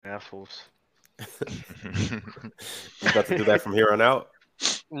Assholes. You about to do that from here on out?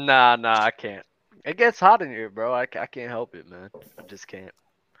 Nah, I can't. It gets hot in here, bro. I can't help it, man. I just can't.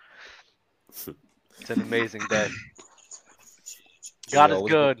 It's an amazing day. God Yo,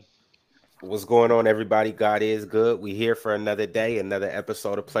 is good. what's going on, everybody? God is good. We here for another day, another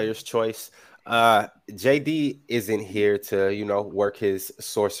episode of Player's Choice. JD isn't here to, work his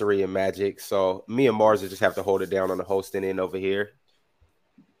sorcery and magic. So me and Mars will just have to hold it down on the hosting end over here.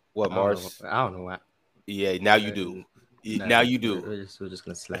 What, Mars? I don't know what. Yeah, now you do. Now you do. We're just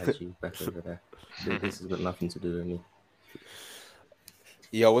gonna slide you back over there. This has got nothing to do with me.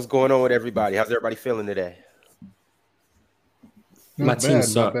 Yo, what's going on with everybody? How's everybody feeling today? My team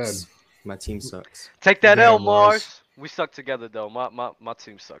sucks. My team sucks. Take that L, Mars. We suck together though. My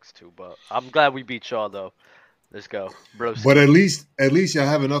team sucks too, but I'm glad we beat y'all though. Let's go, bro. But at least y'all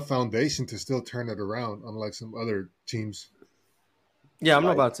have enough foundation to still turn it around, unlike some other teams. Yeah, I'm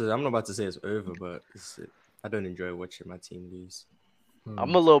not about to say it's over, but I don't enjoy watching my team lose.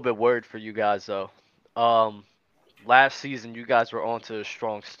 I'm a little bit worried for you guys though. Last season you guys were on to a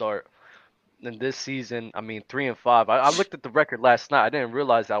strong start. And this season, 3-5. I looked at the record last night. I didn't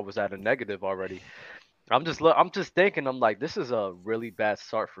realize I was at a negative already. I'm just thinking. I'm like, this is a really bad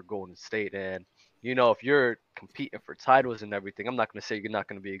start for Golden State. And if you're competing for titles and everything, I'm not gonna say you're not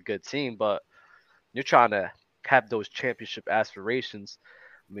gonna be a good team, but you're trying to have those championship aspirations.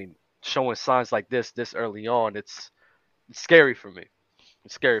 Showing signs like this early on, it's scary for me.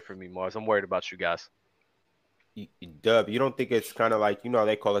 It's scary for me, Mars. I'm worried about you guys. Dub, you don't think it's kind of like,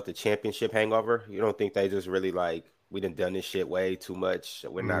 they call it the championship hangover? You don't think they just really like, we done this shit way too much?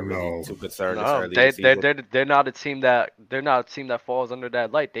 We're not really too concerned. No, they're not a team that falls under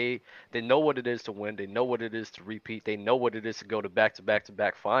that light. They know what it is to win. They know what it is to repeat. They know what it is to go to back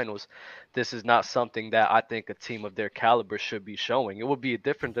finals. This is not something that I think a team of their caliber should be showing. It would be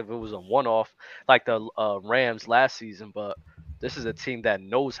different if it was a one-off like the Rams last season, but this is a team that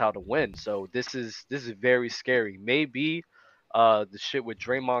knows how to win. So this is very scary. Maybe the shit with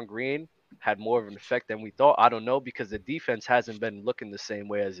Draymond Green had more of an effect than we thought. I don't know, because the defense hasn't been looking the same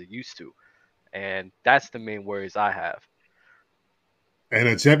way as it used to. And that's the main worries I have. And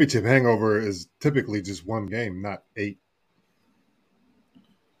a championship hangover is typically just one game, not 8.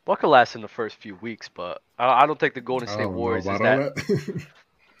 What could last in the first few weeks, but I don't think the Golden State Warriors is that.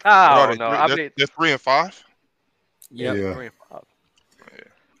 I don't know. They're 3-5. Yeah.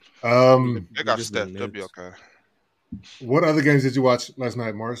 3-5. They got stepped. They'll be okay. What other games did you watch last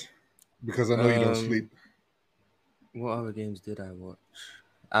night, Mars? Because I know you don't sleep. What other games did I watch?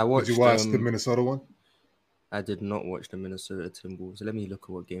 Did you watch the Minnesota one? I did not watch the Minnesota Timberwolves. Let me look at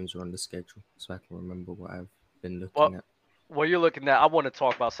what games are on the schedule so I can remember what I've been looking at. While you're looking at, I want to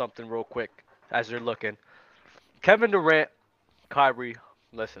talk about something real quick as you're looking. Kevin Durant, Kyrie,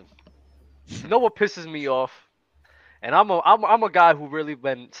 listen. You know what pisses me off? And I'm a guy who really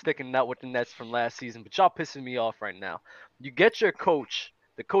been sticking out with the Nets from last season, but y'all pissing me off right now. You get your coach,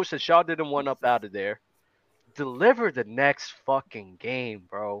 the coach that y'all didn't want up out of there, deliver the next fucking game,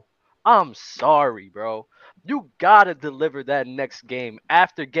 bro. I'm sorry, bro. You gotta deliver that next game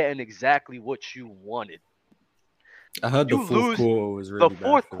after getting exactly what you wanted. I heard the fourth quarter was really bad. The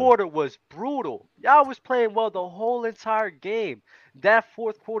fourth quarter was brutal. Y'all was playing well the whole entire game. That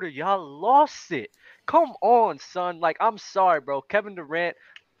fourth quarter, y'all lost it. Come on, son. Like, I'm sorry, bro. Kevin Durant,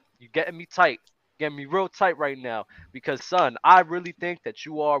 you getting me tight. Getting me real tight right now. Because, son, I really think that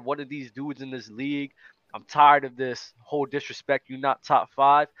you are one of these dudes in this league. I'm tired of this whole disrespect. You're not top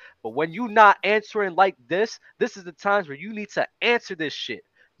 5. But when you not answering like this is the times where you need to answer this shit.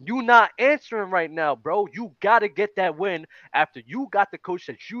 You not answering right now, bro. You got to get that win after you got the coach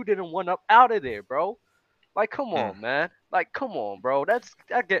that you didn't want up out of there, bro. Like, come on, man. Like, come on, bro. That's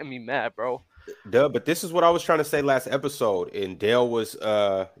getting me mad, bro. Duh, but this is what I was trying to say last episode. And Dale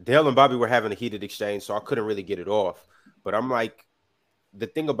and Bobby were having a heated exchange, so I couldn't really get it off. But I'm like, the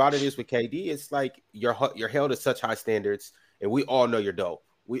thing about it is with KD, it's like you're held to such high standards, and we all know you're dope.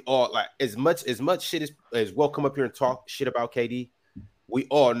 We all, like, as much shit as we'll come up here and talk shit about KD, we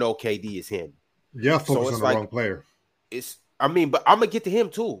all know KD is him. Yeah, focus on the wrong player. But I'm gonna get to him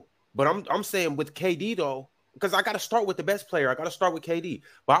too. But I'm saying with KD though, because I got to start with the best player. I got to start with KD.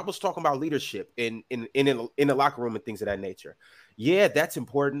 Bob was talking about leadership in the locker room and things of that nature. Yeah, that's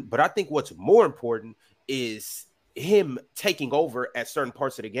important. But I think what's more important is him taking over at certain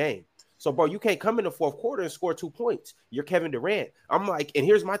parts of the game. So, bro, you can't come in the fourth quarter and score 2 points. You're Kevin Durant. I'm like, and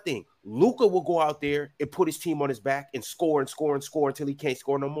here's my thing. Luka will go out there and put his team on his back and score until he can't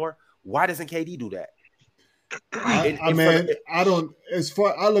score no more. Why doesn't KD do that? I don't. As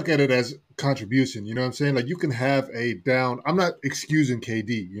far I look at it as contribution. You know what I'm saying? Like you can have a down. I'm not excusing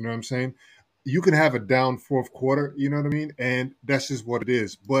KD. You know what I'm saying? You can have a down fourth quarter. You know what I mean? And that's just what it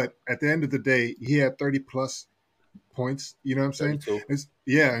is. But at the end of the day, he had 30 plus points. You know what I'm saying? 32.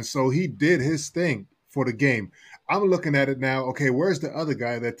 Yeah, and so he did his thing for the game. I'm looking at it now. Okay, where's the other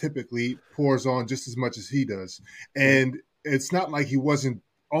guy that typically pours on just as much as he does? And it's not like he wasn't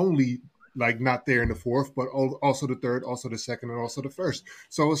only like not there in the fourth, but also the third, also the second, and also the first.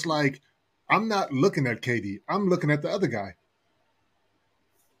 So it's like I'm not looking at KD. I'm looking at the other guy.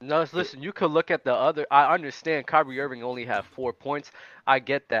 No, listen, you could look at the other. I understand Kyrie Irving only had 4 points. I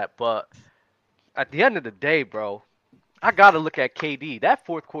get that, but at the end of the day, bro, I gotta look at KD. That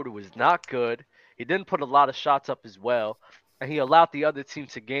fourth quarter was not good. He didn't put a lot of shots up as well, and he allowed the other team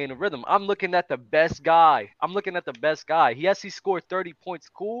to gain a rhythm. I'm looking at the best guy. Yes, he scored 30 points,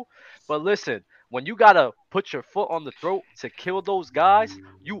 cool, but listen, when you gotta put your foot on the throat to kill those guys,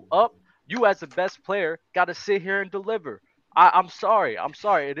 you as the best player gotta sit here and deliver. I'm sorry.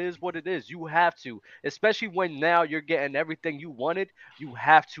 It is what it is. You have to, especially when now you're getting everything you wanted. You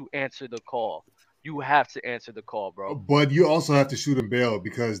have to answer the call. You have to answer the call, bro. But you also have to shoot and bail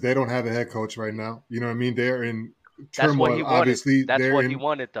because they don't have a head coach right now. You know what I mean? They're in That's what he turmoil. wanted. Obviously, That's they're what in he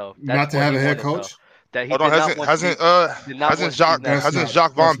wanted, though. not That's to what have he a head wanted, though. coach. That he Hold did on, not want to did not want Steve Nash. Hasn't not-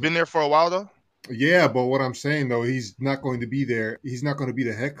 Jacques that's Vaughn been there for a while though? Yeah, but what I'm saying though, he's not going to be there. He's not going to be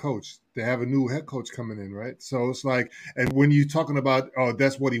the head coach. They have a new head coach coming in, right? So it's like, and when you're talking about, oh,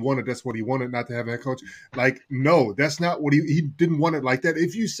 that's what he wanted, not to have a head coach. Like, no, that's not what he didn't want it like that.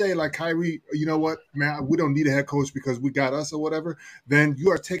 If you say like Kyrie, you know what, man, we don't need a head coach because we got us or whatever, then you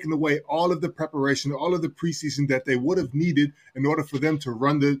are taking away all of the preparation, all of the preseason that they would have needed in order for them to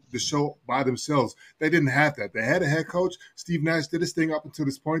run the show by themselves. They didn't have that. They had a head coach. Steve Nash did his thing up until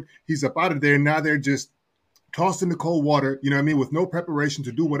this point. He's up out of there. Now they're just tossed in the cold water, you know what I mean, with no preparation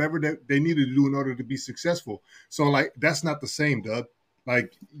to do whatever they needed to do in order to be successful. So, like, that's not the same, Doug.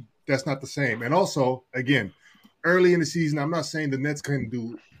 Like, that's not the same. And also, again, early in the season, I'm not saying the Nets couldn't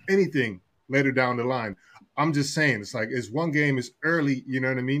do anything later down the line. I'm just saying it's like it's one game, it's early, you know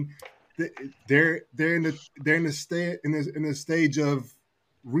what I mean? They're in the stage of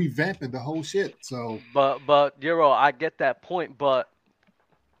revamping the whole shit. So, But Euro, I get that point, but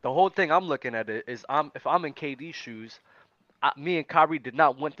the whole thing I'm looking at it is if I'm in KD's shoes, me and Kyrie did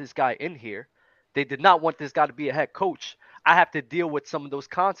not want this guy in here. They did not want this guy to be a head coach. I have to deal with some of those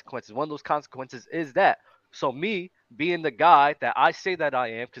consequences. One of those consequences is that. So me being the guy that I say that I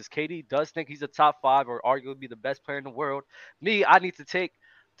am, because KD does think he's a top 5 or arguably the best player in the world. I need to take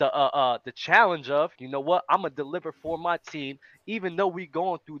the challenge of, you know what, I'm gonna deliver for my team, even though we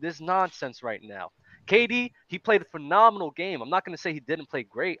going through this nonsense right now. KD, he played a phenomenal game. I'm not going to say he didn't play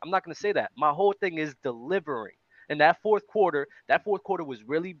great. I'm not going to say that. My whole thing is delivering. And that fourth quarter was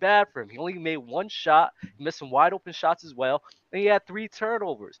really bad for him. He only made one shot. He missed some wide open shots as well. And he had 3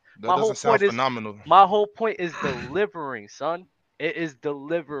 turnovers. That doesn't sound phenomenal. My whole point is delivering, son. It is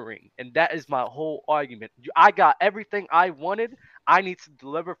delivering. And that is my whole argument. I got everything I wanted. I need to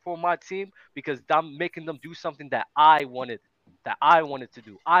deliver for my team because I'm making them do something that I wanted to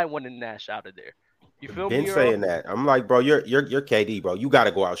do. I wanted Nash out of there. You feel Been me? saying that. I'm like, bro, you're KD, bro. You got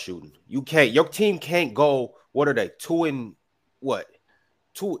to go out shooting. You can't. Your team can't go. What are they? 2-6.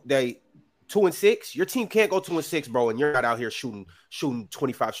 Your team can't go 2-6, bro. And you're not out here shooting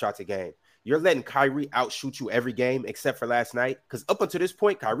 25 shots a game. You're letting Kyrie outshoot you every game except for last night. Because up until this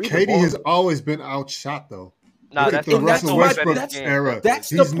point, KD has always been outshot though. No, Look that's at the that's Russell Westbrook era. That's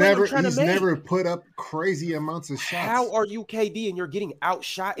he's the never point he's never put up crazy amounts of shots. How are you KD and you're getting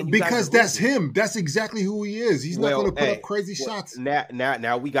outshot? And because that's him. That's exactly who he is. He's not going to put up crazy shots.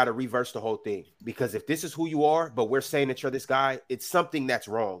 Now we got to reverse the whole thing because if this is who you are, but we're saying that you're this guy, it's something that's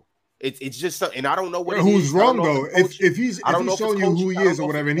wrong. It's just something, and I don't know what it who's is. wrong though. If he's showing you who he is or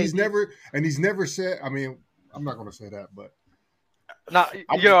whatever, and he's never said. I mean, I'm not going to say that, but. Now,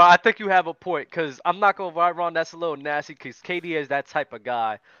 I think you have a point because I'm not gonna lie, Ron. That's a little nasty because KD is that type of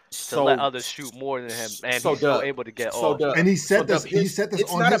guy to let others shoot more than him, and he's still able to get off. And he said this. He said this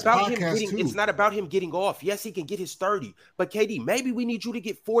on his podcast too. It's not about him getting off. Yes, he can get his 30, but KD, maybe we need you to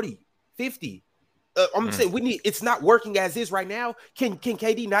get 40, 50. I'm saying we need. It's not working as is right now. Can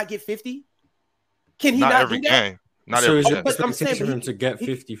KD not get 50? Can he not every do that? game? Not so every is game. it expectation for him to get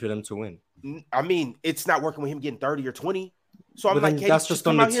 50 for them to win? I mean, it's not working with him getting 30 or 20. So I'm like, that's just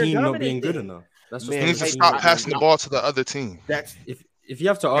on the team not being good enough. That's just he needs to stop passing the ball to the other team. That's if you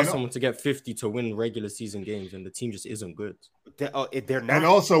have to ask someone to get 50 to win regular season games, and the team just isn't good. They're not. And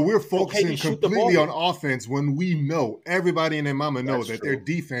also, we're focusing completely on offense when we know everybody and their mama know that their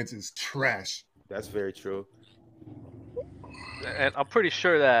defense is trash. That's very true. And I'm pretty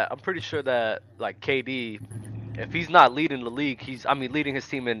sure that like KD, if he's not leading the league, leading his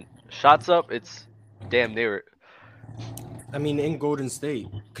team in shots up, it's damn near it. I mean, in Golden State,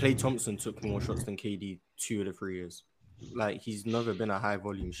 Klay Thompson took more shots than KD 2 of the 3 years. Like, he's never been a high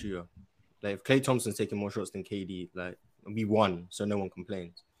volume shooter. Like, if Klay Thompson's taking more shots than KD, like, we won, so no one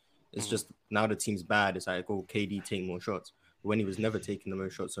complains. It's just now the team's bad. It's like, oh, KD take more shots. But when he was never taking the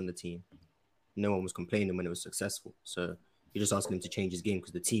most shots on the team, no one was complaining when it was successful. So you're just asking him to change his game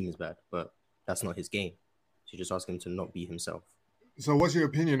because the team is bad, but that's not his game. So you're just asking him to not be himself. So what's your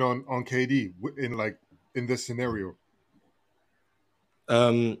opinion on KD in this scenario?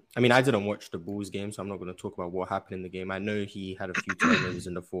 I mean, I didn't watch the Bulls game, so I'm not going to talk about what happened in the game. I know he had a few turnovers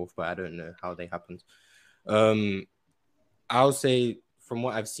in the fourth, but I don't know how they happened. I'll say from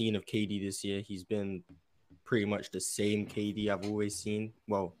what I've seen of KD this year, he's been pretty much the same KD I've always seen.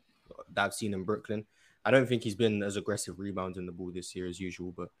 Well, that I've seen in Brooklyn. I don't think he's been as aggressive rebounding the ball this year as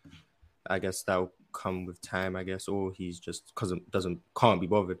usual, but I guess that'll come with time, I guess, or he's just can't be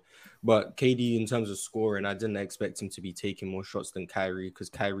bothered. But KD, in terms of scoring, I didn't expect him to be taking more shots than Kyrie because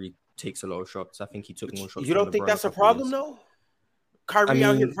Kyrie takes a lot of shots. I think he took more shots. You don't think that's a problem, though? Kyrie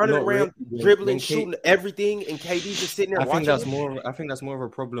out here running around, dribbling, shooting everything, and KD just sitting there watching. I think that's more of a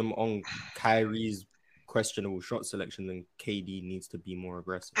problem on Kyrie's questionable shot selection than KD needs to be more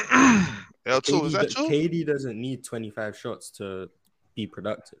aggressive. L2, is that true? KD doesn't need 25 shots to be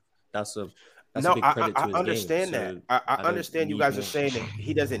productive. That's a big credit to his understand game. that. I understand you guys are saying that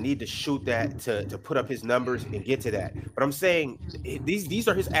he doesn't need to shoot that to put up his numbers and get to that. But I'm saying these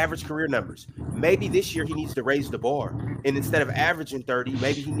are his average career numbers. Maybe this year he needs to raise the bar. And instead of averaging 30,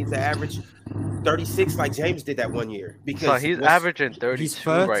 maybe he needs to average 36 like James did that one year. Because he's averaging 32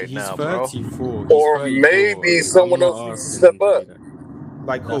 right now, bro. He's 34. Or maybe someone else needs to step up.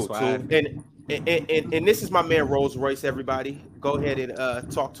 Like who? And this is my man Rolls Royce, everybody. Go ahead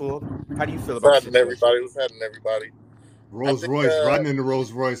and talk to him. How do you feel about it? What's happening, everybody? Rolls Royce, riding in the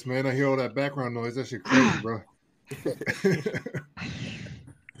Rolls Royce, man. I hear all that background noise. That shit crazy, bro.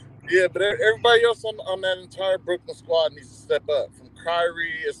 Yeah, but everybody else on that entire Brooklyn squad needs to step up. From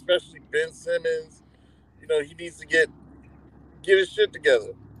Kyrie, especially Ben Simmons. You know, he needs to get his shit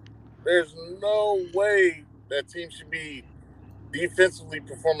together. There's no way that team should be defensively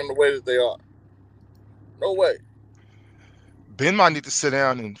performing the way that they are. No way. Ben might need to sit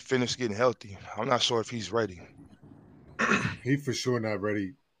down and finish getting healthy. I'm not sure if he's ready. He for sure not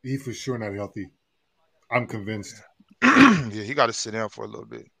ready. He for sure not healthy. I'm convinced. Yeah, he got to sit down for a little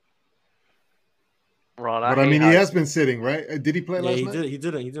bit. Ron, but I mean, he has been sitting, right? Did he play last night? He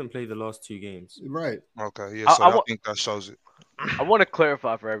didn't play the last 2 games. Right. Okay, yeah, so I think that shows it. I want to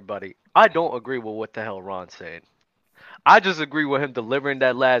clarify for everybody. I don't agree with what the hell Ron's saying. I just agree with him delivering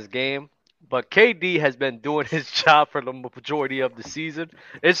that last game. But KD has been doing his job for the majority of the season.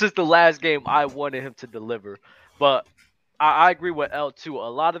 It's just the last game I wanted him to deliver. But I agree with L too. A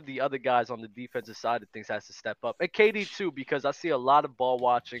lot of the other guys on the defensive side of things has to step up. And KD too, because I see a lot of ball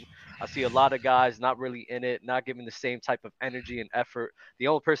watching. I see a lot of guys not really in it, not giving the same type of energy and effort. The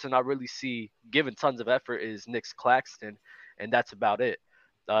only person I really see giving tons of effort is Nick Claxton, and that's about it.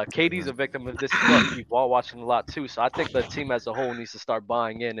 KD's a victim of this. He's ball watching a lot too. So I think the team as a whole needs to start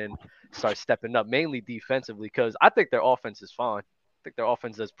buying in and start stepping up, mainly defensively, because I think their offense is fine. I think their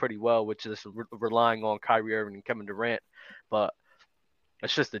offense does pretty well, which is relying on Kyrie Irving and Kevin Durant. But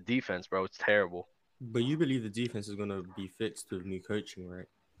it's just the defense, bro. It's terrible. But you believe the defense is going to be fixed with new coaching, right?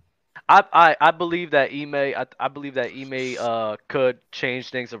 I believe that Ime could change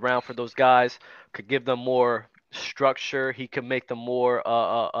things around for those guys, could give them more structure. He can make them more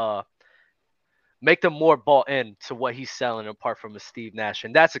bought in to what he's selling, apart from a Steve Nash,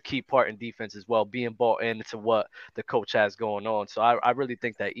 and that's a key part in defense as well, being bought into what the coach has going on. So I really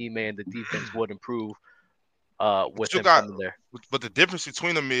think that Ime and the defense would improve with him coming there. But the difference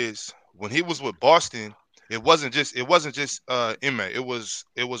between them is when he was with Boston, it wasn't just Ime. It was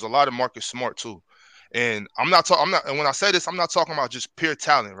a lot of Marcus Smart too. And and when I say this, I'm not talking about just pure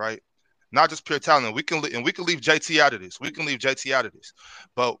talent, right? Not just pure talent. We can leave JT out of this.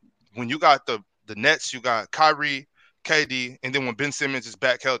 But when you got the Nets, you got Kyrie, KD, and then when Ben Simmons is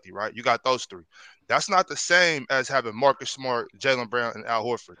back healthy, right? You got those 3. That's not the same as having Marcus Smart, Jaylen Brown, and Al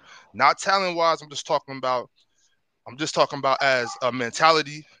Horford. Not talent-wise. I'm just talking about as a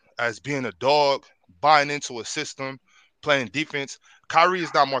mentality, as being a dog, buying into a system, playing defense. Kyrie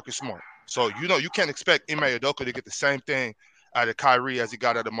is not Marcus Smart. So, you can't expect Ime Udoka to get the same thing out of Kyrie as he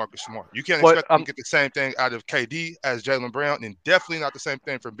got out of Marcus Smart. You can't expect him to get the same thing out of KD as Jaylen Brown, and definitely not the same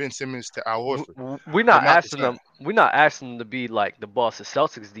thing from Ben Simmons to Al Horford. We're not asking them to be like the Boston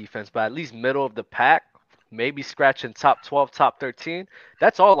Celtics defense, but at least middle of the pack. maybe scratching top 12, top 13.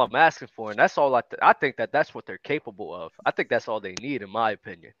 That's all I'm asking for, and that's all I think that's what they're capable of. I think that's all they need, in my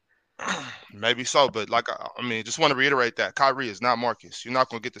opinion. Maybe so, but like I mean, just want to reiterate that Kyrie is not Marcus. You're not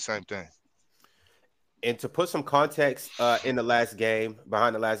gonna get the same thing. And to put some context in the last game,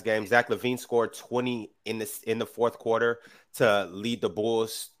 behind the last game, Zach LaVine scored 20 in the fourth quarter to lead the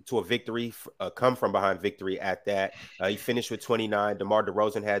Bulls to a victory, come from behind victory at that. He finished with 29. DeMar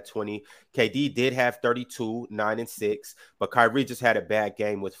DeRozan had 20. KD did have 32, 9 and 6, but Kyrie just had a bad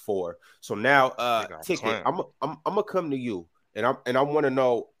game with 4. So now, Ticket, I'm gonna come to you, and I want to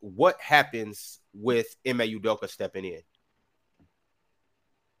know what happens with Ime Udoka stepping in.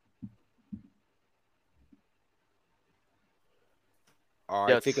 All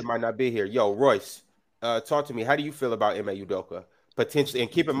right, Yes. Ticket might not be here. Yo, Royce, talk to me. How do you feel about Ime Udoka potentially?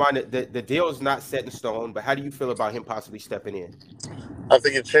 And keep in mind that the deal is not set in stone, but how do you feel about him possibly stepping in? I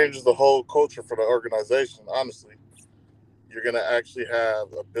think it changes the whole culture for the organization, honestly. You're going to actually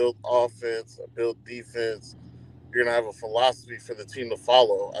have a built offense, a built defense. You're going to have a philosophy for the team to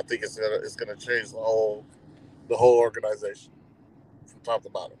follow. I think it's going to change the whole organization from top to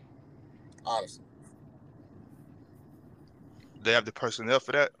bottom, honestly. They have the personnel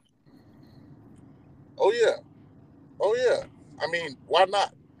for that. Oh yeah. I mean, why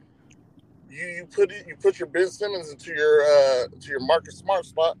not? You put your Ben Simmons into your Marcus Smart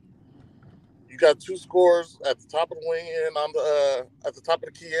spot. You got 2 scorers at the top of the wing and on the at the top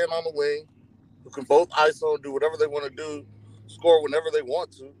of the key and on the wing, who can both ISO and do whatever they want to do, score whenever they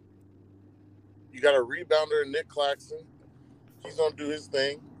want to. You got a rebounder in Nick Claxton. He's gonna do his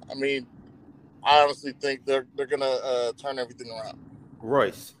thing. I mean, I honestly think they're gonna turn everything around.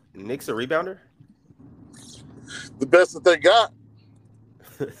 Royce, Nick's a rebounder? The best that they got.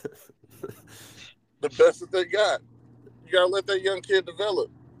 The best that they got. You gotta let that young kid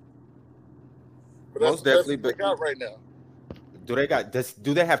develop. But that's Most the best definitely, that they but got right now.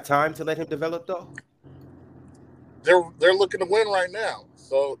 do they have time to let him develop though? They're looking to win right now,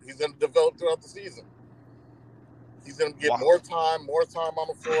 so he's gonna develop throughout the season. He's gonna get more time on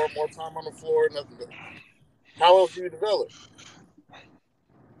the floor, nothing. How else do you develop?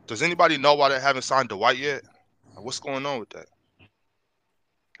 Does anybody know why they haven't signed Dwight yet? What's going on with that?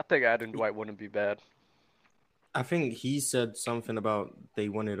 I think adding Dwight wouldn't be bad. I think he said something about they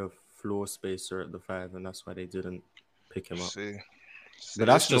wanted a floor spacer at the 5, and that's why they didn't pick him up. See, but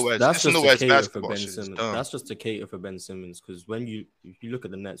that's just to cater for Ben Simmons. Simmons. That's just to cater for Ben Simmons, because if you look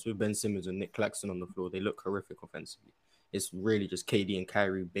at the Nets with Ben Simmons and Nick Claxton on the floor, they look horrific offensively. It's really just KD and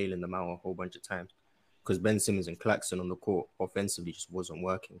Kyrie bailing them out a whole bunch of times, because Ben Simmons and Claxton on the court offensively just wasn't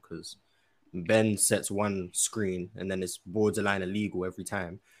working, because Ben sets one screen and then it's borderline illegal every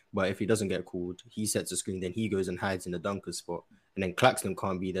time. But if he doesn't get called, he sets a screen, then he goes and hides in the dunker spot. And then Claxton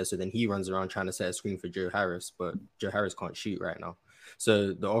can't be there, so then he runs around trying to set a screen for Joe Harris, but Joe Harris can't shoot right now.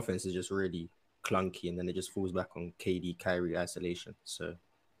 So the offense is just really clunky, and then it just falls back on KD, Kyrie isolation. So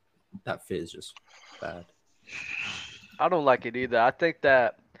that fit is just bad. I don't like it either. I think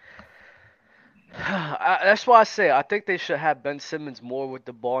that that's why I say I think they should have Ben Simmons more with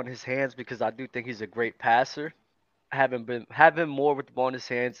the ball in his hands, because I do think he's a great passer. Have him more with the ball in his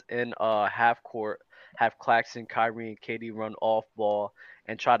hands in half court, have Claxton, Kyrie, and KD run off ball,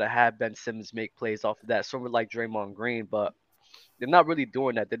 and try to have Ben Simmons make plays off of that, sort of like Draymond Green. But they're not really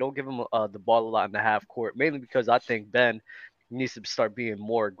doing that. They don't give him the ball a lot in the half court, mainly because I think Ben needs to start being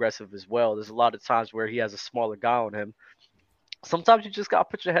more aggressive as well. There's a lot of times where he has a smaller guy on him. Sometimes you just gotta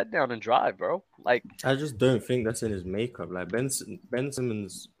put your head down and drive, bro. Like, I just don't think that's in his makeup. Like Ben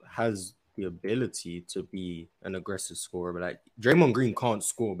Simmons has the ability to be an aggressive scorer, but like Draymond Green can't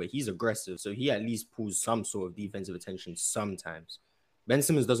score, but he's aggressive, so he at least pulls some sort of defensive attention sometimes. Ben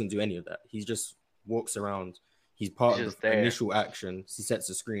Simmons doesn't do any of that. He just walks around. He's part of the initial action. He sets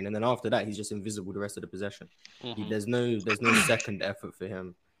the screen, and then after that, he's just invisible the rest of the possession. Mm-hmm. There's no second effort for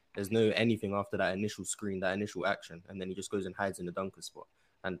him. There's no anything after that initial screen, that initial action, and then he just goes and hides in the dunker spot,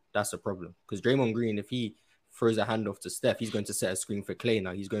 and that's a problem. Because Draymond Green, if he throws a handoff to Steph, he's going to set a screen for Clay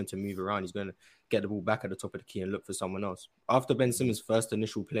now. He's going to move around. He's going to get the ball back at the top of the key and look for someone else. After Ben Simmons' first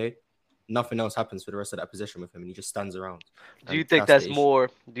initial play, nothing else happens for the rest of that possession with him, and he just stands around. Do you think that's more?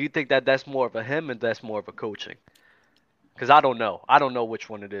 Do you think that that's more of a him and that's more of a coaching? Because I don't know. I don't know which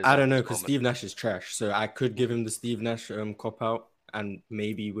one it is. I don't know, because Steve Nash is trash. So I could give him the Steve Nash cop out, and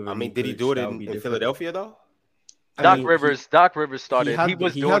maybe with. I mean, did he do it in Philadelphia though? Doc Rivers started. He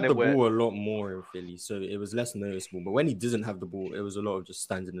was doing the ball a lot more in Philly, so it was less noticeable. But when he doesn't have the ball, it was a lot of just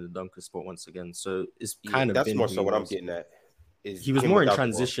standing in the dunker spot once again. So it's kind of that's more so what I'm getting at. He was more in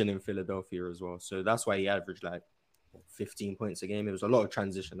transition in Philadelphia as well, so that's why he averaged like 15 points a game. It was a lot of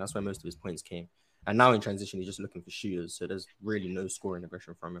transition. That's why most of his points came. And now in transition, he's just looking for shooters. So there's really no scoring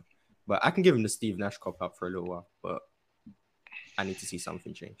aggression from him. But I can give him the Steve Nash cop out for a little while. But I need to see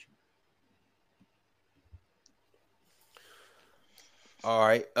something change. All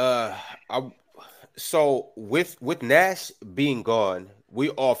right. So with Nash being gone, we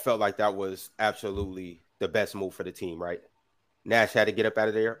all felt like that was absolutely the best move for the team, right? Nash had to get up out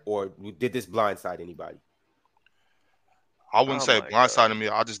of there, or did this blindside anybody? I wouldn't Oh say my God. blindsided me.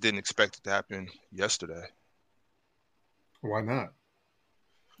 I just didn't expect it to happen yesterday. Why not?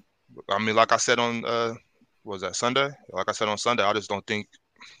 I mean, like I said on what was that Sunday? Like I said on Sunday, I don't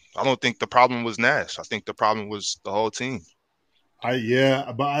think the problem was Nash. I think the problem was the whole team. But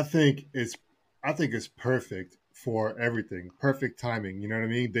I think it's perfect for everything. Perfect timing. You know what I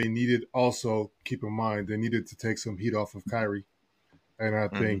mean? They needed also keep in mind they needed to take some heat off of Kyrie, and I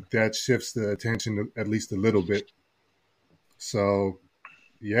think that shifts the attention at least a little bit. So,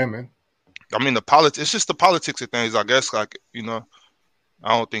 yeah, man. I mean, it's just the politics of things, I guess. Like,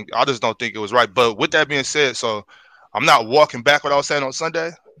 I just don't think it was right. But with that being said, so I'm not walking back what I was saying on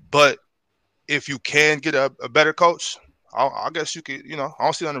Sunday, but if you can get a better coach, I guess you could, I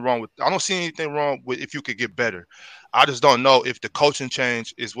don't see anything wrong with if you could get better. I just don't know if the coaching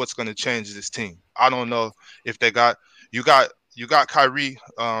change is what's going to change this team. I don't know if you got Kyrie,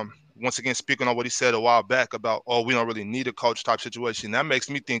 once again, speaking on what he said a while back about, oh, we don't really need a coach type situation. That makes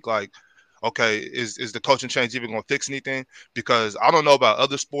me think like, okay, is the coaching change even going to fix anything? Because I don't know about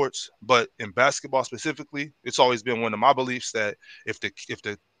other sports, but in basketball specifically, it's always been one of my beliefs that if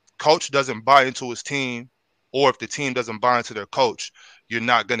the coach doesn't buy into his team, or if the team doesn't buy into their coach, you're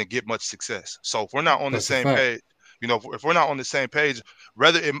not going to get much success. So if we're not on the That's a same fact. page, if we're not on the same page,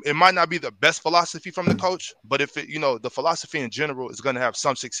 rather it might not be the best philosophy from the coach, but if the philosophy in general is going to have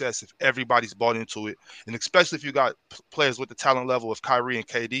some success if everybody's bought into it, and especially if you got players with the talent level of Kyrie and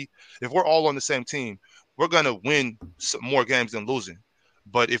KD, if we're all on the same team, we're going to win some more games than losing.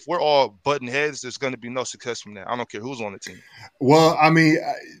 But if we're all butting heads, there's going to be no success from that. I don't care who's on the team. Well, I mean,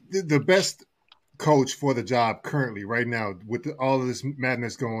 the best coach for the job currently, right now, with all of this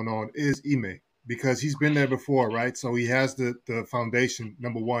madness going on, is Ime because he's been there before, right? So he has the foundation.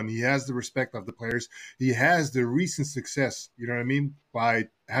 Number one, he has the respect of the players. He has the recent success. You know what I mean? By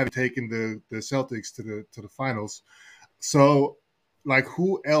having taken the Celtics to the finals. So, like,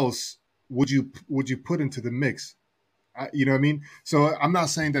 who else would you put into the mix? You know what I mean? So I'm not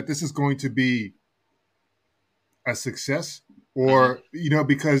saying that this is going to be a success, or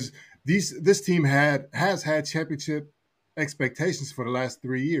because this team has had championship expectations for the last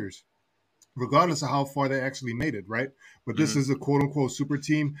 3 years, regardless of how far they actually made it, right? But this is a quote unquote super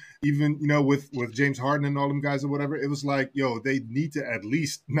team. Even with James Harden and all them guys or whatever, it was like, yo, they need to at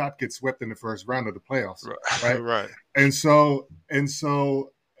least not get swept in the first round of the playoffs, right? Right. And so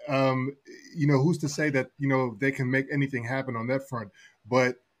who's to say that they can make anything happen on that front?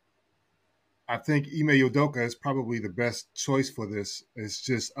 But I think Ime Udoka is probably the best choice for this. It's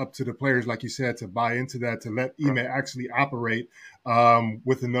just up to the players, like you said, to buy into that, to let Ime actually operate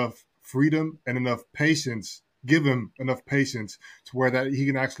with enough freedom and enough patience. Give him enough patience to where that he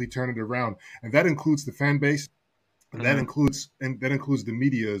can actually turn it around, and that includes the fan base, and that includes the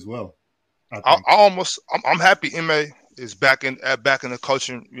media as well. I'm happy Ime is back in the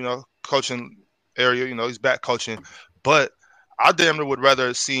coaching area. He's back coaching, but I damn near would rather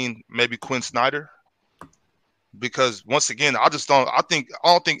have seen maybe Quinn Snyder, because once again, I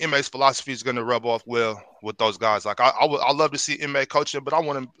don't think Ime's philosophy is going to rub off well with those guys. Like I love to see Ime coaching, but I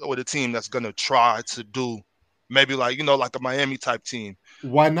want him with a team that's going to try to do maybe like a Miami type team.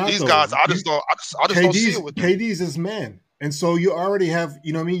 Why not? These though? guys, I just don't see it with them. KD's his man. And so you already have,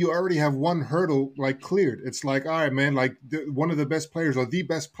 you already have one hurdle like cleared. It's like, all right, man, like one of the best players or the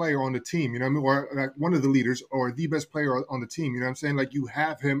best player on the team, or like one of the leaders or the best player on the team. You know what I'm saying? Like you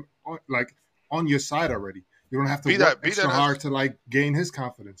have him on your side already. You don't have to work extra hard to like gain his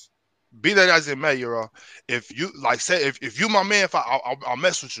confidence. Be that as it may, if you if you my man, if I'll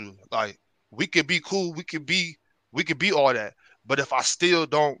mess with you, like we could be cool, we could be all that. But if I still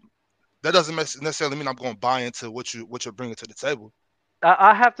don't, that doesn't necessarily mean I'm going to buy into what you're bringing to the table.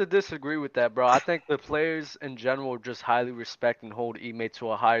 I have to disagree with that, bro. I think the players in general just highly respect and hold Ime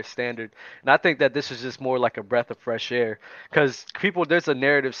to a higher standard. And I think that this is just more like a breath of fresh air. Because there's a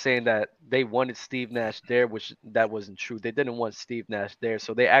narrative saying that they wanted Steve Nash there, which that wasn't true. They didn't want Steve Nash there.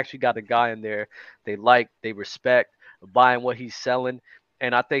 So they actually got a guy in there they respect, buying what he's selling.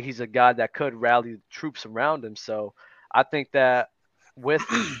 And I think he's a guy that could rally the troops around him. So I think that with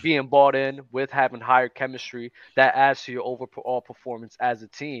being bought in, with having higher chemistry, that adds to your overall performance as a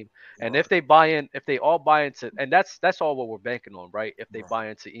team. And if they buy in, if they all buy into, and that's all what we're banking on, right? If they buy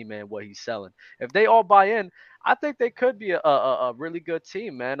into E-Man, what he's selling, if they all buy in, I think they could be a really good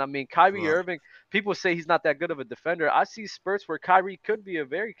team, man. I mean, Kyrie Right. Irving, people say he's not that good of a defender. I see spurts where Kyrie could be a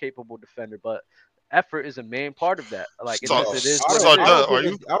very capable defender, but effort is a main part of that. Like So, it is I what don't it so I is. don't Doug, give are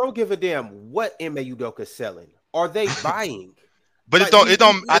you? I don't give a damn what Ime Udoka's selling. Are they buying? But Like we I it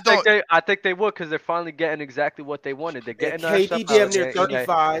don't. think they would because they're finally getting exactly what they wanted. They're and getting a KD shot power, damn near getting Ime,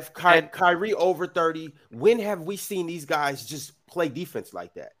 35, and Kyrie over 30. When have we seen these guys just play defense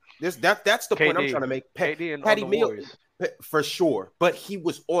like that? That's the point I'm trying KD, to make. KD and on Patty the Mills Warriors. for sure, but he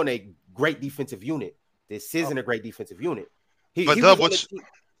was on a great defensive unit. This isn't a great defensive unit. But He Doug, was on a which team,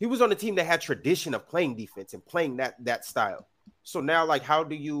 he was on a team that had tradition of playing defense and playing that style. So now, like, how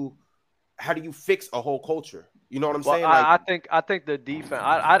do you fix a whole culture? You know what I'm Well, saying? Like, I think the defense.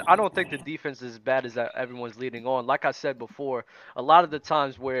 I don't think the defense is as bad as that everyone's leading on. Like I said before, a lot of the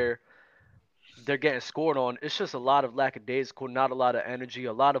times where they're getting scored on. It's just a lot of lackadaisical, not a lot of energy,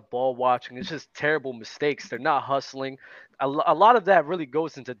 a lot of ball watching. It's just terrible mistakes. They're not hustling. A lot of that really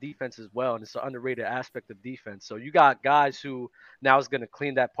goes into defense as well, and it's an underrated aspect of defense. So you got guys who now is going to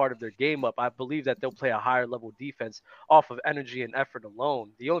clean that part of their game up. I believe that they'll play a higher level defense off of energy and effort alone.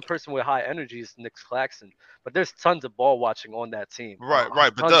 The only person with high energy is Nick Claxton, but there's tons of ball watching on that team. right.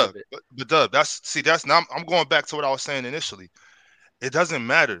 But Tons Doug, of it. but Doug, that's now I'm going back to what I was saying initially. It doesn't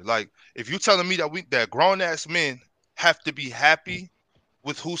matter. Like if you're telling me that grown ass men have to be happy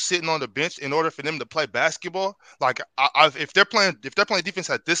with who's sitting on the bench in order for them to play basketball. Like if they're playing defense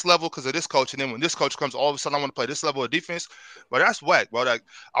at this level because of this coach, and then when this coach comes, all of a sudden I want to play this level of defense. But that's whack, bro. Like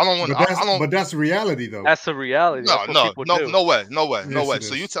I don't want. I don't. But that's reality though. That's the reality. That's what people do. No way. It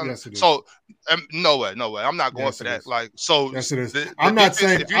So you is. tell me. Yes, it is. So no way. I'm not going Yes, for it that. is. Like so. Yes, it is. The I'm not defense,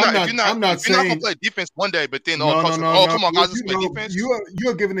 saying. if you're not I'm not gonna saying. play defense one day, but then No, coach, no. come on guys, let's You play know, defense.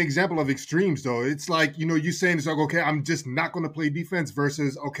 you're giving an example of extremes though. It's like you saying it's like okay, I'm just not going to play defense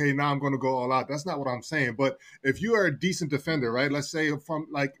versus okay, now I'm going to go all out. That's not what I'm saying. But if you are a decent defender, right? Let's say from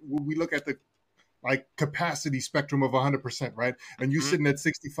like we look at the like capacity spectrum of 100%, right? And you sitting at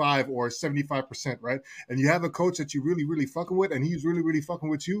 65 or 75%, right? And you have a coach that you really, really fucking with, and he's really, really fucking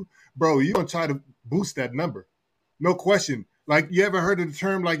with you, bro. You're gonna try to boost that number, no question. Like you ever heard of the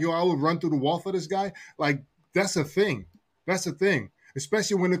term like yo, I would run through the wall for this guy? Like that's a thing. That's a thing,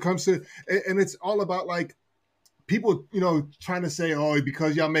 especially when it comes to, and it's all about like people, trying to say, oh,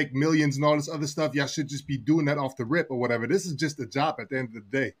 because y'all make millions and all this other stuff, y'all should just be doing that off the rip or whatever. This is just a job at the end of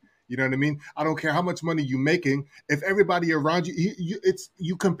the day. You know what I mean? I don't care how much money you making. If everybody around you, it's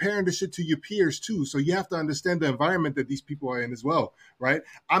you comparing the shit to your peers too. So you have to understand the environment that these people are in as well, right?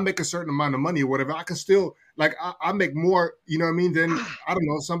 I make a certain amount of money or whatever. I can still like I make more, you know what I mean, than I don't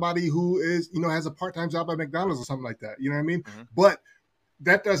know somebody who is has a part-time job at McDonald's or something like that. You know what I mean? Mhm. But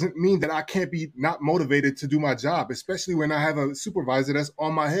that doesn't mean that I can't be not motivated to do my job, especially when I have a supervisor that's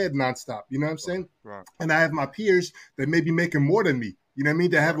on my head nonstop. You know what I'm saying? Right. And I have my peers that may be making more than me. You know what I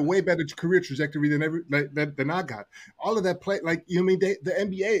mean? They have a way better career trajectory than I got. All of that play, like you know what I mean? The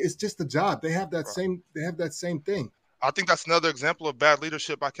NBA is just a job. They have that same thing. I think that's another example of bad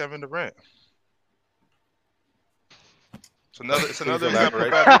leadership by Kevin Durant. It's another example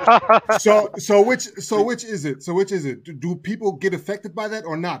of bad leadership. So which is it? So which is it? Do people get affected by that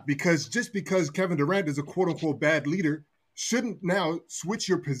or not? Because just because Kevin Durant is a quote unquote bad leader shouldn't now switch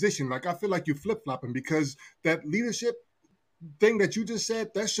your position. Like I feel like you're flip flopping because that leadership thing that you just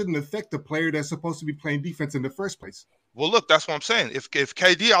said that shouldn't affect the player that's supposed to be playing defense in the first place. Well, look, that's what I'm saying. If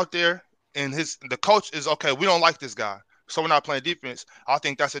KD out there and the coach is okay, we don't like this guy, so we're not playing defense. I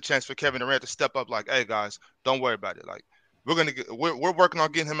think that's a chance for Kevin Durant to step up. Like, hey guys, don't worry about it. Like, we're working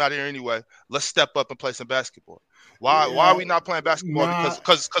on getting him out of here anyway. Let's step up and play some basketball. Why are we not playing basketball?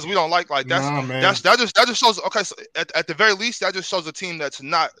 Because we don't like that just shows okay. So at the very least, that just shows a team that's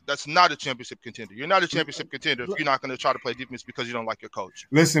not a championship contender. You're not a championship contender if you're not going to try to play defense because you don't like your coach.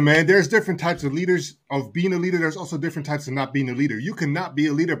 Listen, man, there's different types of leaders of being a leader. There's also different types of not being a leader. You cannot be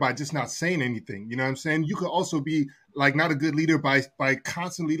a leader by just not saying anything. You know what I'm saying? You could also be like not a good leader by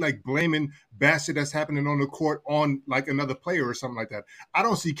constantly like blaming bad shit that's happening on the court on like another player or something like that. I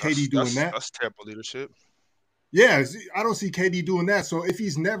don't see KD doing that. That's terrible leadership. Yeah, I don't see KD doing that. So if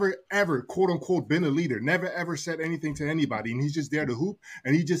he's never ever quote unquote been a leader, never ever said anything to anybody, and he's just there to hoop,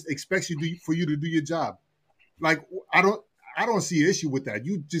 and he just expects for you to do your job, like I don't see an issue with that.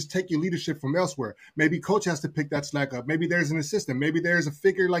 You just take your leadership from elsewhere. Maybe coach has to pick that slack up. Maybe there's an assistant. Maybe there's a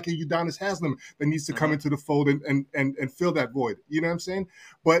figure like a Udonis Haslam that needs to come into the fold and fill that void. You know what I'm saying?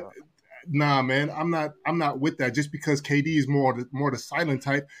 But Nah, man, I'm not with that. Just because KD is more the silent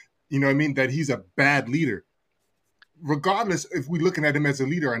type, you know what I mean? That he's a bad leader. Regardless if we're looking at him as a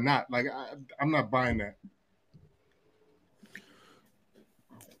leader or not, like I'm not buying that.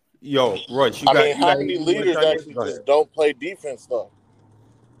 Yo, Royce, I mean, how many leaders actually just don't play defense though?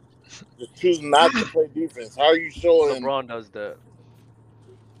 Just choose not to play defense. How are you showing? LeBron does that.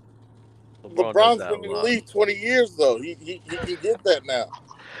 LeBron's been in the league 20 years though. He can get that now.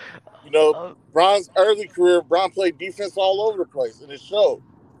 You know, Bron's early career, Bron played defense all over the place, and it showed.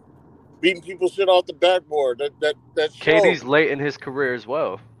 Beating people shit off the backboard. That showed. KD's late in his career as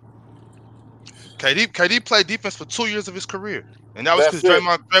well. KD played defense for 2 years of his career, and that was because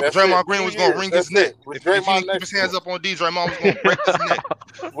Draymond Green was going to wring his neck. If he didn't keep his hands up on D, Draymond was going to break his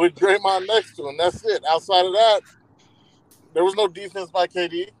neck. With Draymond next to him, that's it. Outside of that, there was no defense by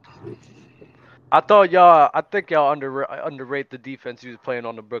KD. I think y'all underrate the defense he was playing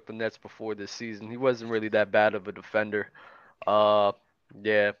on the Brooklyn Nets before this season. He wasn't really that bad of a defender.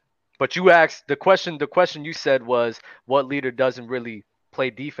 Yeah. But you asked the question you said was what leader doesn't really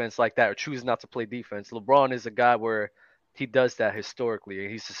play defense like that or choose not to play defense. LeBron is a guy where he does that historically,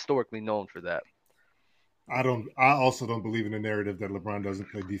 and he's historically known for that. I also don't believe in the narrative that LeBron doesn't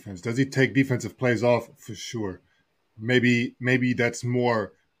play defense. Does he take defensive plays off? For sure. Maybe that's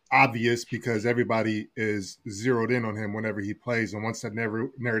more obvious because everybody is zeroed in on him whenever he plays, and once that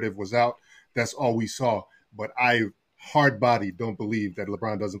narrative was out, that's all we saw. But I hard body don't believe that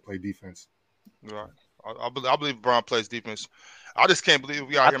LeBron doesn't play defense. Right. I believe LeBron plays defense. I just can't believe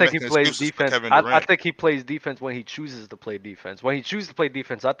we are here making excuses for Kevin Durant. I think he plays defense when he chooses to play defense. When he chooses to play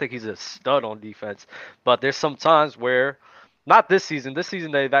defense, I think he's a stud on defense. But there's some times where, not this season. This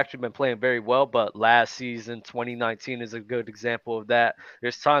season they've actually been playing very well. But last season, 2019 is a good example of that.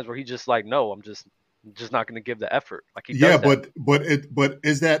 There's times where he just like, no, I'm just not going to give the effort. Like he does that. but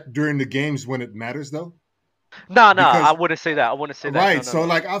is that during the games when it matters though? No, I wouldn't say that. I wouldn't say that. Right. No. So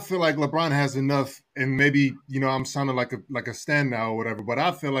like I feel like LeBron has enough, and maybe I'm sounding like a stand now or whatever, but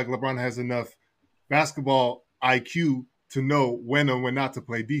I feel like LeBron has enough basketball IQ to know when and when not to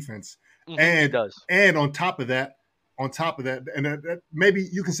play defense. He does. And on top of that, and maybe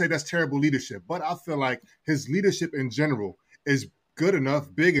you can say that's terrible leadership, but I feel like his leadership in general is good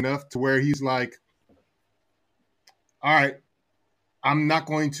enough, big enough to where he's like, all right, I'm not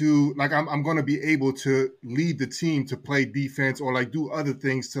going to I'm going to be able to lead the team to play defense or like do other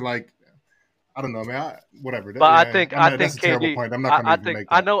things to like, I don't know, man. Whatever. But I think that's KD. a terrible point. I'm not going to make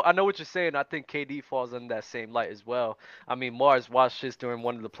that. I know what you're saying. I think KD falls in that same light as well. I mean, Mars watched this during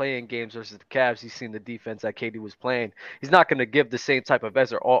one of the playing games versus the Cavs. He's seen the defense that KD was playing. He's not going to give the same type of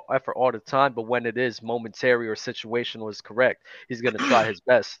effort all the time, but when it is momentary or situational is correct, he's going to try his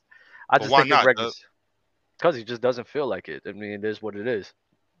best. I just think because he just doesn't feel like it. I mean, it is what it is.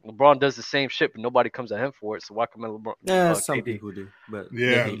 LeBron does the same shit, but nobody comes at him for it. So why come at LeBron? Yeah, some KD? people do, but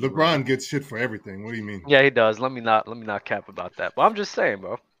yeah, LeBron gets shit for everything. What do you mean? Yeah, he does. Let me not cap about that. But I'm just saying,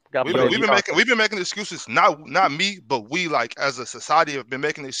 bro. We've been making excuses. Not me, but we like as a society have been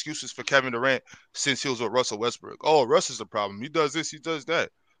making excuses for Kevin Durant since he was with Russell Westbrook. Oh, Russ is the problem. He does this. He does that.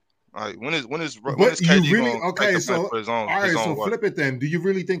 All right, when is KD really going okay? So For his own, all right, so flip it then. Do you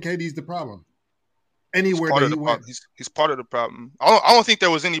really think KD's the problem? Anywhere that he went, he's part of the problem. I don't think there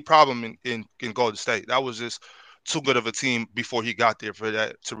was any problem in Golden State. That was just too good of a team before he got there for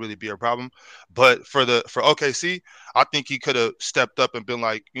that to really be a problem. But for OKC, I think he could have stepped up and been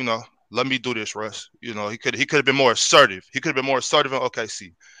like, let me do this, Russ. He could have been more assertive. He could have been more assertive in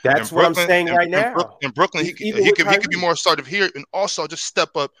OKC. That's what I'm saying right now. In Brooklyn, he could be more assertive here and also just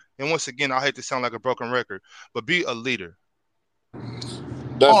step up. And once again, I hate to sound like a broken record, but be a leader.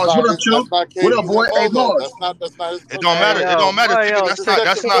 What up, boy? Hey, Mars. That's not his. It don't matter. It don't matter. That's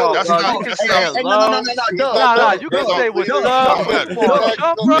not. No. You can say what's up.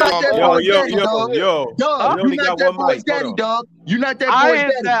 Yo. You not that boy's daddy, dog. You not that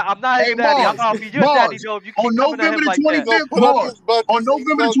boy's daddy. I'm not his daddy. I'm gonna be your daddy, though. If you keep on November the 25th, Mars. On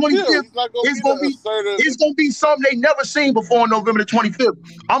November the 25th, it's gonna be something they never seen before on November the 25th.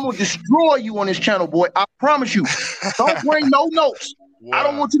 I'm gonna destroy you on this channel, boy. I promise you. Don't bring no notes. Wow. I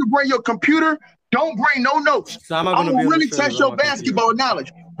don't want you to bring your computer. Don't bring no notes. So I'm gonna really test your basketball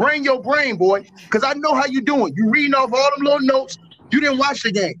knowledge. Bring your brain, boy, because I know how you doing. You reading off all them little notes. You didn't watch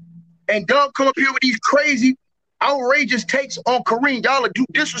the game. And Doug come up here with these crazy, outrageous takes on Kareem. Y'all are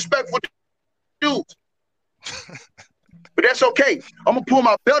disrespectful dudes. But that's okay. I'm gonna pull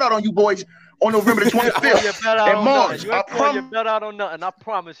my belt out on you boys on November the 25th. And Mars, you ain't pulling your belt out on nothing. I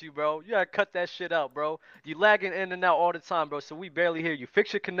promise you, bro. You gotta cut that shit out, bro. You lagging in and out all the time, bro. So we barely hear you.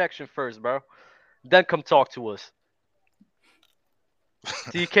 Fix your connection first, bro. Then come talk to us.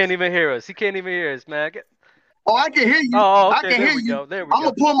 See, he can't even hear us. He can't even hear us, man. Oh, I can hear you. Oh, I okay. can There hear we you. go. There we I'm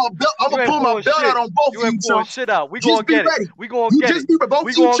go. gonna pull my belt. I'm You gonna ain't pull my pulling belt shit. out on both You of you ain't pulling chumps. shit out. We Just gonna be get it. ready. We gonna You get just it. be both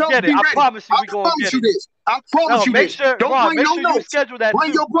We of you gonna chumps get be it. I ready. promise you, I we gonna promise get you it. this. I promise No, you make this. sure, Don't Ron. bring Make no sure you notes. schedule that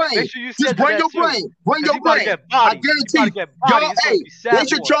Bring too. your brain. Make sure you Just schedule bring that your too. brain. Bring Cause your he about to brain. get I bodied. He guarantee about to you. get bodied. Y'all, It's gonna hey, be sad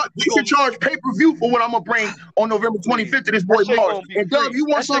for him. they should charge pay-per-view for what I'm gonna bring on November Please. 25th to this That boy shit Mars. gonna be And Dub, free. you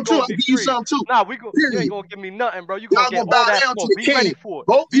want That some shit too? gonna I'll be give you free. some too. Nah, you ain't Period. gonna give me nothing, bro. You Y'all gonna get gonna bow all that down to smoke. the Be ready king. for it.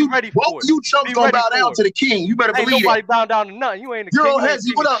 Both Be you ready for it. chumps Be gonna ready bow down for to it. the king. You better Ain't believe that. nobody bowing down to nothing. You ain't a Euro king. You ain't Hezzy,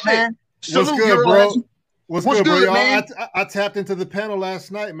 king what of up, shit. man? What's Salute, good, Euro bro? Hezzy. What's What's good, bro? good, Y'all, man? I tapped into the panel last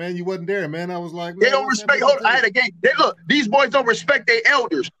night, man. You wasn't there, man. I was like, They man, don't what's respect. happening Hold, I to had a game. They look. These boys don't respect their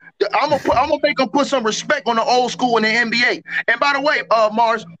elders. I'm gonna make them put some respect on the old school in the NBA. And by the way,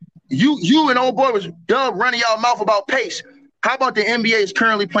 Mars, you and old boy was Dub running y'all mouth about pace. How about the NBA is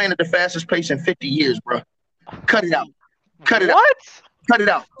currently playing at the fastest pace in 50 years, bro? Cut it out. Cut it out. What? Cut it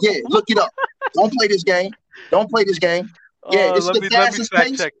out. Yeah, look it up. Don't play this game. Don't play this game. Yeah, this is the Let me fastest fact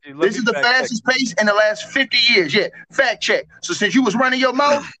pace. check you. This is the fastest pace in the last 50 years. Yeah, fact check. So since you was running your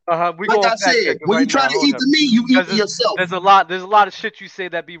mouth, We like gonna I fact check said, it when right you try now. to Hold eat up. the meat, you eat Because it yourself. there's a lot of shit you say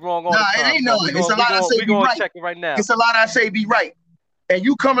that be wrong all Nah, the time. it ain't So none. It's a lot I say we be gonna right. check it right now. It's a lot I say be right. And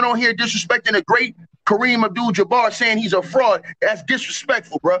you coming on here disrespecting the great Kareem Abdul-Jabbar, saying he's a fraud. That's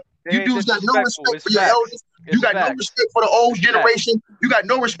disrespectful, bro. It You ain't dudes got no disrespectful. respect It's for your facts. elders. It's You got no facts. respect for the old It's facts. generation. You got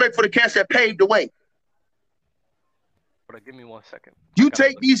no respect for the cats that paved the way. Give me 1 second. You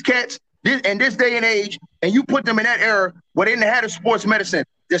take these cats in this day and age, and you put them in that era where they didn't have the sports medicine,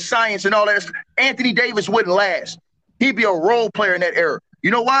 the science, and all that. Anthony Davis wouldn't last. He'd be a role player in that era. You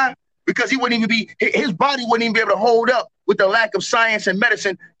know why? Because he wouldn't even be, his body wouldn't even be able to hold up with the lack of science and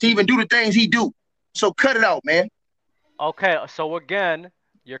medicine to even do the things he do. So cut it out, man. Okay, so again,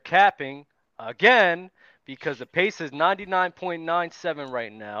 you're capping again because the pace is 99.97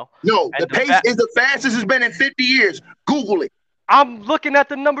 right now. No, the pace is the fastest it's been in 50 years. Google it. I'm looking at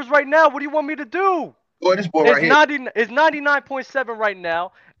the numbers right now. What do you want me to do? Boy, this boy right here. It's 99.7 right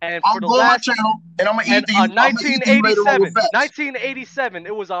now, and I'm for the going last my channel, and I'm gonna eat the 1987,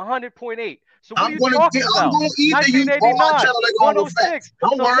 it was 100.8. So what are you talking about? I'm gonna eat the youth on my channel. They're going with facts.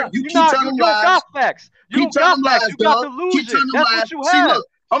 Don't worry, you keep telling them lies. You don't got facts. You don't got facts. You got delusion. That's what you have. Look,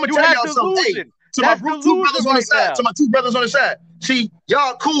 I'm gonna tell y'all something. Hey, to my two brothers on the side, to my two brothers on the side. See,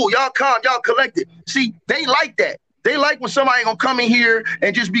 y'all cool, y'all calm, y'all collected. See, they like that. They like when somebody gonna come in here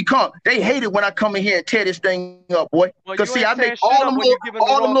and just be calm. They hate it when I come in here and tear this thing up, boy. Because see, I make all them little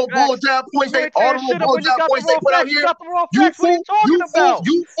bull job points. All them little bull job points they put out here. You fool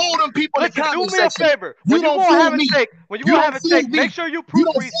them people in the comment section. Do me a favor. You don't fool me. When you gonna have a take, make sure you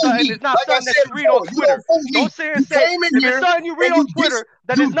proofread something. It's not something that you read on Twitter. Don't say and say if it's something you read on Twitter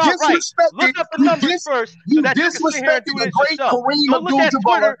that is not right. Look up the numbers first so that you can sit here and do this yourself. Don't look at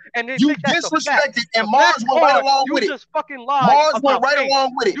Twitter and then think that's a fact. And Mars went right along with it. You just fucking lied. Mars went right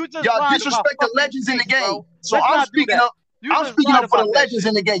along with it. Y'all disrespect the legends in the game. So I'm speaking up. I'm speaking up for the legends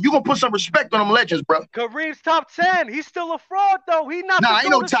in the game. You gonna put some respect on them legends, bro. Kareem's top 10. He's still a fraud though. He not. Nah,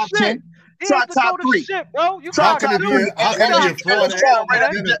 ain't no top 10. Top 3. Shit, bro. You got to do it.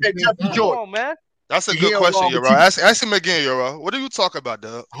 Come on, man. That's a good question, Euro. Ask him again, Euro. What are you talking about,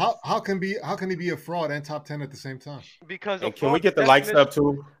 Doug? How can he be a fraud and top 10 at the same time? Because can we get the likes up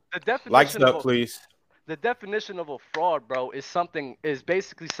too? Likes up, please. The definition of a fraud, bro, is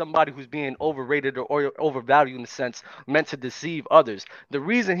basically somebody who's being overrated or overvalued in a sense, meant to deceive others. The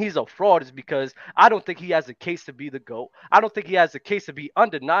reason he's a fraud is because I don't think he has a case to be the GOAT. I don't think he has a case to be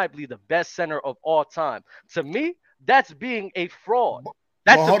undeniably the best center of all time. To me, that's being a fraud.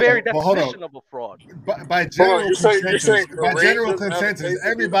 That's the very definition of a fraud. By general consensus,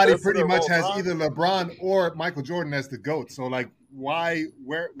 everybody pretty much has either LeBron or Michael Jordan as the GOAT. So, like,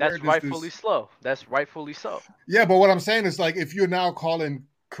 that's rightfully slow. That's rightfully so. Yeah, but what I'm saying is, like, if you're now calling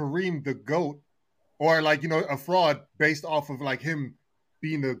Kareem the GOAT or, like, a fraud based off of, like, him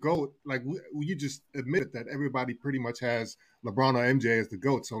being the GOAT, like, you just admit that everybody pretty much has LeBron or MJ as the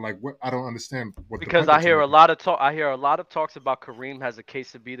GOAT. So, like, I don't understand what. Because I hear a lot of talk. I hear a lot of talks about Kareem has a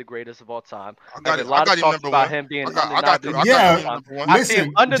case to be the greatest of all time. I hear a lot of talks about him being undeniably. I see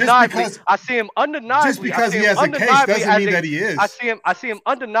him undeniably. Just because he has a case doesn't mean that he is. I see him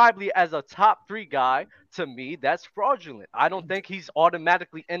undeniably as a top 3 guy. To me, that's fraudulent. I don't think he's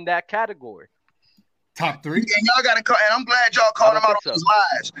automatically in that category. Top 3, and y'all got to call. And I'm glad y'all called him out on his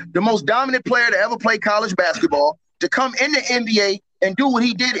lies. The most dominant player to ever play college basketball, to come in the NBA and do what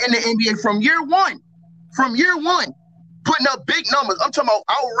he did in the NBA from year one, putting up big numbers. I'm talking about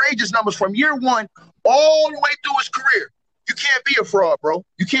outrageous numbers from year one all the way through his career. You can't be a fraud, bro.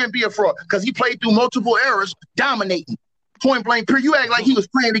 You can't be a fraud because he played through multiple eras, dominating. Point blank. Period. You act like he was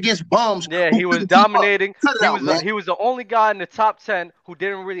playing against bums. Yeah, who he was couldn't keep up. dominating. Cut it out, man. He was the only guy in the top 10 who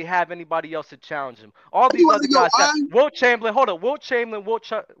didn't really have anybody else to challenge him. All Are these you out other of your guys, mind? Wilt Chamberlain, hold up, Wilt Chamberlain,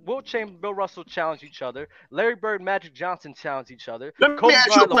 Bill Russell challenged each other. Larry Bird, Magic Johnson challenged each other. Let me Kobe ask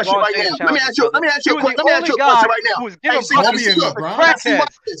you a Bryant, question LeBron right James now. Let me challenged ask each you. other. Let me ask He you a was question. the Let me ask only you a guy question right now. who was Hey, giving see, punches see, to look. Now watch crackheads.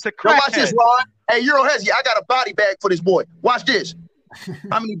 this. To Now watch this, crackheads. Ron. Hey, Euro Hezzy, I got a body bag for this boy. Watch this.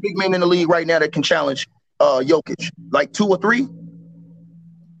 How many big men in the league right now that can challenge Jokic? Like 2 or 3?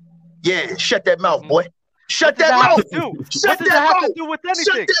 Yeah, shut that mouth, boy. Shut What does that that have mouth. to do? Shut What does that that have to mouth. do with Shut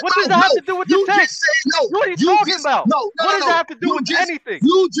anything? that What does mouth. that have No, to do with the you tank? just said no. What are you You talking just about? no. What does that have to do You with just anything?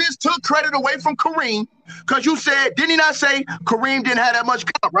 you just took credit away from Kareem because you said, didn't he not say Kareem didn't have that much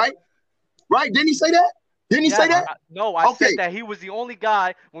comp, right? Right? Didn't he say that? Didn't he say that? No, I Okay. said that he was the only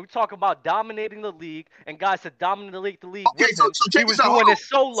guy when we talk about dominating the league and guys to dominate the league Okay, with so him. check He was this out. doing Hold on. it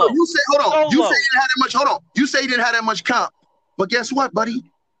solo. So you said, hold on. You Solo. said he didn't have that much. Hold on. You say he didn't have that much comp. But guess what, buddy?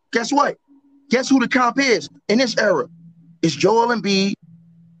 Guess what? Guess who the comp is in this era? It's Joel Embiid,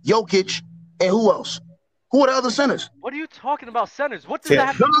 Jokic, and who else? Who are the other centers? What are you talking about, centers? What does that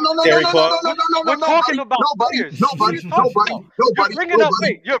have to No, do no, no, with no, the no, Terry no, tank? no, Clark. no, no, no, We're no, talking nobody, about nobody, players. What are nobody, you talking nobody, about? nobody,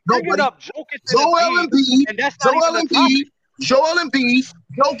 nobody, You're bringing nobody. up Jokic and Joel Embiid, Embiid, and that's not even a topic. Joel Embiid,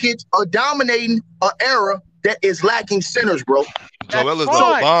 Jokic are dominating an era that is lacking centers, bro. That's Joel is a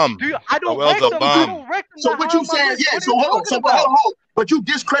fine. bum. I don't Joel's rank a them. I bum. don't rank them So that what high you on my saying? list. Yeah. What are So you hold on. talking So about? hold on. But you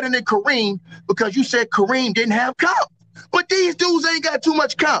discredited Kareem because you said Kareem didn't have comp. But these dudes ain't got too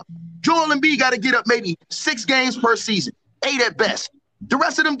much comp. Joel Embiid got to get up maybe 6 games per season, 8 at best. The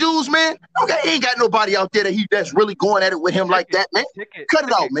rest of them dudes, man, okay, ain't got nobody out there that's really going at it with him like that, man. Cut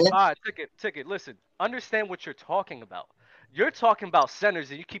it out, man. All right, ticket. Listen, understand what you're talking about. You're talking about centers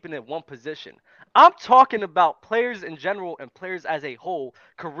and you're keeping it in one position. I'm talking about players in general and players as a whole.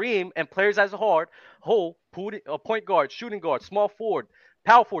 Kareem and players as a whole, point guard, shooting guard, small forward,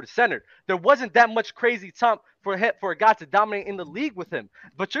 power forward, center. There wasn't that much crazy time for a guy to dominate in the league with him.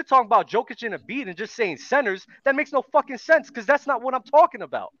 But you're talking about Jokic and Embiid and just saying centers. That makes no fucking sense because that's not what I'm talking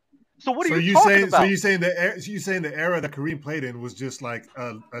about. So what are you talking about? So you saying the era that Kareem played in was just like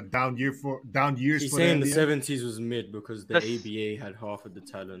a down years He's for saying the the NBA? 70s was mid because the ABA had half of the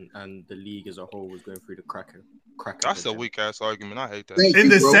talent and the league as a whole was going through the crack. That's a weak ass argument. I hate that. In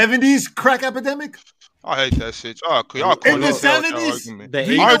the 70s, crack epidemic. I hate that shit. Y'all In the corny as hell with that 70s? argument.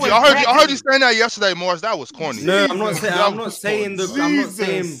 The I heard you saying that yesterday, Morris. That was corny. No, I'm not saying. I'm not saying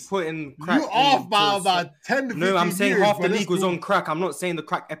Jesus. putting crack. You off by about 10 to 15 No, I'm saying years, half the but league that's was cool. on crack. I'm not saying the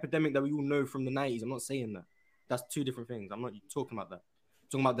crack epidemic that we all know from the 90s. I'm not saying that. That's two different things. I'm not talking about that. I'm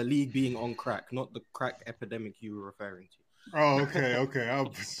talking about the league being on crack, not the crack epidemic you were referring to. Oh, okay. I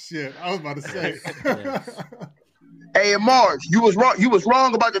was about to say. Yeah. Hey, and Mars, you was wrong. You was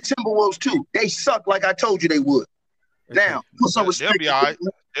wrong about the Timberwolves too. They suck like I told you they would. Now, put some respect. They'll be all right.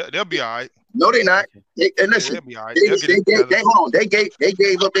 They'll be all right. No, they're not. And listen, They'll be all right. they gave up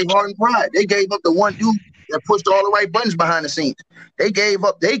their heart and pride. They gave up the one dude that pushed all the right buttons behind the scenes. They gave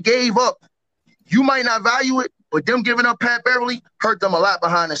up. You might not value it, but them giving up Pat Beverly hurt them a lot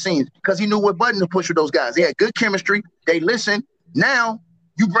behind the scenes because he knew what button to push with those guys. They had good chemistry. They listened. Now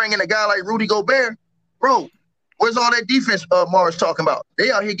you bring in a guy like Rudy Gobert, bro. Where's all that defense Mars talking about? They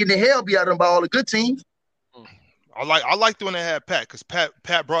out here getting the hell beat out of them by all the good teams. I liked when they had Pat because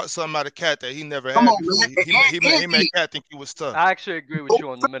Pat brought something out of Cat that he never Come had on, before. man. He made Cat think he was tough. I actually agree with you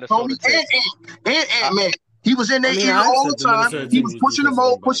on the Minnesota team. And man, he was in their ear I all the said the time. Minnesota He team was was pushing them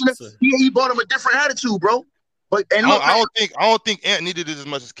all, defensively bad, He brought him a different attitude, bro. But and look, I don't think Ant needed it as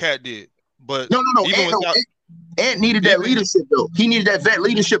much as Cat did. But no. Ant needed that leadership though. He needed that vet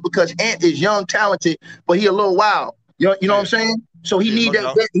leadership because Ant is young, talented, but he a little wild. You know what I'm saying? So he need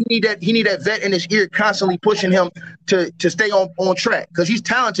that vet, he need that vet in his ear constantly pushing him to stay on track because he's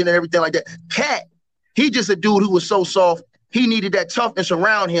talented and everything like that. Cat, he just a dude who was so soft. He needed that toughness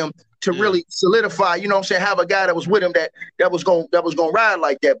around him to really solidify, you know what I'm saying, have a guy that was with him that was gonna ride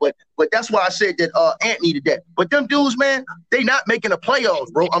like that. But that's why I said that Ant needed that. But them dudes, man, they not making the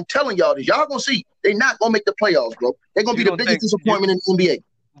playoffs, bro. I'm telling y'all this. Y'all gonna see they not gonna make the playoffs, bro. They're gonna be the biggest disappointment in the NBA.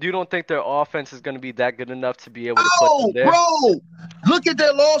 You don't think their offense is going to be that good enough to be able to put them there? Bro, look at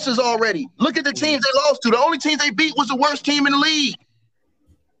their losses already. Look at the teams they lost to. The only team they beat was the worst team in the league.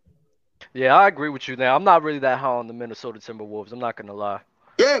 Yeah, I agree with you now. I'm not really that high on the Minnesota Timberwolves. I'm not going to lie.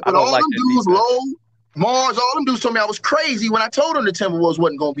 Yeah, but all them dudes, Low, Mars, all them dudes told me I was crazy when I told them the Timberwolves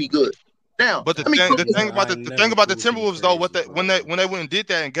wasn't going to be good. Now, but the thing about the Timberwolves though, when they went and did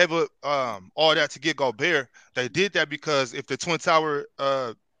that and gave up all that to get Gobert, they did that because if the Twin Tower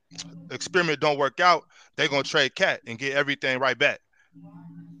experiment don't work out, they're gonna trade Cat and get everything right back.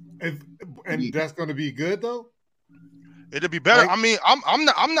 And that's gonna be good though. It'd be better. Like- I mean, I'm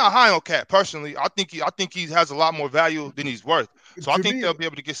not high on Cat personally. I think he has a lot more value than he's worth. So I To think me- they'll be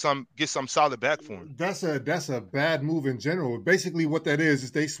able to get some solid back for him. That's a bad move in general. Basically, what that is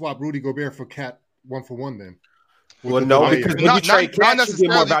they swap Rudy Gobert for Cat 1-for-1 then. With Well, the no, delay. because when Not- you trade not Cat, you get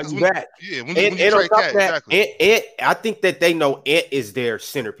more necessarily, 'cause value when- back. Yeah, when And you on trade top Cat, of that, exactly. Ant, I think that they know Ant is their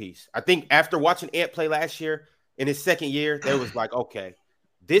centerpiece. I think after watching Ant play last year, in his second year, they was like, okay,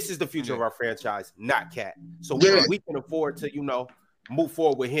 this is the future of our franchise, not Cat. So we can afford to, move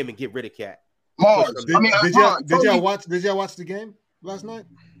forward with him and get rid of Cat. Mars. Did, I mean, did Mars, y'all watch the game last night?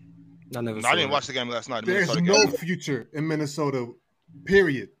 I never. No, saw I didn't it. watch the game last night. the There's Minnesota no game. future in Minnesota.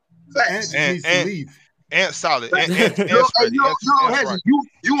 Period. Ant facts. just needs to leave. Ant solid. Facts. Ant's Yo, ready. Ant's Hezzy, right.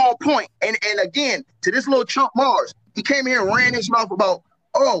 you on point. And again, to this little chump Mars, he came here and ran his mouth about,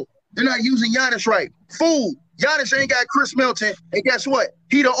 oh, they're not using Giannis right. Fool. Giannis ain't got Chris Middleton. And guess what?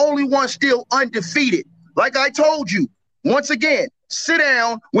 He the only one still undefeated. Like I told you, once again, sit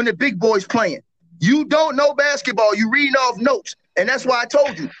down when the big boys playing. You don't know basketball. You reading off notes. And that's why I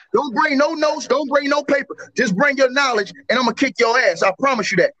told you, don't bring no notes. Don't bring no paper. Just bring your knowledge, and I'm going to kick your ass. I promise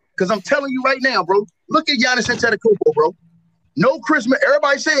you that. Because I'm telling you right now, bro, look at Giannis Antetokounmpo, bro. No Chris.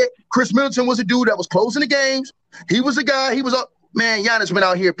 Everybody said Chris Middleton was a dude that was closing the games. He was a guy. He was up. Man, Giannis been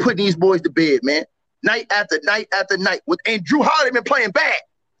out here putting these boys to bed, man. Night after night after night. And Drew Holiday been playing bad.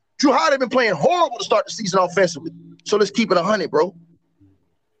 Drew Holiday been playing horrible to start the season offensively. So let's keep it 100, bro.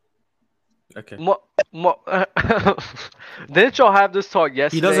 Okay. Didn't y'all have this talk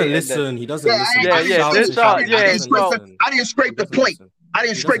yesterday? He doesn't and listen. He doesn't Yeah, listen. yeah, He yeah, shouts this and y'all- shouts. yeah, He no. doesn't listen. I didn't scrape He the doesn't plate. listen. I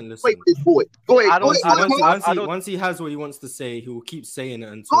didn't He scrape doesn't the plate listen. with this boy. Go ahead. I don't- Go ahead, I don't- Mars. Once he has what he wants to say, he will keep saying it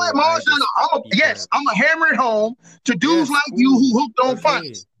until. Go ahead, Mars. I just be Yes, quiet. I'm going to hammer it home to dudes Yes, like you who cool. hooked on Okay.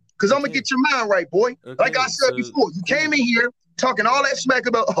 finance. Because I'm going to Okay. get your mind right, boy. Like I Okay, said so- before, you came in here talking all that smack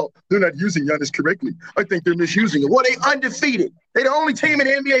about, oh, they're not using Giannis correctly. I think they're misusing it. Well, they undefeated. They're the only team in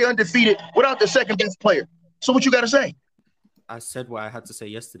the NBA undefeated without the second best player. So what you got to say? I said what I had to say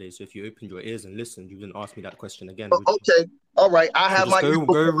yesterday. So if you opened your ears and listened, you wouldn't ask me that question again. Oh, would you? okay. All right. I So have just my go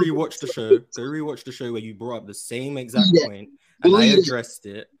rewatch the show. Go rewatch the show where you brought up the same exact Yeah. point, and I Believe it. addressed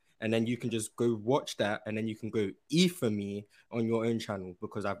it. And then you can just go watch that, and then you can go for me on your own channel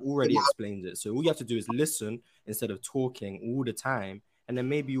because I've already explained it. So all you have to do is listen instead of talking all the time, and then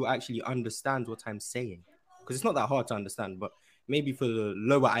maybe you actually understand what I'm saying. Because it's not that hard to understand, but maybe for the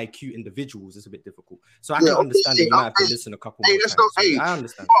lower IQ individuals, it's a bit difficult. So I can understand that you might have to listen a couple more that's times. no. So Hey, I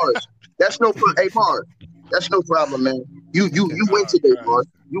understand. Mars, that's no. Hey, Mars, that's no problem, man. You win today, Mars.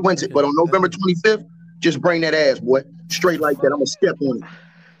 You win it. But on November 25th, just bring that ass, boy, straight like that. I'm gonna step on it.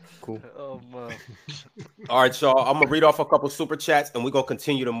 Cool. Oh man. All right, y'all. I'm gonna read off a couple super chats and we're gonna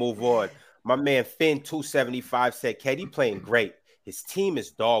continue to move on. My man Finn275 said, KD playing great. His team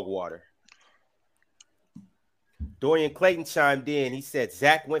is dog water. Dorian Clayton chimed in. He said,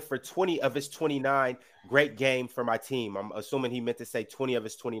 Zach went for 20 of his 29. Great game for my team. I'm assuming he meant to say 20 of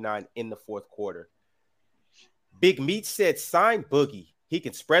his 29 in the fourth quarter. Big Meat said, sign Boogie. He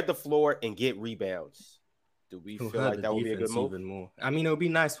can spread the floor and get rebounds. Do we He'll feel hurt like the that would be a good defense move? even more. I mean, it would be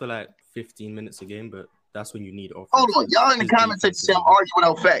nice for like 15 minutes a game, but that's when you need offense. Hold on, y'all in the His comments defense say is I'm arguing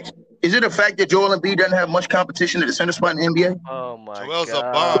without facts. Is it a fact that Joel Embiid doesn't have much competition at the center spot in the NBA? Oh my Joel's a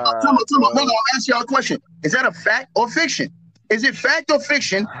god. bum. Hold on, bro. I'm asking y'all a question. Is that a fact or fiction? Is it fact or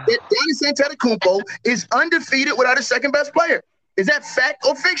fiction that Giannis Antetokounmpo is undefeated without a second best player? Is that fact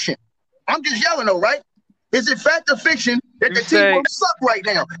or fiction? I'm just yelling though, right? Is it fact or fiction that You the say- team will suck right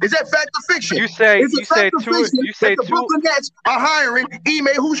now? Is that fact or fiction? You say Is it fact or fiction you say that the two Brooklyn Nets are hiring Ime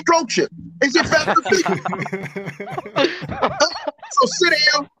who strokes you? Is it fact or fiction? So sit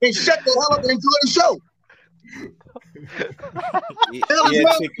down and shut the hell up and enjoy the show. Hell is Yeah,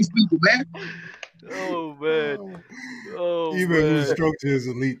 wrong with these people, man. Oh man. Oh Even man. whose stroke is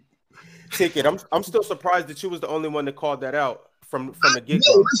elite. Ticket. I'm still surprised that you was the only one that called that out from the get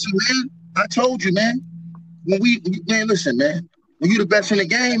Yo, go. listen, man. I told you, man. Listen, man. When you the best in the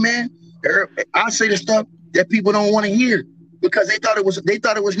game, man, I say the stuff that people don't want to hear because they thought it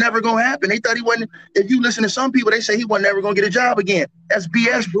was never gonna happen. They thought he wasn't. If you listen to some people, they say he wasn't never gonna get a job again. That's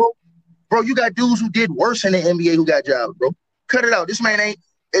BS, bro. Bro, you got dudes who did worse in the NBA who got jobs, bro. Cut it out. This man ain't.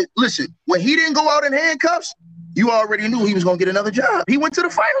 Listen, when he didn't go out in handcuffs, you already knew he was gonna get another job. He went to the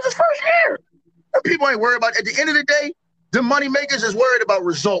finals his first year. And people ain't worried about. At the end of the day, the money makers is worried about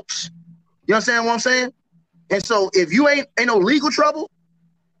results. You understand what I'm saying? And so if you ain't no legal trouble,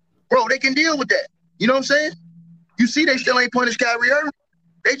 bro, they can deal with that. You know what I'm saying? You see, they still ain't punished Kyrie Irving.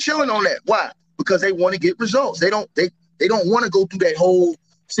 They chilling on that. Why? Because they want to get results. They don't want to go through that whole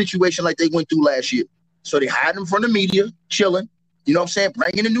situation like they went through last year. So they hide them from the media, chilling. You know what I'm saying?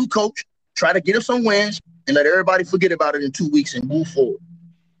 Bring in a new coach, try to get him some wins, and let everybody forget about it in 2 weeks and move forward.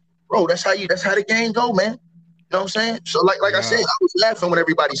 Bro, that's how the game go, man. You know what I'm saying? So like I said, I was laughing when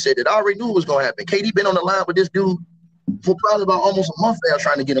everybody said it. I already knew it was gonna happen. KD been on the line with this dude for probably about almost a month now,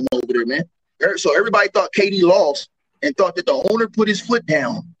 trying to get him over there, man. So everybody thought KD lost and thought that the owner put his foot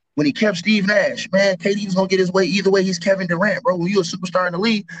down when he kept Steve Nash. Man, KD was gonna get his way either way. He's Kevin Durant, bro. When you're a superstar in the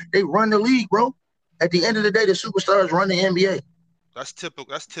league, they run the league, bro. At the end of the day, the superstars run the NBA. That's typical.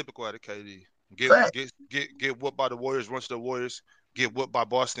 That's typical out of KD. Get whooped by the Warriors, run to the Warriors. Get whooped by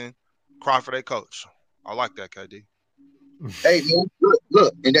Boston. Cry for their coach. I like that, KD. Hey man,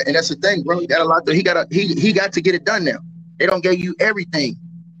 look, and that's the thing, bro. He got a lot. He got to get it done now. They don't give you everything.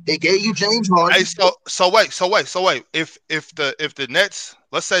 They gave you James Harden. Hey, so wait. If the Nets,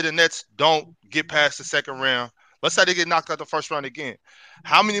 let's say the Nets don't get past the second round, let's say they get knocked out the first round again.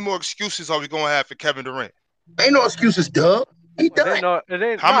 How many more excuses are we going to have for Kevin Durant? Ain't no excuses, Dub. He done.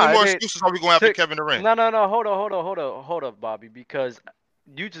 How many more excuses are we going to have for Kevin Durant? No. Hold up, Bobby, because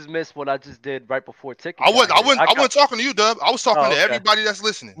you just missed what I just did right before ticket. I wasn't talking to you, Dub. I was talking to everybody that's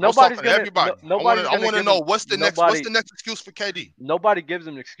listening. Nobody's I was talking to everybody. I want to know what's the next excuse for KD. Nobody gives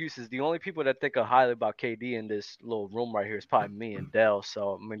him excuses. The only people that think highly about KD in this little room right here is probably me and Dell.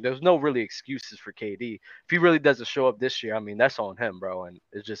 So I mean, there's no really excuses for KD. If he really doesn't show up this year, I mean, that's on him, bro. And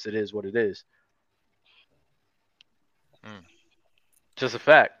it is what it is. Just a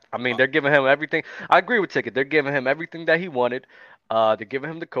fact. I mean, they're giving him everything. I agree with Ticket. They're giving him everything that he wanted. They're giving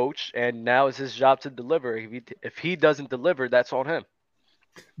him the coach, and now it's his job to deliver. If he doesn't deliver, that's on him.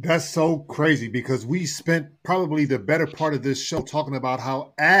 That's so crazy because we spent probably the better part of this show talking about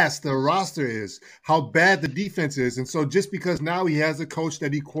how ass the roster is, how bad the defense is. And so just because now he has a coach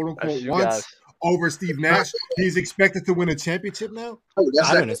that he quote-unquote wants over Steve Nash, he's expected to win a championship now?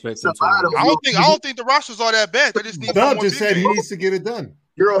 I don't expect him to. I don't think the rosters are that bad. They just need Dub just said he needs to get it done.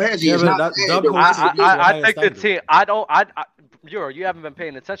 Euro has Yeah, is but not I think the team. Euro, you haven't been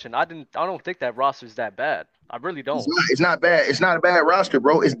paying attention. I don't think that roster's that bad. I really don't. It's not bad. It's not a bad roster,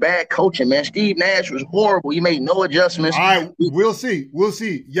 bro. It's bad coaching, man. Steve Nash was horrible. He made no adjustments. All right, we'll see.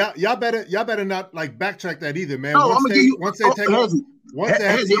 Y'all better not like backtrack that either, man. No, once they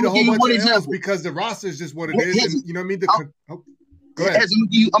have to eat a whole bunch of L's because the roster is just what it is. And, you know what I mean? Go ahead.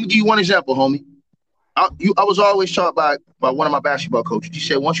 I'm gonna give you one example, homie. I was always taught by one of my basketball coaches. He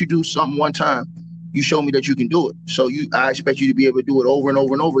said, once you do something one time, you show me that you can do it. So I expect you to be able to do it over and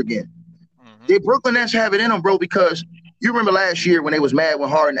over and over again. Mm-hmm. The Brooklyn Nets have it in them, bro, because you remember last year when they was mad when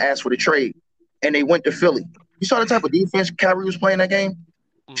Harden asked for the trade and they went to Philly. You saw the type of defense Kyrie was playing that game?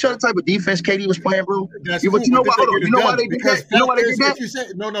 You saw the type of defense KD was playing, bro? That's cool, you know why they did that? You know why they did that?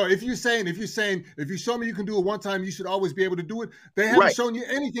 If you show me you can do it one time, you should always be able to do it. They haven't shown you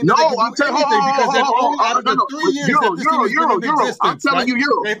anything. No, I'm telling you,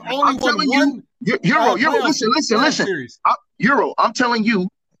 they've only won one. Euro, listen. Euro, I'm telling you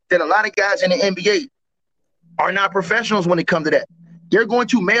that a lot of guys in the NBA are not professionals when it comes to that. They're going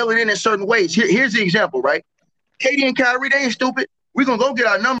to mail it in certain ways. Here's the example, right? KD and Kyrie, they ain't stupid. We're going to go get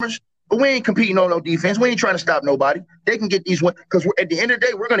our numbers, but we ain't competing on no defense. We ain't trying to stop nobody. They can get these wins because at the end of the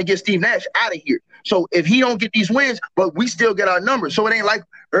day, we're going to get Steve Nash out of here. So if he don't get these wins, but we still get our numbers. So it ain't like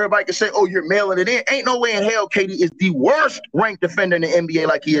everybody can say, oh, you're mailing it in. Ain't no way in hell KD is the worst ranked defender in the NBA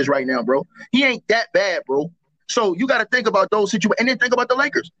like he is right now, bro. He ain't that bad, bro. So you got to think about those situations. And then think about the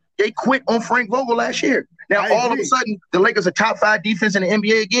Lakers. They quit on Frank Vogel last year. Now, all of a sudden, the Lakers are top 5 defense in the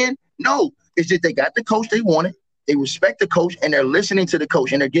NBA again? No. It's just they got the coach they wanted. They respect the coach, and they're listening to the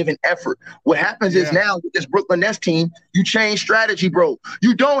coach, and they're giving effort. What happens is now with this Brooklyn Nets team, you change strategy, bro.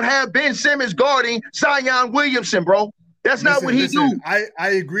 You don't have Ben Simmons guarding Zion Williamson, bro. That's not what he do. I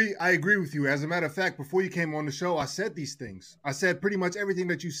agree with you. As a matter of fact, before you came on the show, I said these things. I said pretty much everything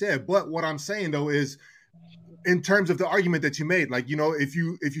that you said. But what I'm saying, though, is in terms of the argument that you made, like, you know, if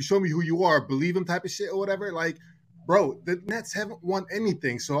you show me who you are, believe him type of shit or whatever, like, bro, the Nets haven't won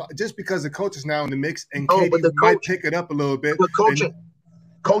anything. So just because the coach is now in the mix and KD might pick it up a little bit. But coaching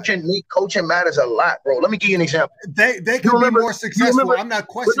matters a lot, bro. Let me give you an example. They can be more successful. I'm not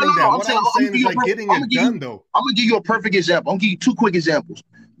questioning that. What I'm saying is like getting it done, though. I'm going to give you a perfect example. I'm going to give you 2 quick examples.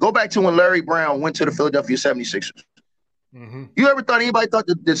 Go back to when Larry Brown went to the Philadelphia 76ers. Mm-hmm. You ever thought anybody thought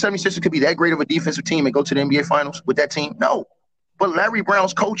that the 76ers could be that great of a defensive team and go to the NBA Finals with that team? No. But Larry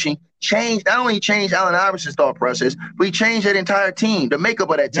Brown's coaching not only changed Allen Iverson's thought process, but he changed that entire team, the makeup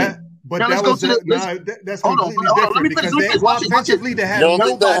of that team. That's completely different because they offensively they had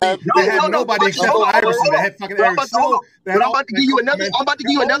nobody except Iverson. They had fucking Eric Snow. I'm about to give you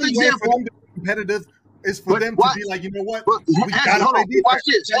another example. Competitive is for them to be like, you know what? Watch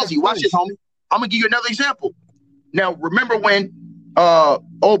this, homie. I'm gonna give you another example. Now, remember when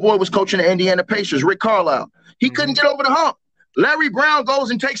old boy was coaching the Indiana Pacers, Rick Carlisle. He couldn't get over the hump. Larry Brown goes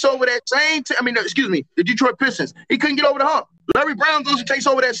and takes over that same the Detroit Pistons. He couldn't get over the hump. Larry Brown goes and takes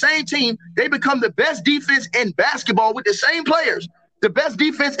over that same team. They become the best defense in basketball with the same players, the best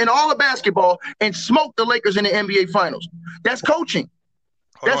defense in all of basketball, and smoke the Lakers in the NBA Finals. That's coaching.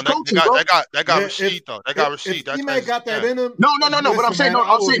 That's coaching, bro. That got Rasheed though. That got Rasheed. He may got that in him. No. What I'm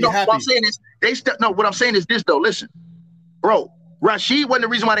saying is this though. Listen, bro. Rasheed wasn't the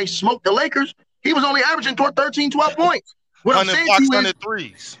reason why they smoked the Lakers. He was only averaging 13, 12 points. What I'm saying to you is,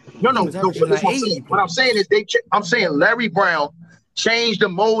 threes. No. What I'm saying is I'm saying Larry Brown changed the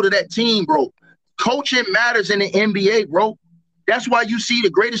mold of that team, bro. Coaching matters in the NBA, bro. That's why you see the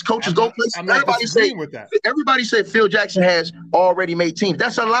greatest coaches go places. Everybody said Phil Jackson has already made teams.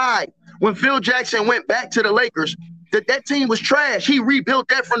 That's a lie. When Phil Jackson went back to the Lakers, that team was trash. He rebuilt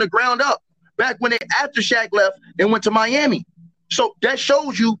that from the ground up back when after Shaq left and went to Miami. So that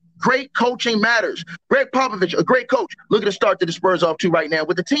shows you great coaching matters. Greg Popovich, a great coach. Look at the start that the Spurs off to right now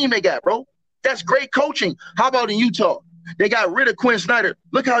with the team they got, bro. That's great coaching. How about in Utah? They got rid of Quinn Snyder.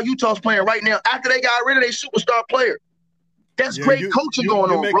 Look how Utah's playing right now after they got rid of their superstar player. That's great coaching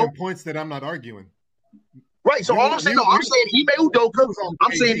going on, bro. You're making points that I'm not arguing. Right. So all I'm saying, I'm saying Ime Udoka.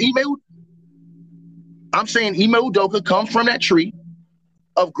 I'm saying Ime Udoka comes from that tree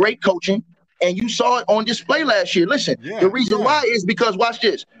of great coaching, and you saw it on display last year. Listen, the reason why is because, watch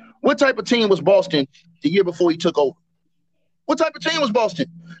this. What type of team was Boston the year before he took over? What type of team was Boston?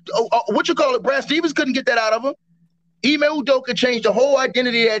 Brad Stevens couldn't get that out of him. Ime Udoka changed the whole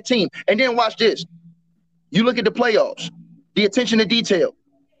identity of that team. And then watch this. You look at the playoffs, the attention to detail,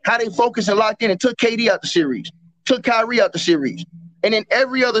 how they focused and locked in and took KD out the series, took Kyrie out the series. And in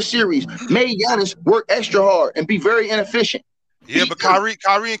every other series, made Giannis work extra hard and be very inefficient. Yeah, but Kyrie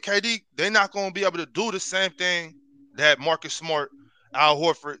and KD, they're not going to be able to do the same thing that Marcus Smart, Al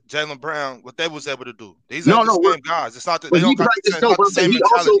Horford, Jaylen Brown, what they was able to do. These are the same guys. It's not that they don't got the same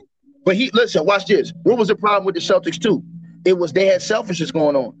mentality. Listen, watch this. What was the problem with the Celtics too? It was they had selfishness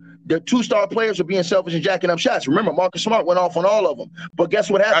going on. Their two-star players were being selfish and jacking up shots. Remember, Marcus Smart went off on all of them. But guess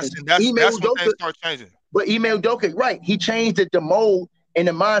what happened? That's when things start changing. But Ime Udoka, right, he changed the mold and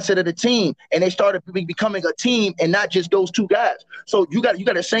the mindset of the team, and they started becoming a team and not just those two guys. So you got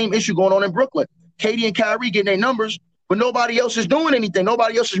the same issue going on in Brooklyn. KD and Kyrie getting their numbers, but nobody else is doing anything.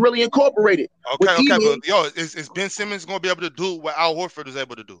 Nobody else is really incorporated. Okay, but is Ben Simmons going to be able to do what Al Horford is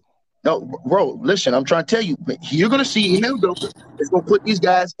able to do? No, bro, listen, I'm trying to tell you, you're going to see Ime Udoka is going to put these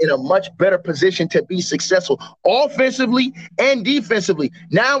guys in a much better position to be successful offensively and defensively.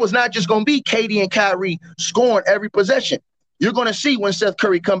 Now it's not just going to be KD and Kyrie scoring every possession. You're going to see when Seth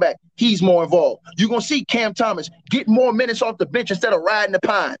Curry come back, he's more involved. You're going to see Cam Thomas get more minutes off the bench instead of riding the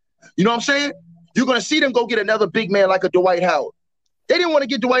pine. You know what I'm saying? You're going to see them go get another big man like a Dwight Howard. They didn't want to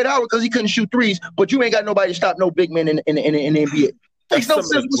get Dwight Howard because he couldn't shoot threes, but you ain't got nobody to stop no big man in the NBA. Makes no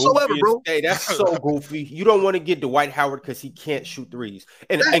sense whatsoever, bro. Hey, that's so goofy. You don't want to get Dwight Howard because he can't shoot threes.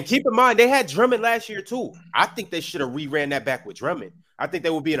 And keep in mind, they had Drummond last year too. I think they should have re-ran that back with Drummond. I think they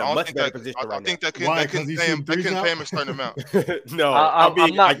would be in a much better position right now. I think they couldn't pay him a certain amount. No,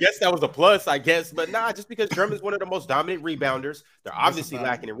 I guess that was a plus, but just because Drummond's one of the most dominant rebounders, they're obviously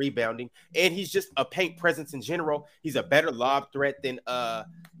lacking in rebounding, and he's just a paint presence in general. He's a better lob threat than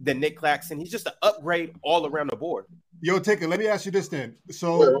Nick Claxton. He's just an upgrade all around the board. Yo, Tika, let me ask you this then.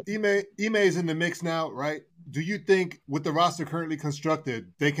 So Ime is in the mix now, right? Do you think with the roster currently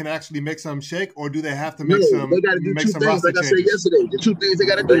constructed, they can actually make some shake, or do they have to make some? They got to do two things, like I said yesterday. The two things they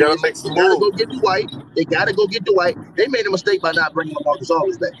got to do is they got to go get Dwight. They got to go get Dwight. They made a mistake by not bringing Marcus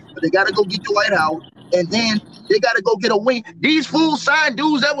Aldridge back, but they got to go get Dwight Howard, and then they got to go get a wing. These fools signed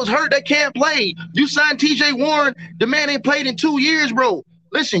dudes that was hurt that can't play. You signed T.J. Warren. The man ain't played in 2 years, bro.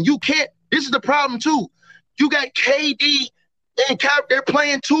 Listen, you can't. This is the problem too. You got KD and Kyrie. They're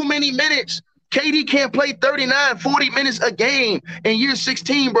playing too many minutes. KD can't play 39, 40 minutes a game in year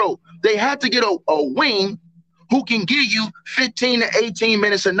 16, bro. They have to get a wing who can give you 15 to 18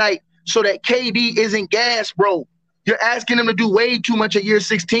 minutes a night so that KD isn't gassed, bro. You're asking them to do way too much at year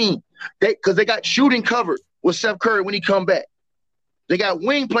 16 because they got shooting covered with Seth Curry when he come back. They got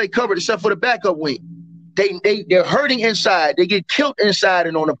wing play covered except for the backup wing. They're hurting inside. They get killed inside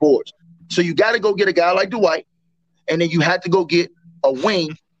and on the boards. So you got to go get a guy like Dwight, and then you have to go get a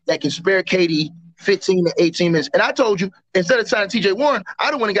wing that can spare KD 15 to 18 minutes. And I told you, instead of signing T.J. Warren, I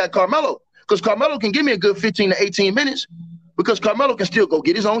don't want to got Carmelo because Carmelo can give me a good 15 to 18 minutes because Carmelo can still go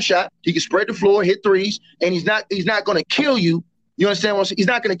get his own shot. He can spread the floor, hit threes, and he's not going to kill you. You understand what I'm saying? He's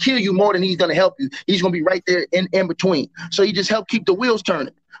not going to kill you more than he's going to help you. He's going to be right there in between. So he just help keep the wheels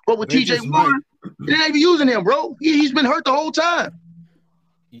turning. But with T.J. Warren, They ain't even using him, bro. He's been hurt the whole time.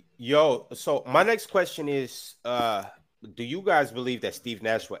 Yo, so my next question is, do you guys believe that Steve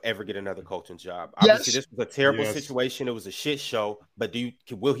Nash will ever get another coaching job? Obviously, Yes. this was a terrible Yes. situation. It was a shit show, but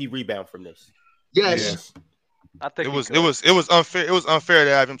will he rebound from this? Yes. I think It was unfair. It was unfair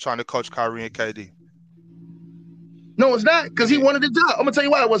to have him trying to coach Kyrie and KD. No, it's not, because he wanted the job. I'm gonna tell you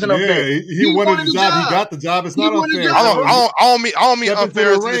why it wasn't Yeah, unfair. he wanted the job. He got the job. It's He not wanted the unfair. job. I don't mean Step into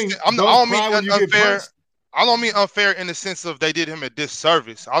unfair. the ring. I Don't don't mean cry when you get unfair. punched. I don't mean unfair in the sense of they did him a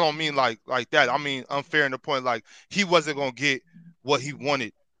disservice. I don't mean like that. I mean unfair in the point like he wasn't gonna get what he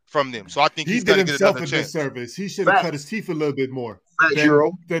wanted from them. So I think He he's did gonna get himself another a chance. disservice. He should have Fact. cut his teeth a little bit more Fact,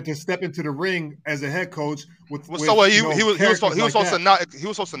 Hero. than to step into the ring as a head coach with. Well, with so what, you know, he was characters supposed like to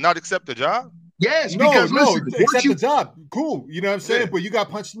that. not accept the job. Yes, No, because listen, accept once you, the job. Cool. You know what I'm saying? Yeah. But you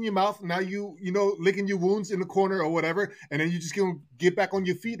got punched in your mouth. Now you licking your wounds in the corner or whatever. And then you just gonna get back on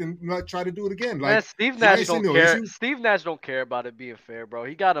your feet and not try to do it again. Man, Like, Steve you Nash ain't seen don't no care. issue. Steve Nash don't care about it being fair, bro.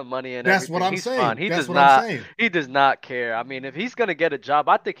 He got the money and That's everything. what I'm He's saying. fine. He That's does what not. I'm saying. He does not care. I mean, if he's gonna get a job,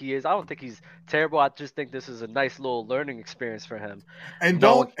 I think he is. I don't think he's terrible. I just think this is a nice little learning experience for him. And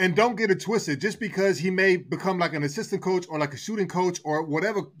No. don't get it twisted. Just because he may become like an assistant coach or like a shooting coach or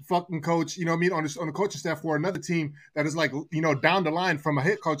whatever fucking coach, you know what I mean, on the coaching staff for another team that is like, you know, down the line from a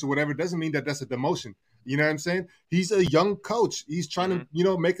head coach or whatever, doesn't mean that that's a demotion. You know what I'm saying? He's a young coach. He's trying to, you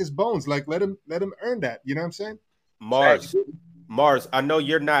know, make his bones. Like let him earn that. You know what I'm saying? Mars, I know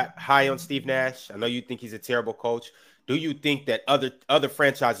you're not high on Steve Nash. I know you think he's a terrible coach. Do you think that other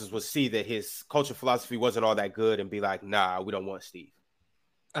franchises will see that his coaching philosophy wasn't all that good and be like, nah, we don't want Steve?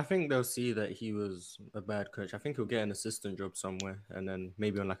 I think they'll see that he was a bad coach. I think he'll get an assistant job somewhere, and then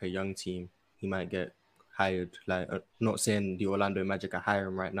maybe on like a young team, he might get hired. Like, not saying the Orlando Magic are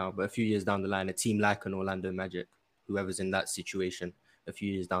hiring right now, but a few years down the line, a team like an Orlando Magic, whoever's in that situation, a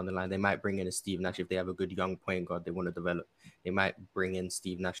few years down the line, they might bring in a Steve Nash if they have a good young point guard they want to develop. They might bring in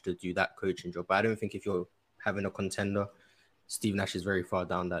Steve Nash to do that coaching job. But I don't think if you're having a contender, Steve Nash is very far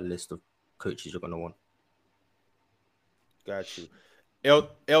down that list of coaches you're going to want. Got you.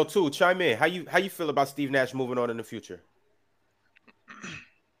 L2, chime in. How you feel about Steve Nash moving on in the future? I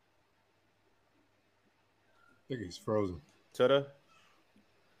think he's frozen. Tuda?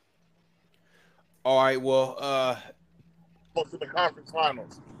 All right, well, To the conference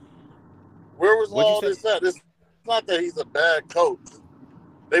finals. Where was What'd you all say? this at? It's not that he's a bad coach.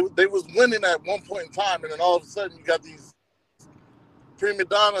 They was winning at one point in time, and then all of a sudden you got these prima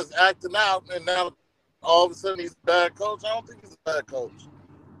donnas acting out, and now all of a sudden he's a bad coach. I don't think he's a bad coach.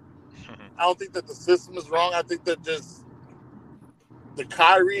 I don't think that the system is wrong. I think that just the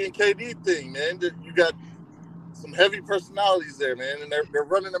Kyrie and KD thing, man. That you got some heavy personalities there, man, and they're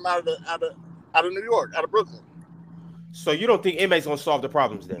running them out of New York, out of Brooklyn. so you don't think Ime's gonna solve the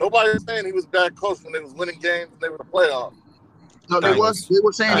problems then? Nobody was saying he was a bad coach when they was winning games and they were the playoffs. No, they were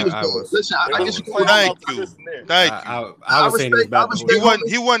saying he was I bad. was. Listen, I They disagree. wasn't Thank playing you. about the system there. Thank you. I was saying he was bad. the whole respect-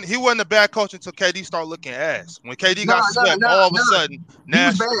 time. He wasn't a bad coach until KD started looking ass. When KD Nah, got swept, all of a nah. sudden,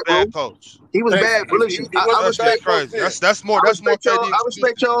 Nash was a bad, bad coach. He was Thank bad, you. but listen, He I wasn't That's a bad respect. coach crazy. That's more I respect y'all. KD. I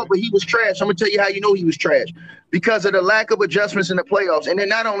respect y'all, but he was trash. I'm gonna tell you how you know he was trash because of the lack of adjustments in the playoffs. And then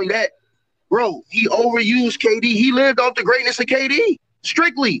not only that, bro, he overused KD. He lived off the greatness of KD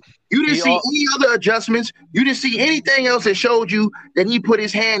strictly. You didn't see any other adjustments. You didn't see anything else that showed you that he put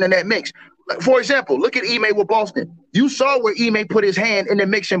his hand in that mix. Like, for example, look at Ime with Boston. You saw where Ime put his hand in the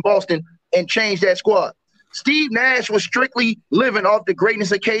mix in Boston and changed that squad. Steve Nash was strictly living off the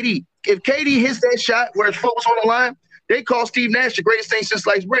greatness of KD. If KD hits that shot where his foot was on the line, they call Steve Nash the greatest thing since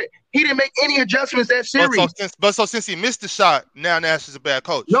sliced bread. He didn't make any adjustments that series. But since he missed the shot, now Nash is a bad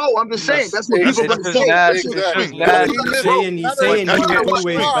coach. No, I'm just saying. That's what It's people just gonna say. Nash. Listen, It's just Exactly. Nash. He's saying Bro, he that's was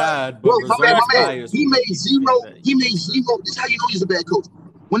always why- bad, Bro, but my man, results my man, bias. he made zero. This is how you know he's a bad coach.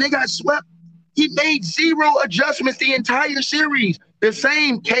 When they got swept, he made zero adjustments the entire series. The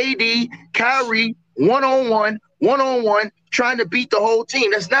same KD, Kyrie, one-on-one, trying to beat the whole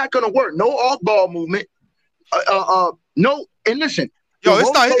team. That's not going to work. No off-ball movement. No, and listen. Yo, the it's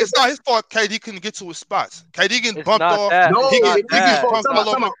role not his fault KD couldn't get to his spots. KD getting It's bumped not off. that. No, He It's got not it is his that. fault. bumped Come all on,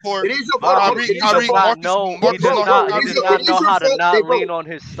 over come the on. court. It is your fault. Kyrie- It is He your Kyrie- does fault. not know. He Marcus does Smart- not. Kyrie- He does it not is know your how to fault. not Hey, bro. lean on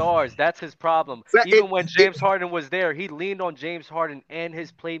his stars. That's his problem. Fact- Even it- when James Harden was there, he leaned on James Harden and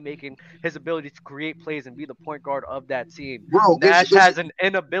his playmaking, his ability to create plays and be the point guard of that team. Bro, Nash it's- has an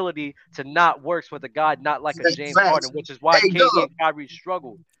inability to not work with a guy not like a Facts. James Harden, which is why Hey, KD Doug. and Kyrie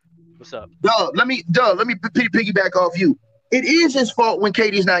struggled. What's up? Let me piggyback off you. It is his fault when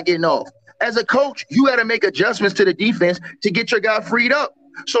KD's not getting off. As a coach, you got to make adjustments to the defense to get your guy freed up.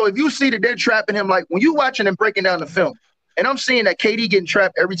 So if you see that they're trapping him, like when you watching and breaking down the film, and I'm seeing that KD getting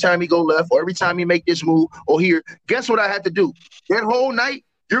trapped every time he go left or every time he make this move or here, guess what I have to do? That whole night,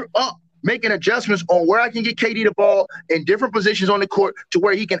 you're up making adjustments on where I can get KD the ball in different positions on the court to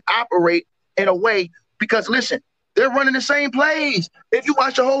where he can operate in a way. Because listen, they're running the same plays. If you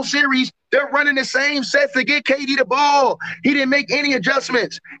watch the whole series, they're running the same sets to get KD the ball. He didn't make any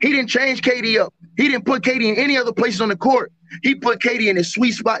adjustments. He didn't change KD up. He didn't put KD in any other places on the court. He put KD in his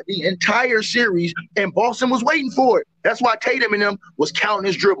sweet spot the entire series, and Boston was waiting for it. That's why Tatum and them was counting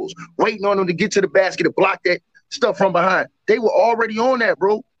his dribbles, waiting on him to get to the basket to block that stuff from behind. They were already on that,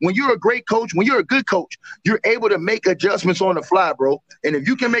 bro. When you're a great coach, when you're a good coach, you're able to make adjustments on the fly, bro. And if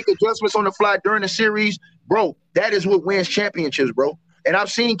you can make adjustments on the fly during the series, bro, that is what wins championships, bro. And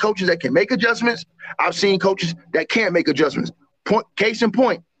I've seen coaches that can make adjustments. I've seen coaches that can't make adjustments. Case in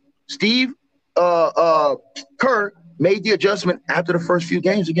point, Steve Kerr made the adjustment after the first few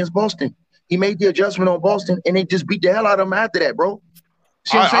games against Boston. He made the adjustment on Boston, and they just beat the hell out of him after that, bro.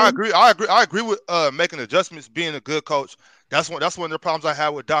 I agree with making adjustments, being a good coach. That's one of the problems I had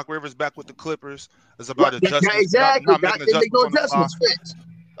with Doc Rivers back with the Clippers. Is about adjustments. Yeah, exactly. Not making adjustments.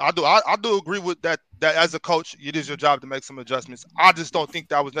 I do agree with that. That as a coach, it is your job to make some adjustments. I just don't think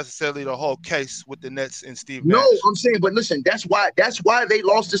that was necessarily the whole case with the Nets and Steve Nash. No, I'm saying, but listen, that's why they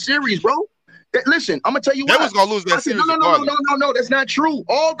lost the series, bro. Listen, I'm gonna tell you why. They was gonna lose that series. No, that's not true.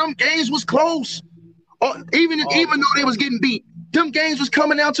 All them games was close. Even though they was getting beat, them games was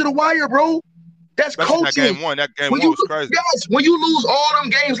coming down to the wire, bro. That's coaching. That game one was crazy. Yes, when you lose all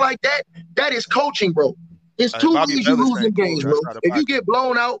them games like that, that is coaching, bro. It's two ways you lose them games, bro. If you get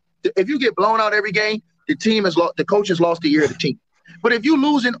blown out every game, the team has lost. The coach has lost the year of the team. But if you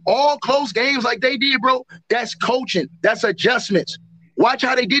losing all close games like they did, bro, that's coaching. That's adjustments. Watch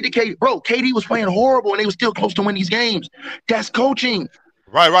how they did to KD. Bro, KD was playing horrible, and they were still close to win these games. That's coaching.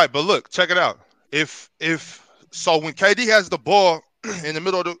 Right. But look, check it out. If when KD has the ball in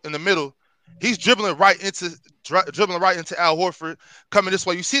the middle, he's dribbling right into Al Horford coming this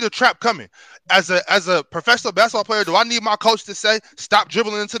way. You see the trap coming. As a professional basketball player, do I need my coach to say stop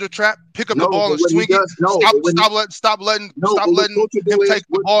dribbling into the trap, pick up the ball and swing it? Stop letting him take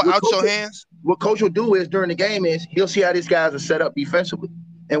the ball out your hands? What coach will do is during the game is he'll see how these guys are set up defensively.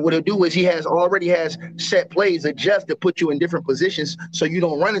 And what he'll do is he already has set plays adjust to put you in different positions so you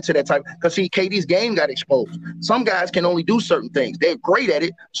don't run into that type. Because see, KD's game got exposed. Some guys can only do certain things. They're great at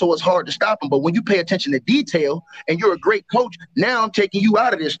it, so it's hard to stop them. But when you pay attention to detail and you're a great coach, now I'm taking you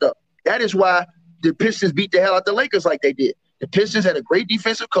out of this stuff. That is why the Pistons beat the hell out the Lakers like they did. The Pistons had a great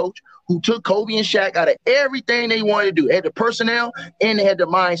defensive coach who took Kobe and Shaq out of everything they wanted to do. They had the personnel and they had the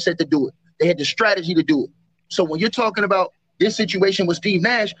mindset to do it. They had the strategy to do it. So when you're talking about this situation with Steve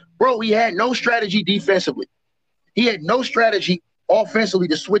Nash, bro, he had no strategy defensively. He had no strategy offensively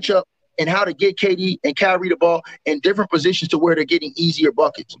to switch up and how to get KD and Kyrie the ball in different positions to where they're getting easier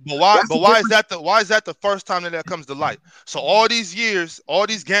buckets. But why is that the first time that comes to light? So all these years, all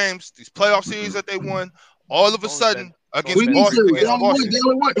these games, these playoff series that they won, all of a sudden against Boston. They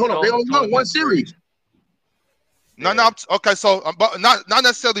only won one series. No. Okay, so not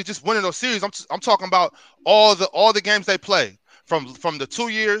necessarily just winning those series. I'm talking about all the games they played from the 2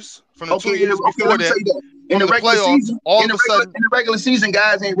 years before that. In the regular season,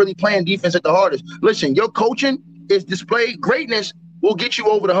 guys ain't really playing defense at the hardest. Listen, your coaching is displayed. Greatness will get you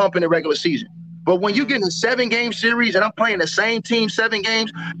over the hump in the regular season. But when you get in a 7-game series and I'm playing the same team 7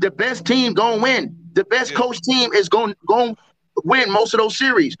 games, the best team gonna win. The best coach team is going to win most of those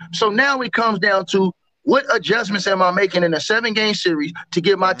series. So now it comes down to what adjustments am I making in a 7-game series to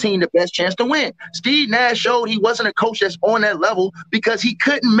give my team the best chance to win? Steve Nash showed he wasn't a coach that's on that level because he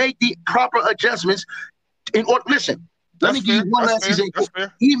couldn't make the proper adjustments. Listen, let me give you one last example.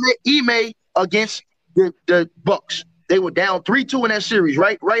 He made against the Bucks. They were down 3-2 in that series,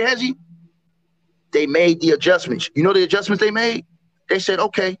 right? Right, Hezzy? They made the adjustments. You know the adjustments they made? They said,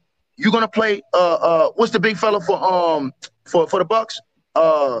 okay, you're gonna play what's the big fella for the Bucks?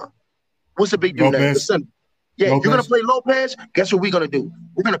 What's the big dude name? You're gonna play Lopez. Guess what we're gonna do?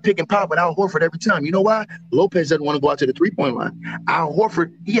 We're gonna pick and pop with Al Horford every time. You know why? Lopez doesn't want to go out to the 3-point line. Al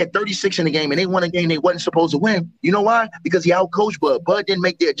Horford, he had 36 in the game, and they won a game they wasn't supposed to win. You know why? Because he outcoached Bud. Bud didn't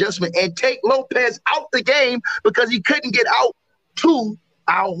make the adjustment and take Lopez out the game because he couldn't get out to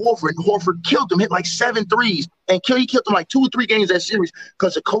Al Horford. Horford killed him, hit like 7 threes, and he killed him like 2 or 3 games that series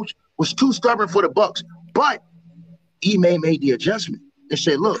because the coach was too stubborn for the Bucks. But Ime made the adjustment and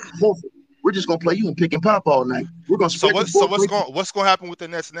said, "Look, Horford, we're just gonna play you and pick and pop all night. We're gonna spread what's gonna happen with the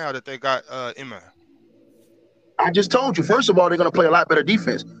Nets now that they got Ime? I just told you. First of all, they're gonna play a lot better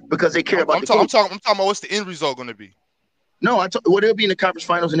defense because they care about. I'm talking about what's the end result gonna be? No, they'll be in the conference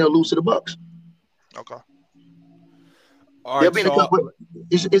finals and they'll lose to the Bucks. Okay. All They'll right, be in a y'all. couple.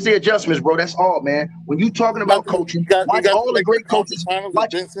 It's the adjustments, bro. That's all, man. When you talking about coaching, you watch got all to the make great the conference coaches. finals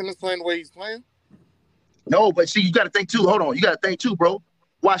Watch. with Ben Simmons playing the way he's playing. No, but see, you got to think too. Hold on, you got to think too, bro.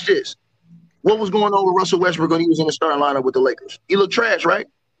 Watch this. What was going on with Russell Westbrook when he was in the starting lineup with the Lakers? He looked trash, right?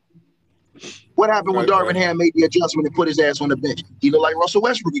 What happened when Darvin Ham made the adjustment and put his ass on the bench? He looked like Russell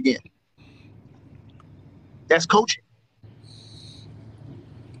Westbrook again. That's coaching.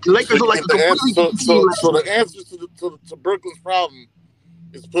 The Lakers look like a completely different team last So night. the answer to Brooklyn's problem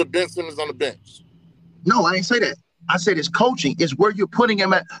is to put Ben Simmons on the bench. No, I ain't say that. I said it's coaching. It's where you're putting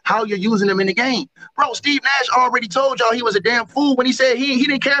him at, how you're using him in the game. Bro, Steve Nash already told y'all he was a damn fool when he said he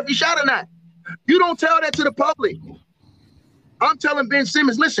didn't care if he shot or not. You don't tell that to the public. I'm telling Ben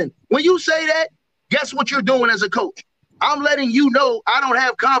Simmons, listen, when you say that, guess what you're doing as a coach? I'm letting you know I don't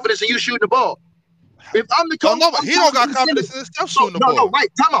have confidence in you shooting the ball. If I'm the coach, no, but he don't got confidence in himself shooting the ball. No, right.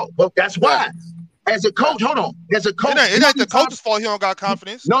 Time out. Well, that's why. As a coach, hold on. As a coach, it ain't the coach's fault he don't got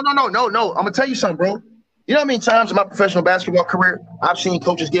confidence. No. I'm gonna tell you something, bro. You know how many times in my professional basketball career I've seen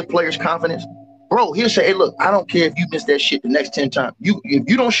coaches give players confidence? Bro, he'll say, hey, look, I don't care if you miss that shit the next 10 times. If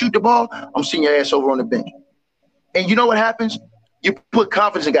you don't shoot the ball, I'm seeing your ass over on the bench. And you know what happens? You put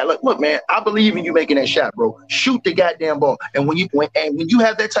confidence in guy. Look, man, I believe in you making that shot, bro. Shoot the goddamn ball. And when you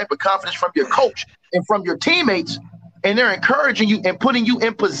have that type of confidence from your coach and from your teammates, and they're encouraging you and putting you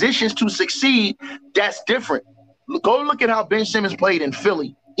in positions to succeed, that's different. Go look at how Ben Simmons played in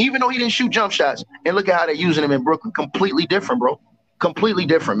Philly, even though he didn't shoot jump shots, and look at how they're using him in Brooklyn. Completely different, bro. Completely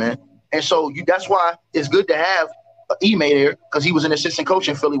different, man. And so that's why it's good to have Ime there, because he was an assistant coach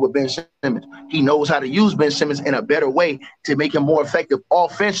in Philly with Ben Simmons. He knows how to use Ben Simmons in a better way to make him more effective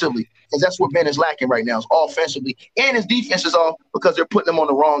offensively, because that's what Ben is lacking right now, is offensively. And his defense is off because they're putting him on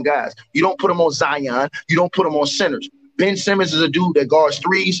the wrong guys. You don't put him on Zion. You don't put him on centers. Ben Simmons is a dude that guards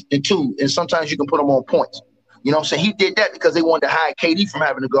 3s and 2, and sometimes you can put him on points. You know what I'm saying? He did that because they wanted to hide KD from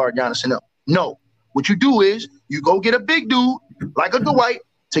having to guard Giannis and them. No. What you do is you go get a big dude like a Dwight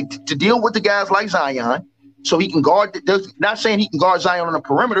to deal with the guys like Zion, so he can guard. Not saying he can guard Zion on the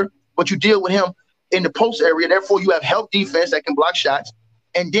perimeter, but you deal with him in the post area. Therefore, you have help defense that can block shots.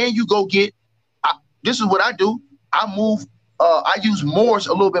 And then you go get this is what I do. I move. I use Morris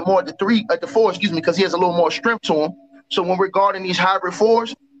a little bit more at the 4, because he has a little more strength to him. So when we're guarding these hybrid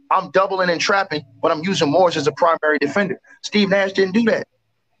 4s, I'm doubling and trapping when I'm using Morris as a primary defender. Steve Nash didn't do that.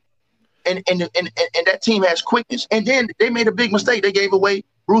 And that team has quickness. And then they made a big mistake. They gave away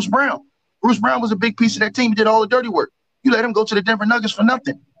Bruce Brown. Bruce Brown was a big piece of that team. He did all the dirty work. You let him go to the Denver Nuggets for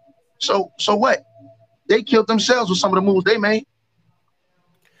nothing. So what? They killed themselves with some of the moves they made.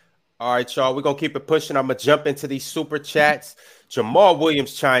 All right, y'all. We're going to keep it pushing. I'm going to jump into these super chats. Jamal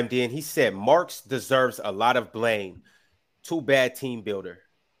Williams chimed in. He said, Marks deserves a lot of blame. Too bad team builder.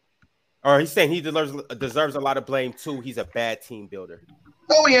 Or he's saying he deserves a lot of blame, too. He's a bad team builder.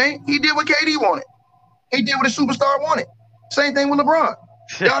 No, he ain't. He did what KD wanted. He did what a superstar wanted. Same thing with LeBron.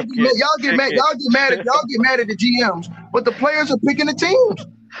 Y'all get mad at the GMs, but the players are picking the teams.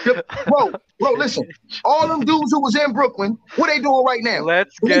 Bro, listen. All them dudes who was in Brooklyn, what they doing right now?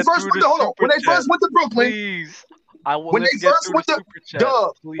 When they first went to Brooklyn,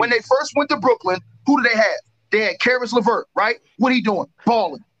 when they first went to Brooklyn, who did they have? They had Karis LeVert, right? What he doing?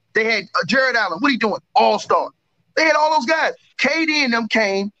 Balling. They had Jared Allen. What he doing? All-star. They had all those guys. KD and them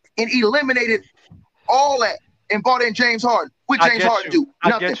came and eliminated all that and brought in James Harden. What James Harden do?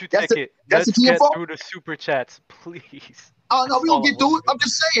 Nothing. I get you, Ticket. Let's get through the super chats, please. Oh, no, we don't get through it. I'm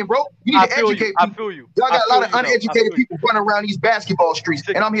just saying, bro. You need to educate people. I feel you. Y'all got a lot of uneducated people running around these basketball streets,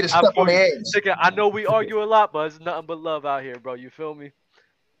 and I'm here to step on their ass. Ticket, I know we argue a lot, but it's nothing but love out here, bro. You feel me?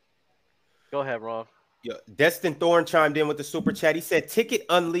 Go ahead, Ron. Yeah, Destin Thorne chimed in with the super chat. He said, Ticket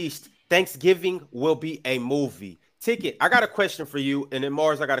Unleashed, Thanksgiving will be a movie. Ticket, I got a question for you, and then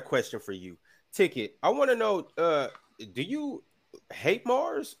Mars, I got a question for you. Ticket, I want to know, do you hate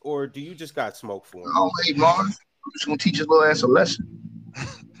Mars, or do you just got smoke for him? I don't hate Mars. I'm just going to teach his little ass a lesson.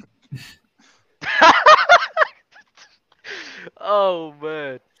 Oh,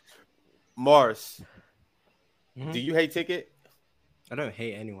 man. Mars, do you hate Ticket? I don't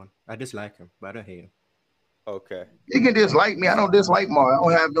hate anyone. I dislike him, but I don't hate him. Okay. You can dislike me. I don't dislike Mars. I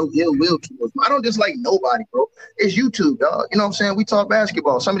don't have no ill will towards him. I don't dislike nobody, bro. It's YouTube, dog. You know what I'm saying? We talk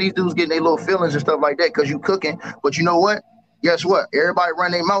basketball. Some of these dudes getting their little feelings and stuff like that because you cooking. But you know what? Guess what? Everybody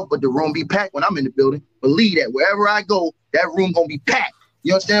run their mouth, but the room be packed when I'm in the building. Believe that. Wherever I go, that room gonna be packed.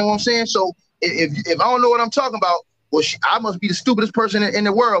 You understand what I'm saying? So if I don't know what I'm talking about, well, I must be the stupidest person in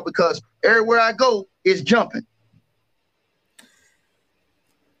the world, because everywhere I go, it's jumping.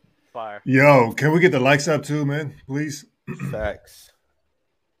 Fire. Yo, can we get the likes up too, man? Please. Facts.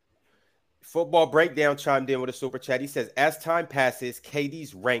 Football Breakdown chimed in with a super chat. He says, as time passes,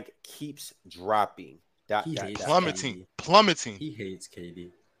 KD's rank keeps dropping. He hates Plummeting. He hates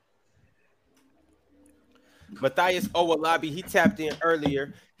KD. Matthias Owalabi, he tapped in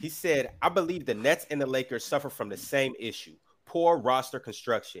earlier. He said, I believe the Nets and the Lakers suffer from the same issue. Poor roster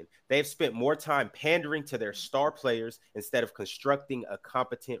construction. They have spent more time pandering to their star players instead of constructing a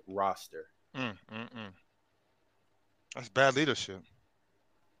competent roster. That's bad leadership.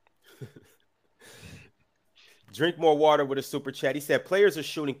 Drink more water with a super chat. He said players are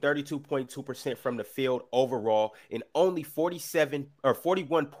shooting 32.2% from the field overall and only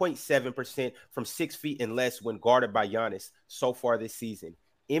 41.7% from 6 feet and less when guarded by Giannis so far this season.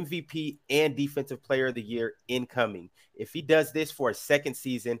 MVP and Defensive Player of the Year incoming. If he does this for a second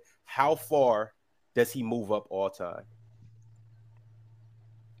season, how far does he move up all time?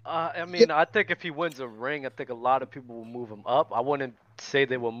 I mean, I think if he wins a ring, I think a lot of people will move him up. I wouldn't say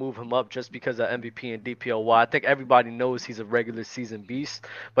they will move him up just because of MVP and DPOY. I think everybody knows he's a regular season beast,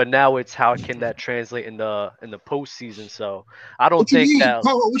 but now it's how can that translate in the postseason. So I don't think that.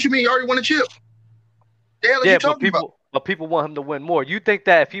 What you mean? You already won a chip? Yeah, but people want him to win more. You think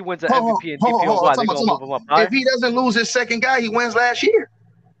that if he wins an MVP and DPOY, they're gonna move him up higher? If he doesn't lose his second guy, he wins last year.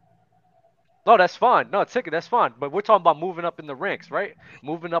 No, that's fine. No, Ticket, that's fine. But we're talking about moving up in the ranks, right?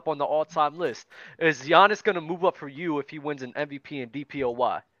 Moving up on the all-time list. Is Giannis going to move up for you if he wins an MVP and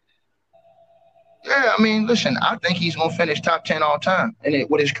DPOY? Yeah, I mean, listen, I think he's going to finish top 10 all time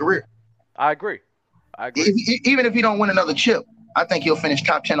with his career. I agree. Even if he don't win another chip, I think he'll finish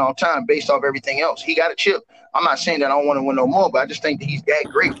top 10 all time based off everything else. He got a chip. I'm not saying that I don't want to win no more, but I just think that he's that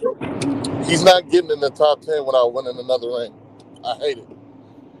great, bro. He's not getting in the top 10 without winning another ring. I hate it.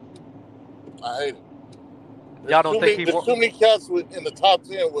 Y'all don't think there's too many cats in the top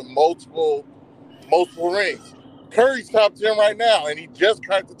 10 with multiple rings. Curry's top 10 right now, and he just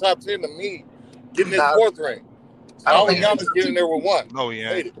cracked the top 10 to me, getting his fourth ring. So I don't think Giannis getting there with one. No, he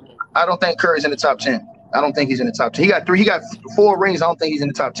ain't. I don't think Curry's in the top 10. I don't think he's in the top 10. He got 4 rings. I don't think he's in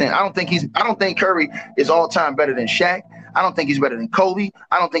the top 10. I don't think Curry is all time better than Shaq. I don't think he's better than Kobe.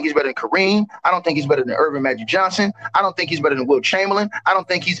 I don't think he's better than Kareem. I don't think he's better than Irvin Magic Johnson. I don't think he's better than Wilt Chamberlain. I don't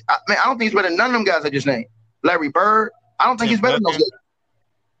think he's better than none of them guys I just named. Larry Bird. I don't think he's better than those guys.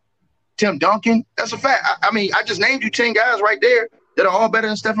 Tim Duncan. That's a fact. I mean, I just named you 10 guys right there that are all better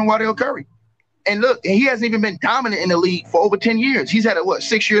than Stephen Waddell Curry. And look, he hasn't even been dominant in the league for over 10 years. He's had a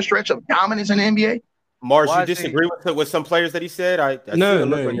 6-year stretch of dominance in the NBA. Mars, you disagree with some players that he said? No,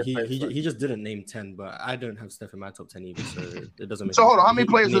 he just didn't name 10, but I don't have Steph in my top 10 either, so it doesn't make sense. So hold on, how many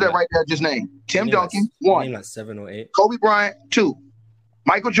players are that right there just named? Tim Duncan, 1. Name like 7 or 8. Kobe Bryant, 2.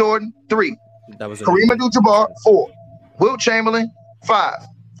 Michael Jordan, 3. That was Kareem Abdul-Jabbar, 4. Wilt Chamberlain, 5.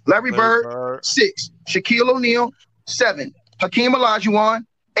 Larry Bird, 6. Shaquille O'Neal, 7. Hakeem Olajuwon,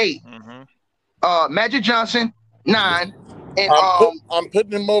 8. Magic Johnson, 9. And I'm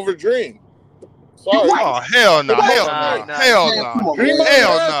putting him over Dream. Sorry. Oh, hell no. Hell no. Dream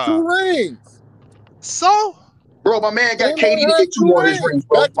has 2 rings. So? Bro, my man got KD to get 2 more of his rings,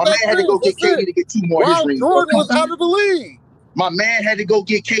 bro. My man had to go get KD to get 2 more of his rings. Jordan was out of the league. My man had to go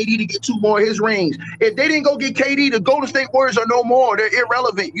get KD to get 2 more of his rings. If they didn't go get KD, the Golden State Warriors are no more. They're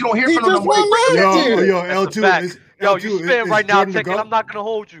irrelevant. You don't hear from them no more. Yo, L2. Yo, you spin right now, Ticket. I'm not going to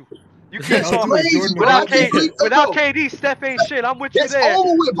hold you. You can't talk without KD. Steph ain't shit. I'm with you there. That's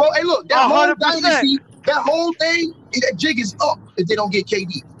over with, bro. Hey, look, that whole dynasty, that whole thing, that jig is up if they don't get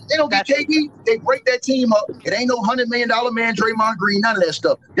KD. They don't get KD, they break that team up. It ain't no $100 million man, Draymond Green, none of that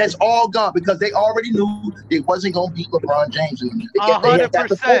stuff. That's all gone because they already knew it wasn't going to beat LeBron James.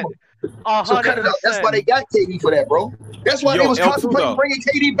 100%. So cut it out. That's why they got KD for that, bro. That's why they was contemplating bringing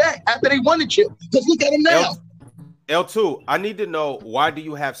KD back after they won the chip. Because look at him now. L2, I need to know, why do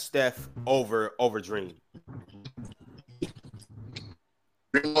you have Steph over Dream?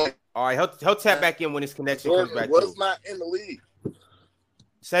 All right, he'll tap back in when his connection comes back. Was not in the league.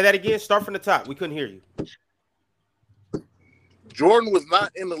 Say that again. Start from the top. We couldn't hear you. Jordan was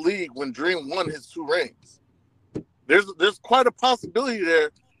not in the league when Dream won his 2 rings. There's quite a possibility there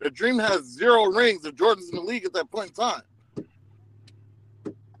that Dream has 0 rings if Jordan's in the league at that point in time.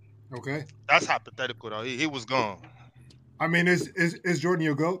 Okay. That's hypothetical, though. He was gone. I mean, is Jordan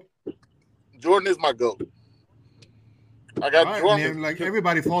your GOAT? Jordan is my GOAT. I got Jordan. Man, like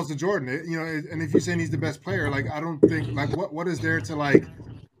everybody falls to Jordan, you know. And if you're saying he's the best player, like I don't think, like what is there to like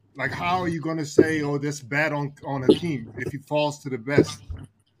how are you going to say, oh, this bad on Hakeem if he falls to the best?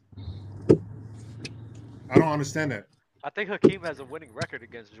 I don't understand that. I think Hakeem has a winning record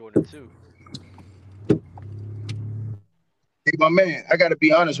against Jordan too. Hey, my man, I got to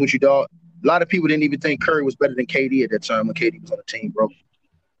be honest with you, dog. A lot of people didn't even think Curry was better than KD at that time when KD was on the team, bro.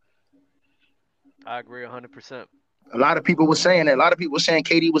 I agree 100%. A lot of people were saying that. A lot of people were saying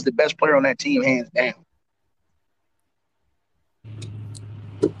KD was the best player on that team, hands down.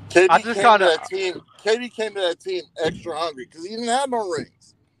 KD came to that team extra hungry because he didn't have no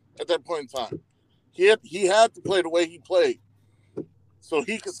rings at that point in time. He had to play the way he played, so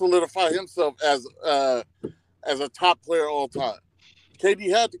he could solidify himself as a top player all time. KD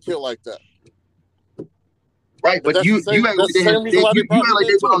had to kill like that, right? But you act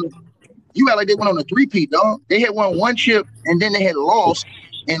like they went on a three-peat, dog. They had won one chip and then they had lost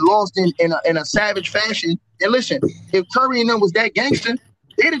in a savage fashion. And listen, if Curry and them was that gangster,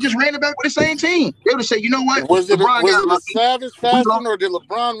 they'd have just ran it back with the same team. They would have said, you know what? Was it a savage fashion, or did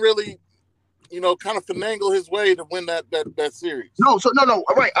LeBron really, kind of finagle his way to win that series? No.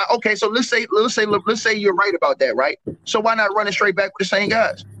 All right. Okay. So let's say you're right about that, right? So why not run it straight back with the same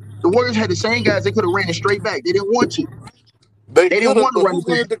guys? The Warriors had the same guys. They could have ran it straight back. They didn't want to. They didn't want to run it back. Who's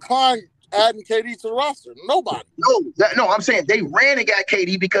going to decline adding KD to the roster? Nobody. No. I'm saying they ran and got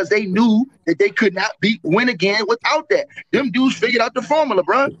KD because they knew that they could not win again without that. Them dudes figured out the formula,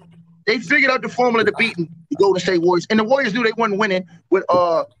 bro. They figured out the formula to beat the Golden State Warriors, and the Warriors knew they wasn't winning with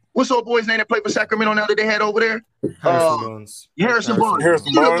what's the old boy's name that played for Sacramento now that they had over there? Harrison Barnes.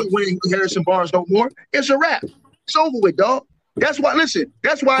 Harrison Barnes no more. It's a wrap. It's over with, dog. That's why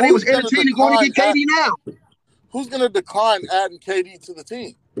they was entertaining going to get KD now. Who's going to decline adding KD to the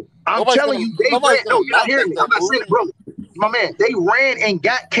team? I'm telling you, they ran. No, you're not hearing me. I'm not saying, bro. My man, they ran and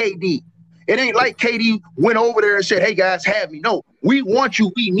got KD. It ain't like KD went over there and said, hey, guys, have me. No, we want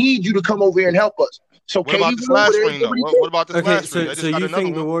you. We need you to come over here and help us. So what about this last ring, though? What about this last ring? So you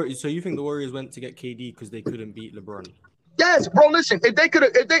think the Warriors went to get KD because they couldn't beat LeBron? Yes, bro. Listen, if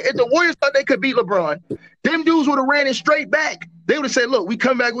the Warriors thought they could beat LeBron, them dudes would have ran it straight back. They would have said, "Look, we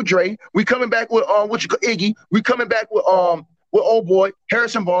come back with Dre. We coming back with Iggy. We coming back with old boy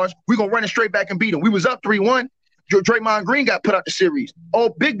Harrison Barnes. We gonna run it straight back and beat them. We was up 3-1. Draymond Green got put out the series. Oh,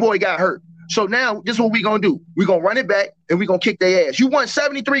 big boy got hurt. So now this is what we gonna do. We gonna run it back and we gonna kick their ass. You won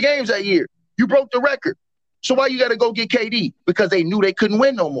 73 games that year. You broke the record. So why you got to go get KD? Because they knew they couldn't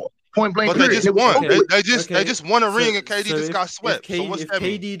win no more. Point blank. But they just won. They just won a ring and KD just got swept. So what's that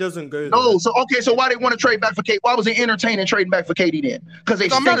KD doesn't go there? No. So why they want to trade back for KD? Why was it entertaining trading back for KD then? Because it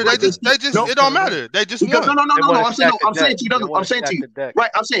don't matter. It don't matter. They just won. No. I'm saying to you.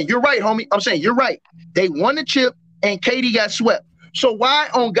 Right. I'm saying you're right, homie. I'm saying you're right. They won the chip and KD got swept. So why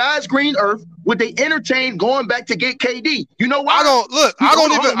on God's green earth would they entertain going back to get KD? You know why? I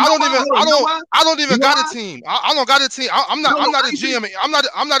don't even got a team. I don't got a team. I'm not a GM. I'm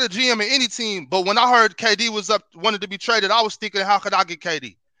not a GM in any team. But when I heard KD was wanted to be traded, I was thinking, how could I get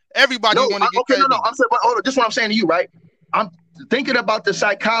KD? Everybody wanted to get KD. I'm saying, hold on. This is what I'm saying to you, right? I'm thinking about the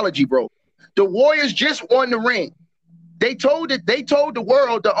psychology, bro. The Warriors just won the ring. They told the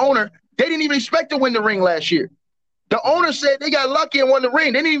world, the owner, they didn't even expect to win the ring last year. The owner said they got lucky and won the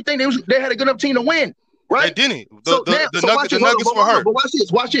ring. They didn't even think they had a good enough team to win, right? They didn't. The Nuggets were hurt. But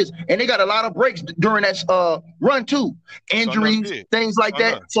watch this. And they got a lot of breaks during that run too. Injuries, things like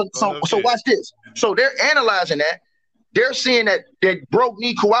that. So watch this. So they're analyzing that. They're seeing that broke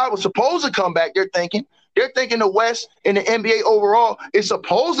knee Kawhi was supposed to come back. They're thinking the West and the NBA overall is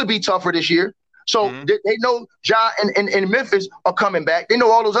supposed to be tougher this year. So they know Ja and Memphis are coming back. They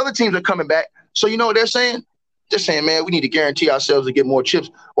know all those other teams are coming back. So you know what they're saying? They're saying, man, we need to guarantee ourselves to get more chips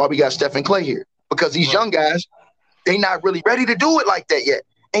while we got Steph and Clay here. Because these young guys, they not really ready to do it like that yet.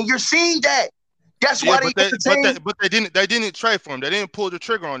 And you're seeing that. That's why they didn't trade for him. They didn't pull the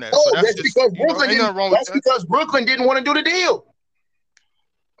trigger on that. Oh, so that's because Brooklyn didn't want to do the deal.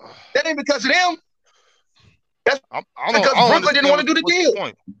 That ain't because of them. That's because Brooklyn didn't want to do the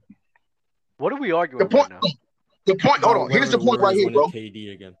deal. What are we arguing about now? The point, hold on. Here's the point right here, bro.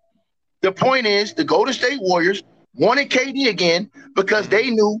 KD again. The point is the Golden State Warriors wanted KD again because they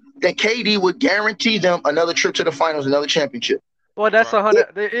knew that KD would guarantee them another trip to the finals, another championship. Well, that's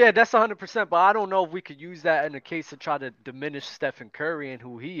 100. Yeah, that's 100%. But I don't know if we could use that in the case to try to diminish Stephen Curry and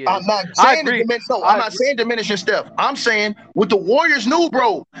who he is. I'm not saying I'm not saying diminishing Steph. I'm saying what the Warriors knew,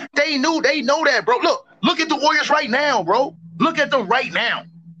 bro. They know that, bro. Look at the Warriors right now, bro. Look at them right now.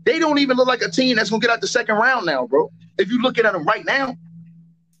 They don't even look like a team that's gonna get out the second round now, bro. If you look at them right now.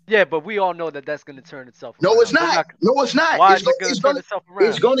 Yeah, but we all know that that's going to turn itself around. No, it's not. No, it's not. Why is it going to turn itself around?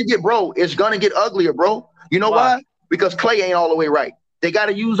 It's going to get, bro. It's going to get uglier, bro. You know why? Because Clay ain't all the way right. They got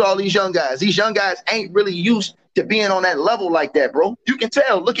to use all these young guys. These young guys ain't really used to being on that level like that, bro. You can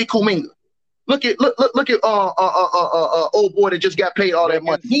tell. Look at Kuminga. Look at old boy that just got paid all that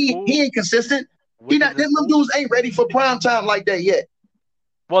money. He ain't consistent. Them dudes ain't ready for prime time like that yet.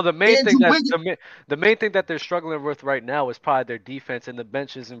 Well, the main thing Andrew that Wiggins. the main thing that they're struggling with right now is probably their defense, and the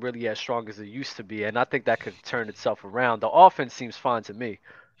bench isn't really as strong as it used to be. And I think that could turn itself around. The offense seems fine to me.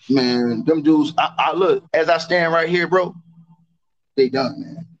 Man, them dudes. I look as I stand right here, bro. They done,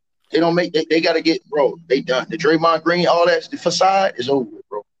 man. They don't make. They got to get, bro. They done. The Draymond Green, all that the facade is over,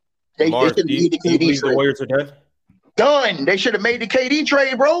 bro. They Mars, should have do made the you KD believe the trade. Warriors are done? Done. They should have made the KD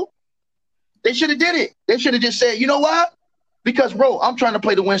trade, bro. They should have did it. They should have just said, you know what? Because, bro, I'm trying to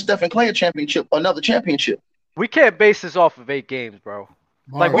play to win Stephen Clay championship, another championship. We can't base this off of 8 games, bro.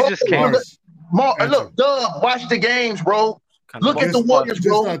 Like, we Mars, just can't. Look, Dub, watch the games, bro. Look at the Warriors, just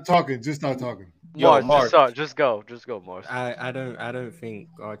bro. not talking. Just not talking. Yo, Mars, Mars. just go, Mars. I don't think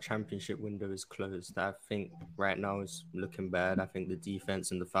our championship window is closed. I think right now it's looking bad. I think the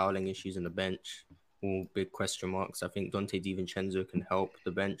defense and the fouling issues in the bench, all big question marks. I think Dante DiVincenzo can help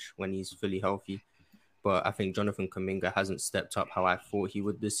the bench when he's fully healthy. But I think Jonathan Kuminga hasn't stepped up how I thought he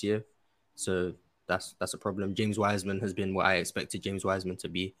would this year. So that's a problem. James Wiseman has been what I expected James Wiseman to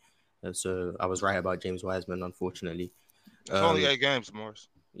be. So I was right about James Wiseman, unfortunately. It's only 8 games, Morris.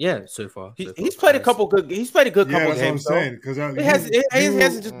 Yeah, so far. He's played a couple good. He's played a good couple That's games. what I'm saying. Because It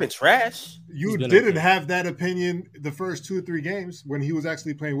hasn't just been trash. You been didn't okay. have that opinion the first 2 or 3 games when he was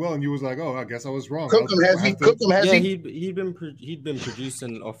actually playing well, and you was like, "Oh, I guess I was wrong." Cook him, has Yeah, he? he'd been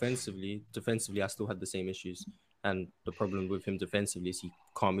producing offensively. Defensively, I still had the same issues. And the problem with him defensively is he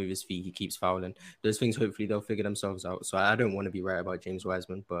can't move his feet. He keeps fouling. Those things, hopefully, they'll figure themselves out. So I don't want to be right about James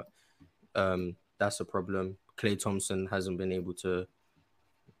Wiseman, but that's a problem. Klay Thompson hasn't been able to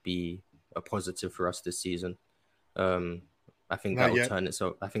be a positive for us this season. I think that will turn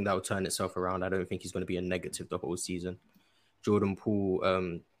itself. I think that will turn itself around. I don't think he's going to be a negative the whole season. Jordan Poole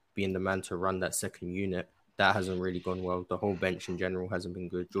being the man to run that second unit, that hasn't really gone well. The whole bench in general hasn't been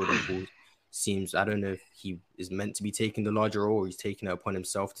good. Jordan Poole seems, I don't know if he is meant to be taking the larger role or he's taking it upon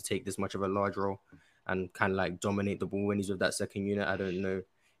himself to take this much of a large role and kind of like dominate the ball when he's with that second unit. I don't know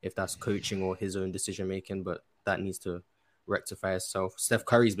if that's coaching or his own decision making, but that needs to rectify itself. Steph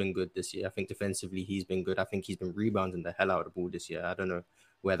Curry's been good this year. I think defensively he's been good. I think he's been rebounding the hell out of the ball this year. I don't know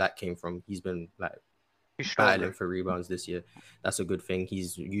where that came from. He's been like battling for rebounds this year. That's a good thing.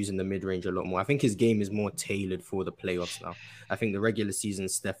 He's using the mid-range a lot more. I think his game is more tailored for the playoffs now. I think the regular season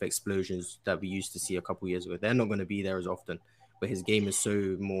Steph explosions that we used to see a couple years ago, they're not going to be there as often, but his game is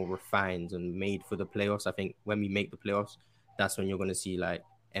so more refined and made for the playoffs. I think when we make the playoffs, that's when you're going to see like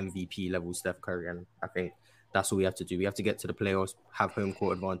MVP level Steph Curry, and I think that's all we have to do. We have to get to the playoffs, have home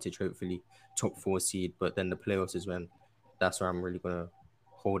court advantage, hopefully top 4 seed, but then the playoffs is when that's where I'm really going to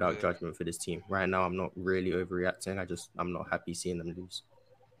hold out judgment for this team. Right now, I'm not really overreacting. I'm not happy seeing them lose.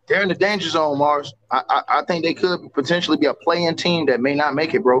 They're in the danger zone, Mars. I think they could potentially be a play-in team that may not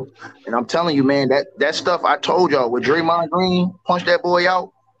make it, bro. And I'm telling you, man, that stuff I told y'all with Draymond Green, punch that boy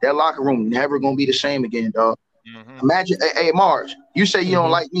out, that locker room never going to be the same again, dog. Mm-hmm. Imagine, hey, Mars, you say you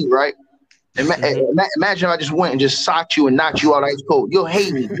don't like me, right? Imagine if I just went and just socked you and knocked you out ice cold. You'll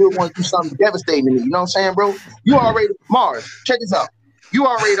hate me. You'll want to do something devastating to me. You know what I'm saying, bro? You already, Mars, check this out. You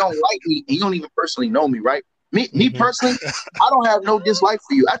already don't like me, and you don't even personally know me, right? Me personally, I don't have no dislike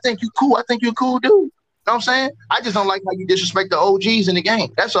for you. I think you cool. I think you're a cool dude. You know what I'm saying? I just don't like how you disrespect the OGs in the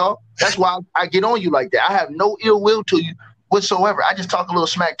game. That's all. That's why I get on you like that. I have no ill will to you whatsoever. I just talk a little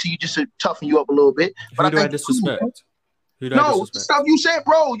smack to you just to toughen you up a little bit. But Who do I disrespect? Cool, no, stuff you said,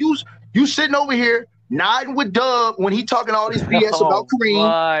 bro. You sitting over here nodding with Dub when he talking all this BS about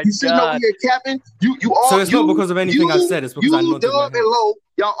Kareem. You sitting over here capping. You all. So it's not because of anything I've said. It's because I know Dub and Low,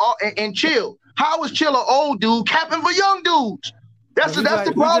 y'all all and Chill. How is Chill an old dude capping for young dudes? That's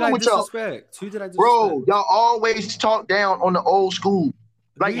the problem with y'all. Who did I disrespect? Bro, y'all always talk down on the old school.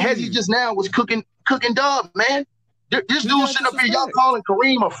 Like Hezzy just now was cooking Dub, man. This dude sitting up here, y'all calling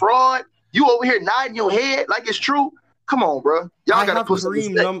Kareem a fraud. You over here nodding your head like it's true. Come on, bro. Y'all gotta put some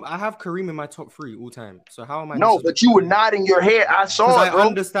respect. I have Kareem in my top 3 all time. So how am I? No, but you were nodding your head. I saw it, bro. I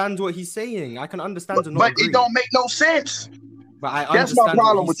understand what he's saying. I can understand but it don't make no sense. But I understand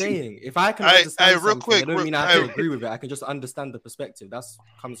what he's saying. If I can understand real quick, I don't mean I have to agree with it. I can just understand the perspective. That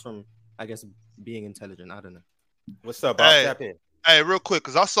comes from, I guess, being intelligent. I don't know. What's up, Bob? Tap in. Hey, real quick,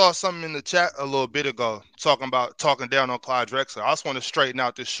 because I saw something in the chat a little bit ago talking down on Clyde Drexler. I just want to straighten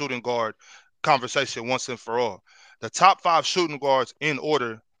out this shooting guard conversation once and for all. The top 5 shooting guards in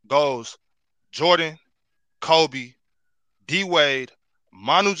order goes Jordan, Kobe, D. Wade,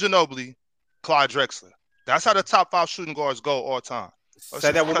 Manu Ginobili, Clyde Drexler. That's how the top 5 shooting guards go all time.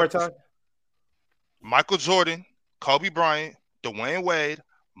 Say that one more time. Michael Jordan, Kobe Bryant, Dwayne Wade,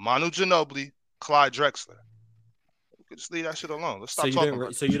 Manu Ginobili, Clyde Drexler. We could just leave that shit alone. Let's stop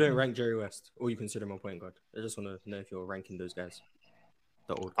talking. So you don't rank Jerry West, or you consider him a point guard? I just want to know if you're ranking those guys.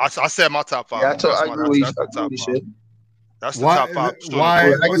 The old I said my top 5. Yeah, I That's agree with you. that's I the agree top with 5. you. That's the top 5. Why? I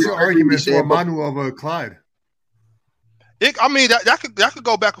What's your agree argument with you, for but- Manu over Clyde? I mean that could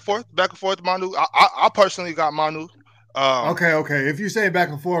go back and forth. Manu. I personally got Manu. Okay. If you say back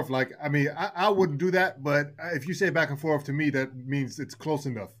and forth, like I mean, I wouldn't do that, but if you say back and forth to me, that means it's close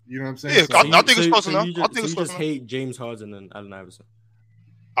enough. You know what I'm saying? Yeah, So- I think it's close enough. You I think it's close just enough. hate James Harden and Allen Iverson.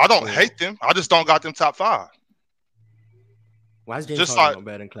 I don't hate them. I just don't got them top 5. Why is James Just Harden like- not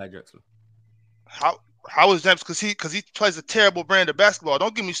better than Clyde Drexler? How is James? Because he plays a terrible brand of basketball.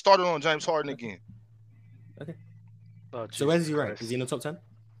 Don't get me started on James Harden again. Oh, So where's he Jesus ranked? Christ. Is he in the top 10?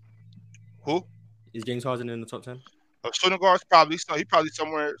 Who? Is James Harden in the top 10? Shooting guards probably. So he probably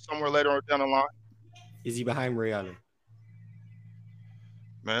somewhere later on down the line. Is he behind Ray Allen?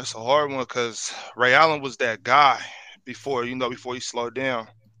 Man, it's a hard one because Ray Allen was that guy before he slowed down.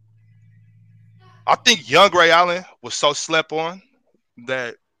 I think young Ray Allen was so slept on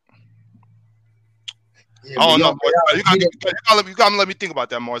that Yeah, I don't know. young Ray Boy. Allen, You gotta let me think about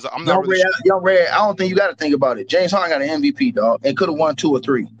that, Mars. I'm not young really Ray, sure. young Ray, I don't think you got to think about it. James Harden got an MVP, dog, and could have won 2 or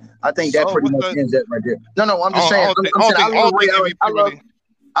 3. I think that So pretty what's much the- ends that right there. No, I'm just I saying. don't think- I'm I saying don't I love think Ray Allen. MVP really.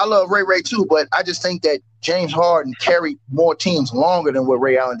 I love Ray too, but I just think that James Harden carried more teams longer than what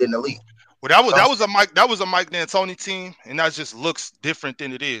Ray Allen did in the league. Well, that was a Mike D'Antoni team, and that just looks different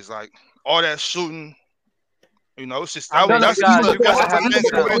than it is. Like all that shooting, it's just I mean, that's you guys- just- you guys that's have the to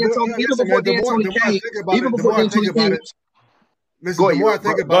thing. know. Even before D'Antoni came, even before D'Antoni came, Listen, Go the ahead, more I Euro,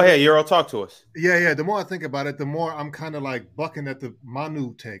 think bro. about Go it, ahead, Euro. Talk to us. yeah. The more I think about it, the more I'm kind of like bucking at the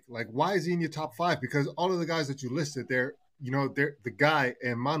Manu take. Like, why is he in your top 5? Because all of the guys that you listed, they're the guy,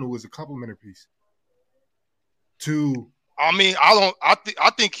 and Manu is a complementary piece to. I mean, I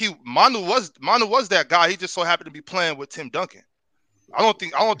think Manu was that guy. He just so happened to be playing with Tim Duncan. I don't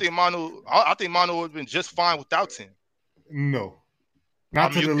think Manu. I think Manu would have been just fine without Tim. No.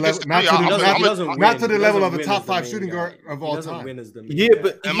 Not I mean, to the you level, disagree. not to I'm- the I'm- level, I'm- not to the He level doesn't of the win top as the 5 main shooting guy. guard of He all doesn't time. win as the main Yeah, guy.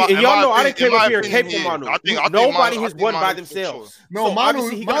 but In my y'all know I didn't opinion- came up in here my and hate opinion, for Manu. I think Nobody Manu- has I think won by Manu for themselves. No, So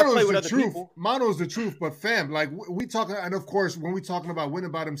obviously he gotta Manu's play with the other truth. people. Manu's the truth, but fam, like we talking, and of course, when we talking about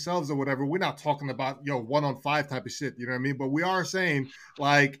winning by themselves or whatever, we're not talking about 1-on-5 type of shit. You know what I mean? But we are saying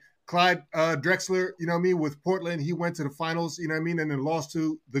like Clyde Drexler, you know what I mean, with Portland, he went to the finals, you know what I mean, and then lost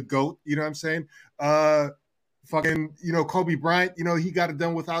to the GOAT. You know what I'm saying? Fucking, Kobe Bryant, he got it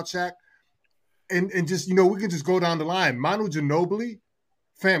done without Shaq. And just, we can just go down the line. Manu Ginobili,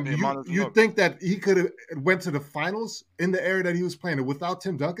 fam, Yeah, Manu you Ginobili. think that he could have went to the finals in the era that he was playing without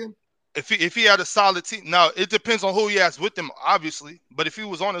Tim Duncan? If he had a solid team, now it depends on who he has with him, obviously. But if he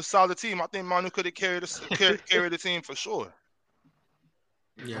was on a solid team, I think Manu could have carried the team for sure.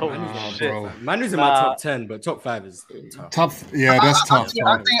 Yeah, Holy Manu's shit. in my top 5. Manu's in my top 10, but top 5 is tough. Tough, yeah, that's tough.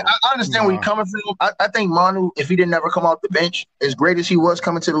 I think I understand where you're coming from. I think Manu, if he didn't ever come off the bench, as great as he was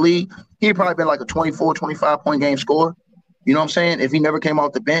coming to the league, he'd probably been like a 24, 25-point game scorer. You know what I'm saying? If he never came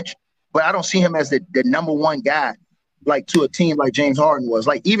off the bench. But I don't see him as the number one guy, like to a team like James Harden was.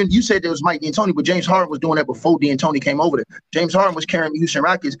 Like even you said there was Mike D'Antoni, but James Harden was doing that before D'Antoni came over there. James Harden was carrying the Houston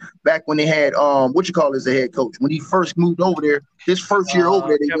Rockets back when they had as the head coach. When he first moved over there, his first year over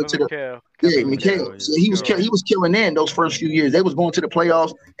there, they went to Mikhail. So he was killing in those first few years. They was going to the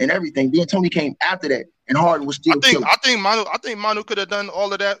playoffs and everything. D'Antoni came after that, and Harden was still killing. I think Manu could have done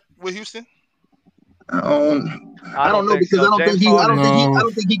all of that with Houston. I don't know because I don't think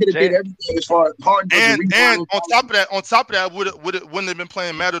he could have did everything as far as Harden. And on top of that, wouldn't have been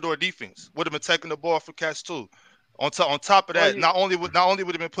playing Matador defense. Would have been taking the ball for catch too. On top of that, not only would have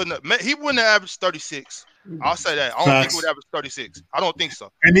been putting up, he wouldn't have averaged 36. I'll say that. I don't think he would average 36. I don't think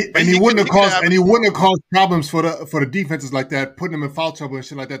so. And he wouldn't have caused problems for the defenses like that, putting them in foul trouble and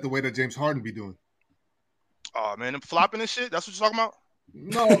shit like that, the way that James Harden be doing. Oh man, them flopping and shit. That's what you're talking about.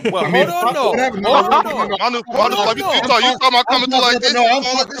 No, well, hold on, no. You talking about coming through like this? No, I'm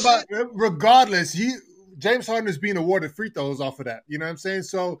talking about regardless. James Harden is being awarded free throws off of that. You know what I'm saying?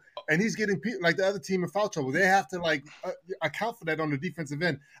 So, and he's getting like the other team in foul trouble. They have to account for that on the defensive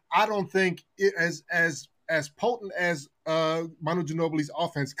end. I don't think it as potent as Manu Ginobili's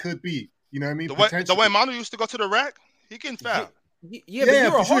offense could be. You know what I mean? The way Manu used to go to the rack, he getting fouled.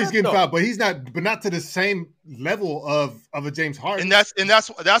 Yeah, for sure he's getting fouled, but he's not to the same level of a James Harden. And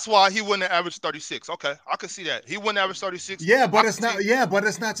that's why he wouldn't have averaged 36. Okay, I can see that. He wouldn't average 36. Yeah, but it's not. Yeah, but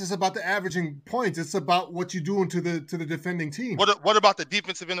it's not just about the averaging points. It's about what you're doing to the defending team. What about the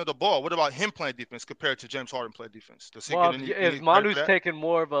defensive end of the ball? What about him playing defense compared to James Harden playing defense? If Manu's taking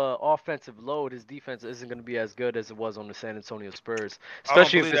more of an offensive load, his defense isn't going to be as good as it was on the San Antonio Spurs,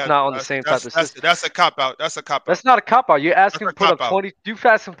 especially if it's not on the same type of system. That's a cop out. That's a cop out. That's not a cop out. You're asking for up cop-out. 20. You've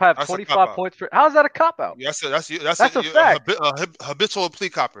had some have That's a 25 cop-out. points for. How's that a cop out? That's That's a fact. habitual plea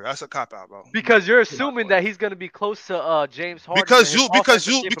copper. That's a cop out, bro. Because you're assuming that he's going to be close to James Harden. Because and his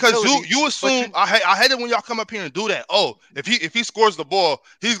offensive you capability, assume I hate it when y'all come up here and do that. Oh, if he scores the ball,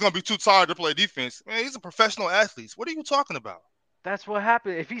 he's gonna be too tired to play defense. Man, he's a professional athlete. What are you talking about? That's what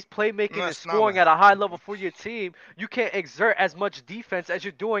happened. If he's playmaking and That's not scoring what at a high level for your team, you can't exert as much defense as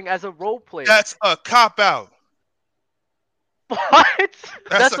you're doing as a role player. That's a cop out. What?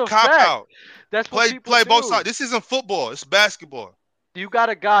 That's a cop fact. out. That's what people Play do. both sides. This isn't football. It's basketball. You got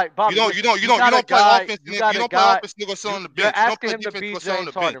a guy, Bobby. You don't play offense. You don't play offense. You go sit on the bench. You're You don't asking play him to defense. be You go sit on James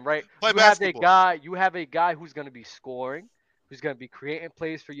the bench. Harden, right? Play You basketball. have a guy who's going to be scoring, who's going to be creating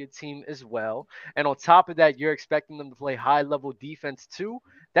plays for your team as well. And on top of that, you're expecting them to play high-level defense too.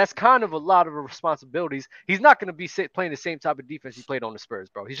 That's kind of a lot of responsibilities. He's not going to be playing the same type of defense he played on the Spurs,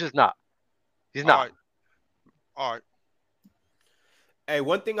 bro. He's just not. He's not. All right. Hey,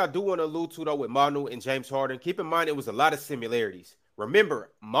 one thing I do want to allude to though with Manu and James Harden, keep in mind it was a lot of similarities.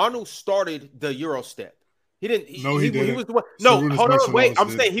 Remember, Manu started the Euro step. He didn't. He didn't. He was the one. No, hold on, wait. I'm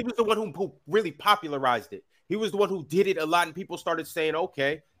saying he was the one who really popularized it. He was the one who did it a lot, and people started saying,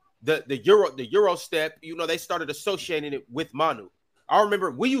 okay, the Euro step. You know, they started associating it with Manu. I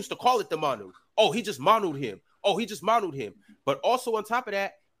remember we used to call it the Manu. Oh, he just Manu'd him. Oh, he just Manu'd him. But also on top of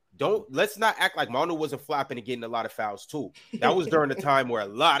that, let's not act like Manu wasn't flopping and getting a lot of fouls too. That was during the time where a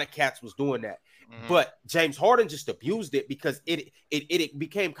lot of cats was doing that. Mm-hmm. But James Harden just abused it because it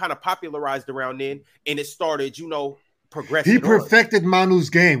became kind of popularized around then, and it started, progressing. He perfected Manu's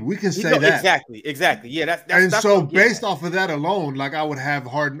game. We can say that exactly. Yeah, that's and so based off of that alone, like I would have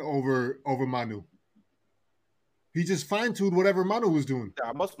Harden over Manu. He just fine-tuned whatever Manu was doing.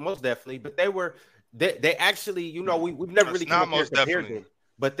 Yeah, most definitely. But they actually, we've never really come up here and compared them.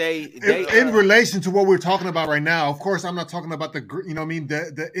 But they in relation to what we're talking about right now, of course, I'm not talking about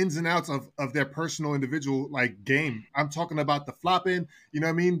the ins and outs of their personal individual game. I'm talking about the flopping,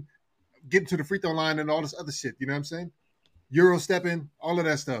 getting to the free throw line and all this other shit. You know what I'm saying? Euro stepping, all of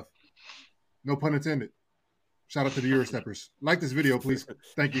that stuff. No pun intended. Shout out to the Euro steppers. Like this video, please.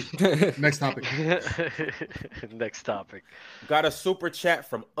 Thank you. Next topic. Next topic. Got a super chat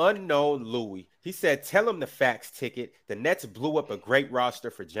from Unknown Louis. He said, tell him the facts, Ticket. The Nets blew up a great roster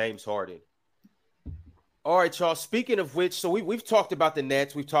for James Harden. All right, y'all. Speaking of which, so we've talked about the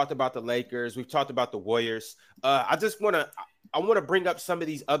Nets. We've talked about the Lakers. We've talked about the Warriors. I want to bring up some of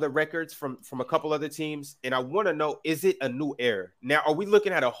these other records from a couple other teams, and I want to know, is it a new era? Now, are we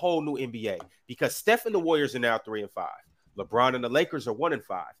looking at a whole new NBA? Because Steph and the Warriors are now 3-5. LeBron and the Lakers are 1-5.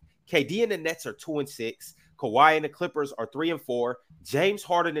 KD and the Nets are 2-6. Kawhi and the Clippers are 3-4. James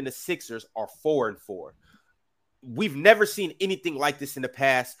Harden and the Sixers are 4-4. We've never seen anything like this in the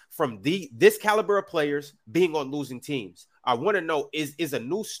past from this caliber of players being on losing teams. I want to know, is a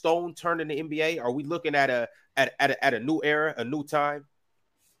new stone turned in the NBA? Are we looking at a new era, a new time?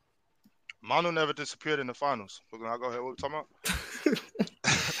 Manu never disappeared in the finals. I'll go ahead. What are we talking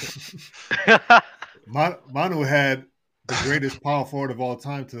about? Manu had the greatest power forward of all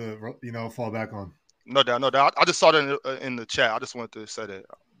time to fall back on. No doubt. I just saw that in the chat. I just wanted to say that.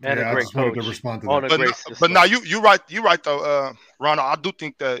 And I just wanted to respond to that. But now you're right though, Ronald. I do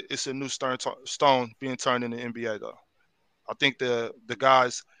think that it's a new stone being turned in the NBA though. I think the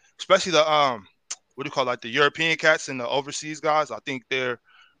guys, especially the what do you call it, like the European cats and the overseas guys, I think they're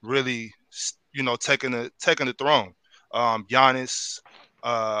really taking the throne. Giannis,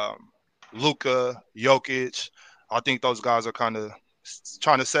 Luka, Jokic. I think those guys are kind of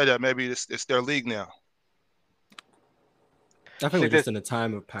trying to say that maybe it's their league now. I think we're just in a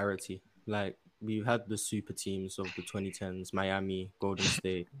time of parity. Like, we had the super teams of the 2010s, Miami, Golden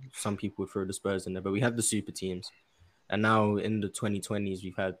State. Some people would throw the Spurs in there, but we had the super teams. And now in the 2020s,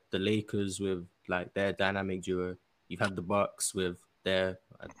 we've had the Lakers with their dynamic duo. You've had the Bucks with their,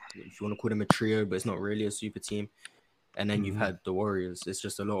 if you want to call them a trio, but it's not really a super team. And then you've had the Warriors. It's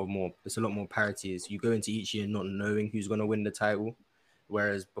just a lot more parity. You go into each year not knowing who's going to win the title.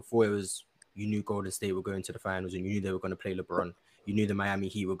 Whereas before it was, you knew Golden State were going to the finals and you knew they were going to play LeBron. You knew the Miami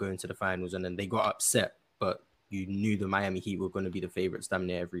Heat were going to the finals and then they got upset, but you knew the Miami Heat were going to be the favorites damn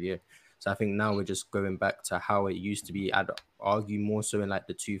near every year. So I think now we're just going back to how it used to be. I'd argue more so in the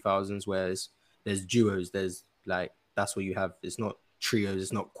 2000s, where there's duos, there's that's what you have. It's not trios,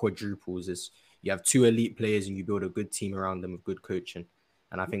 it's not quadruples. You have two elite players and you build a good team around them with good coaching.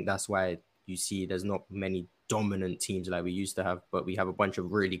 And I think that's why you see there's not many dominant teams like we used to have, but we have a bunch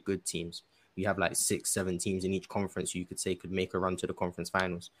of really good teams. We have 6-7 teams in each conference you could say could make a run to the conference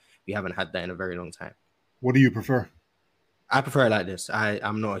finals. We haven't had that in a very long time. What do you prefer? I prefer it like this.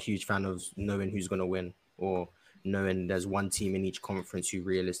 I'm not a huge fan of knowing who's going to win or knowing there's one team in each conference who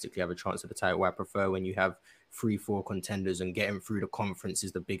realistically have a chance at the title. I prefer when you have 3-4 contenders and getting through the conference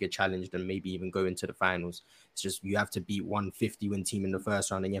is the bigger challenge than maybe even going to the finals. It's just you have to beat 150 win team in the first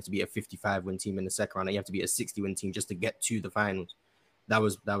round, and you have to beat a 55 win team in the second round, and you have to beat a 60 win team just to get to the finals. That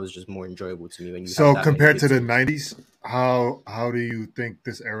was just more enjoyable to me when you. So compared to the '90s, how do you think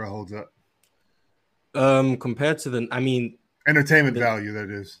this era holds up? Compared to entertainment value, that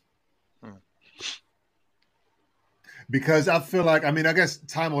is. Because I feel like, I guess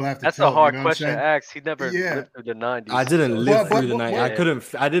time will have to That's tell. a hard question to ask. He never lived through the 90s. I didn't live through the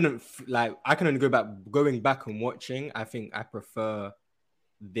 90s. I can only go back. Going back and watching, I think I prefer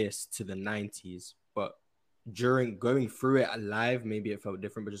this to the 90s. But during going through it live, maybe it felt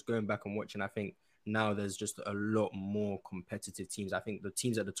different. But just going back and watching, I think now there's just a lot more competitive teams. I think the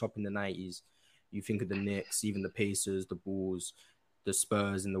teams at the top in the 90s, you think of the Knicks, even the Pacers, the Bulls, the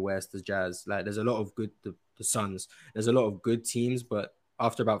Spurs in the West, the Jazz. Like, there's a lot of good, the Suns. There's a lot of good teams, but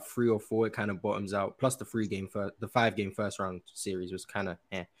after about 3 or 4, it kind of bottoms out. Plus the 5-game first round series was kind of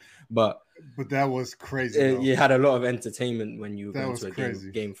But that was crazy. You had a lot of entertainment when you went to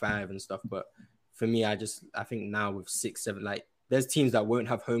a game 5 and stuff. But for me, I think now with 6, 7, like there's teams that won't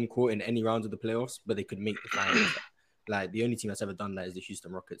have home court in any round of the playoffs, but they could make the finals. Like the only team that's ever done that is the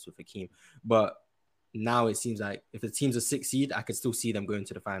Houston Rockets with Hakeem. But now it seems like if the team's a 6 seed, I could still see them going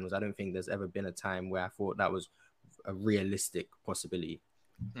to the finals. I don't think there's ever been a time where I thought that was a realistic possibility.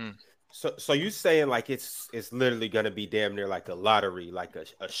 So you saying like it's literally going to be damn near like a lottery, like a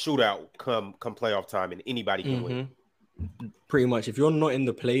shootout come playoff time, and anybody can win. Pretty much. If you're not in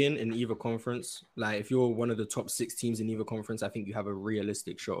the play-in in either conference, like if you're one of the top 6 teams in either conference, I think you have a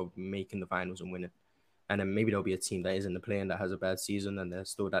realistic shot of making the finals and winning. And then maybe there'll be a team that is in the play-in that has a bad season and they're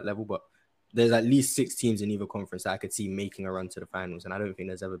still at that level, but there's at least 6 teams in either conference that I could see making a run to the finals. And I don't think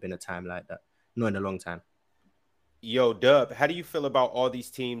there's ever been a time like that. Not in a long time. Yo, Dub, how do you feel about all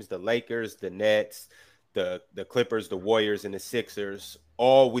these teams, the Lakers, the Nets, the Clippers, the Warriors, and the Sixers,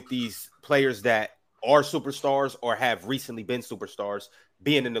 all with these players that are superstars or have recently been superstars,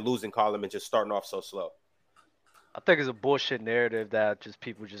 being in the losing column and just starting off so slow? I think it's a bullshit narrative that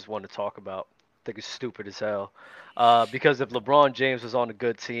people just want to talk about. I think it's stupid as hell. Because if LeBron James was on a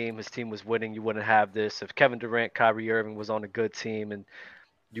good team, his team was winning, you wouldn't have this. If Kevin Durant, Kyrie Irving was on a good team, and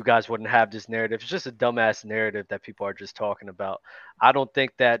you guys wouldn't have this narrative. It's just a dumbass narrative that people are just talking about. I don't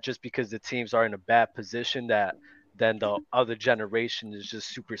think that just because the teams are in a bad position that then the other generation is just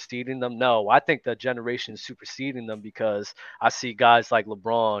superseding them. No, I think the generation is superseding them because I see guys like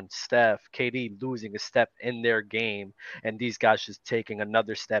LeBron, Steph, KD losing a step in their game, and these guys just taking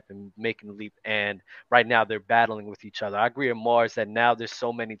another step and making a leap. And right now they're battling with each other. I agree with Mars that now there's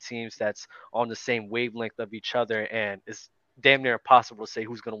so many teams that's on the same wavelength of each other, and it's damn near impossible to say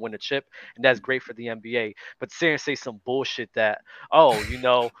who's going to win a chip, and that's great for the NBA. But sit and say some bullshit that,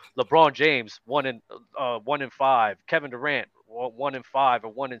 LeBron James 1-5, Kevin Durant 1-5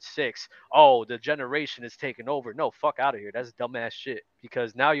 or 1-6. Oh, the generation is taking over. No, fuck out of here. That's dumbass shit.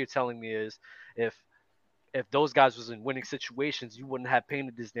 Because now you're telling me is if those guys was in winning situations, you wouldn't have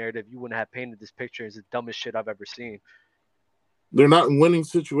painted this narrative. You wouldn't have painted this picture. It's the dumbest shit I've ever seen. They're not in winning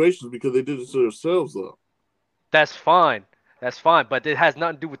situations because they did it to themselves, though. That's fine. That's fine, but it has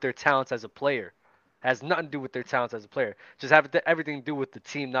nothing to do with their talents as a player. It has nothing to do with their talents as a player. Just have everything to do with the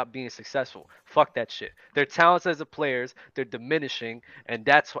team not being successful. Fuck that shit. Their talents as a players, they're diminishing, and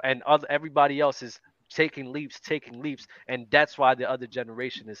everybody else is taking leaps, and that's why the other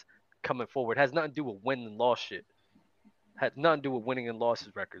generation is coming forward. It has nothing to do with win and loss shit. It has nothing to do with winning and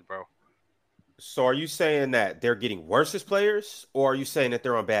losses records, bro. So are you saying that they're getting worse as players, or are you saying that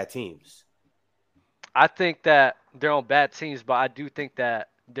they're on bad teams? I think that they're on bad teams, but I do think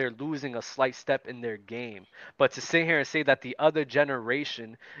that they're losing a slight step in their game. But to sit here and say that the other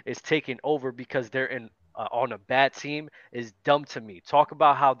generation is taking over because they're on a bad team is dumb to me. Talk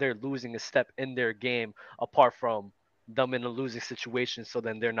about how they're losing a step in their game apart from them in a losing situation, so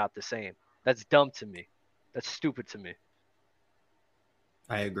then they're not the same. That's dumb to me. That's stupid to me.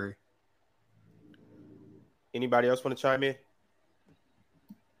 I agree. Anybody else want to chime in?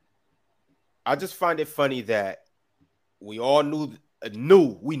 I just find it funny that we all knew that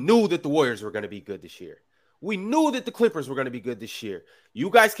the Warriors were going to be good this year. We knew that the Clippers were going to be good this year.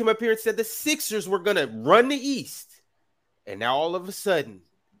 You guys came up here and said the Sixers were going to run the East. And now all of a sudden,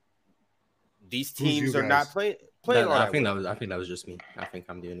 these teams are not playing I think that was just me. I think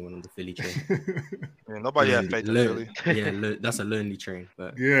I'm the only one on the Philly train. Nobody had faith in Philly. Yeah, that's a lonely train.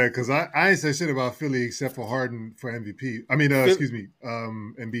 But yeah, because I ain't say shit about Philly except for Harden for MVP.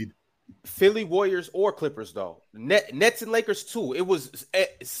 Embiid. Philly, Warriors, or Clippers, though. Nets and Lakers too. It was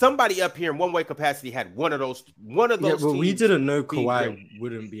somebody up here in one way capacity had one of those. Yeah, but we didn't know being Kawhi great.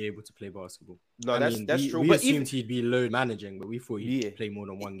 wouldn't be able to play basketball. No, that's true. We But assumed even he'd be load managing, but we thought he'd play more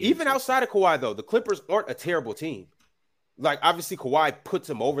than one game. even outside of Kawhi, though, the Clippers aren't a terrible team. Like, obviously, Kawhi puts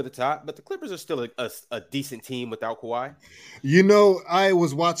them over the top, but the Clippers are still a decent team without Kawhi. You know, I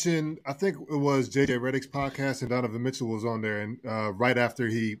was watching, I think it was JJ Redick's podcast, and Donovan Mitchell was on there, and right after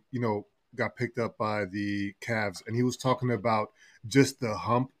he, got picked up by the Cavs, and he was talking about just the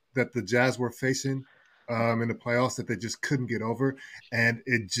hump that the Jazz were facing in the playoffs that they just couldn't get over, and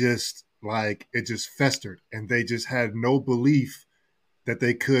it just festered, and they just had no belief that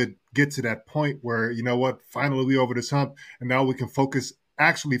they could get to that point where, you know what, finally we over this hump, and now we can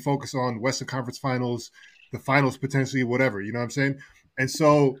actually focus on Western Conference Finals, the finals potentially, whatever, you know what I'm saying? And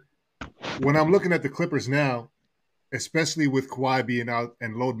so when I'm looking at the Clippers now, especially with Kawhi being out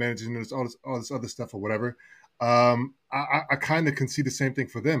and load managing and all this other stuff or whatever, I kind of can see the same thing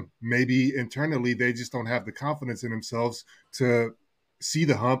for them. Maybe internally they just don't have the confidence in themselves to see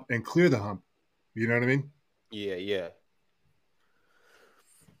the hump and clear the hump. You know what I mean? Yeah.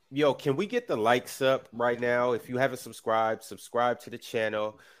 Yo, can we get the likes up right now? If you haven't subscribed to the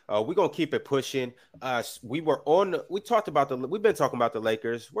channel. We're gonna keep it pushing. We've been talking about the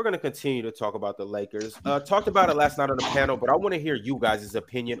Lakers. We're gonna continue to talk about the Lakers. Talked about it last night on the panel, but I want to hear you guys'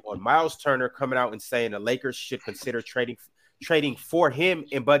 opinion on Miles Turner coming out and saying the Lakers should consider trading for him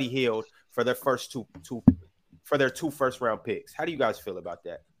and Buddy Hield for their two first round picks. How do you guys feel about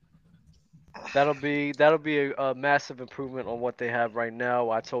that? That'll be a massive improvement on what they have right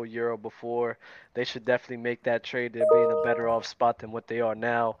now. I told Euro before they should definitely make that trade. They'll be in a better off spot than what they are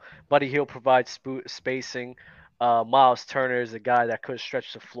now. Buddy Hield provides spacing. Miles Turner is a guy that could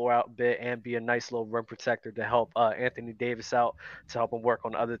stretch the floor out a bit and be a nice little rim protector to help Anthony Davis out, to help him work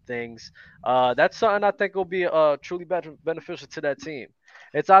on other things. That's something I think will be truly beneficial to that team.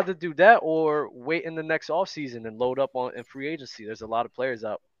 It's either do that or wait in the next offseason and load up in free agency. There's a lot of players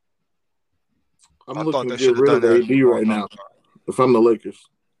out. I'm looking to get rid of AD right now. If I'm the Lakers,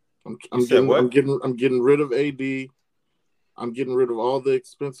 I'm getting rid of AD. I'm getting rid of all the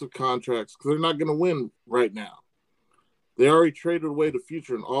expensive contracts because they're not going to win right now. They already traded away the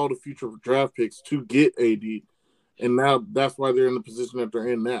future and all the future draft picks to get AD, and now that's why they're in the position that they're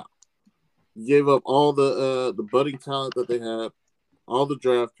in now. You gave up all the budding talent that they had, all the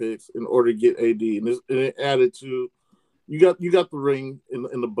draft picks in order to get AD, and it added to you got the ring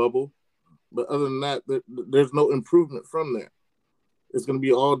in the bubble. But other than that, there's no improvement from there. It's going to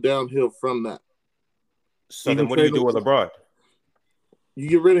be all downhill from that. So then what do you do with LeBron? You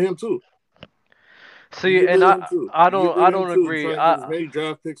get rid of him too. See, and I don't agree. As many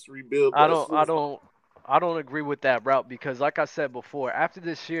draft picks to rebuild. I don't agree with that route because, like I said before, after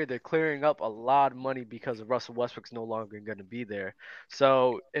this year, they're clearing up a lot of money because of Russell Westbrook's no longer going to be there.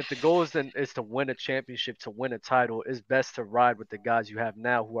 So if the goal is to win a championship, to win a title, it's best to ride with the guys you have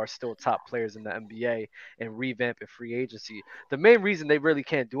now who are still top players in the NBA and revamp in free agency. The main reason they really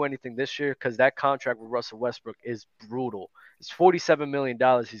can't do anything this year because that contract with Russell Westbrook is brutal. It's $47 million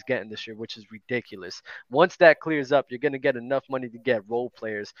he's getting this year, which is ridiculous. Once that clears up, you're going to get enough money to get role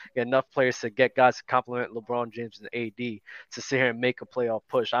players, get enough players to get guys to complement LeBron James and AD to sit here and make a playoff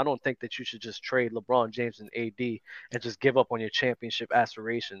push. I don't think that you should just trade LeBron James and AD and just give up on your championship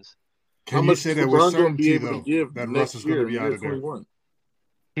aspirations. Can you say that with certainty, though, that Russell's going to be out of there?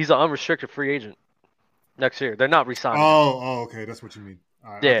 He's an unrestricted free agent next year. They're not re-signing him. Oh, okay. That's what you mean.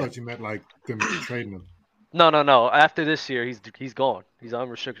 I thought you meant like them trading him. No. After this year, he's gone. He's an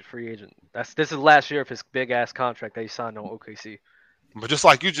unrestricted free agent. This is last year of his big ass contract that he signed on OKC. But just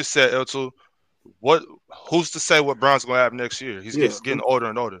like you just said, L2, who's to say what Brown's gonna have next year? He's getting older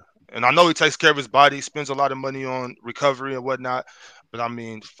and older. And I know he takes care of his body, he spends a lot of money on recovery and whatnot. But I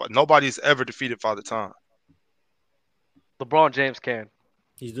mean, nobody's ever defeated Father Time. LeBron James can.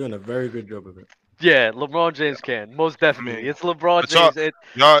 He's doing a very good job of it. Yeah, LeBron James can most definitely. I mean, it's LeBron James.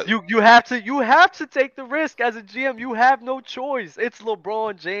 You have to take the risk as a GM. You have no choice. It's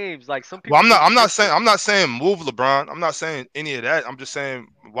LeBron James. Like some people. Well, I'm not saying move LeBron. I'm not saying any of that. I'm just saying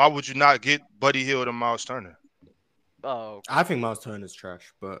why would you not get Buddy Hield and Miles Turner? Oh, I think Miles Turner's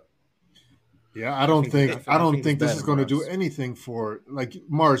trash, but yeah, I don't think this is going to do anything for like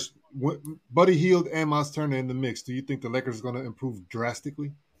Marsh. Buddy Hield and Miles Turner in the mix. Do you think the Lakers are going to improve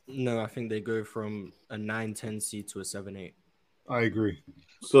drastically? No, I think they go from a 9-10 seed to a 7-8. I agree.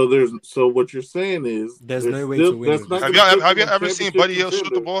 So what you're saying is there's no way to win. Have you ever seen Buddy Hield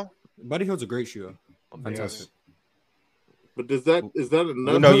shoot the ball? Buddy Hield's a great shooter. Fantastic. But is that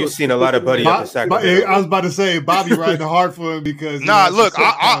enough? We know you've seen a lot of Buddy up in Sacramento. I was about to say Bobby riding hard for him because Nah, look,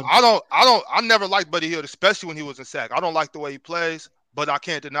 I never liked Buddy Hield, especially when he was in Sac. I don't like the way he plays, but I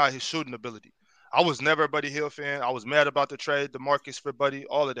can't deny his shooting ability. I was never a Buddy Hield fan. I was mad about the trade, the Marcus for Buddy,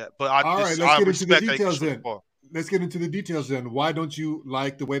 all of that. But let's get into the details then. Let's get into the details then. Why don't you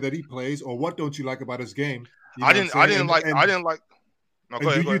like the way that he plays, or what don't you like about his game? I didn't like. No, go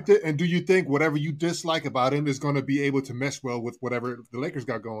ahead. And do you think whatever you dislike about him is going to be able to mesh well with whatever the Lakers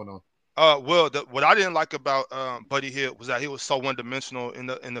got going on? What I didn't like about Buddy Hield was that he was so one-dimensional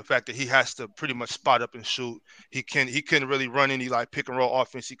in the fact that he has to pretty much spot up and shoot. He couldn't really run any like pick and roll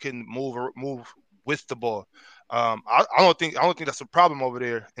offense. He couldn't move with the ball. I don't think that's a problem over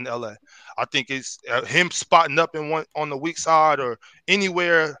there in LA. I think it's him spotting up on the weak side or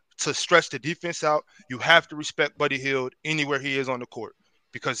anywhere to stretch the defense out. You have to respect Buddy Hield anywhere he is on the court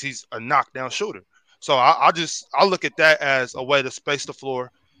because he's a knockdown shooter. So I look at that as a way to space the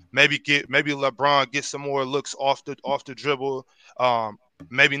floor. Maybe LeBron get some more looks off the dribble.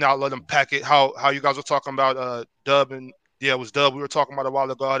 Maybe not let him pack it. How you guys were talking about Dub and it was Dub. We were talking about a while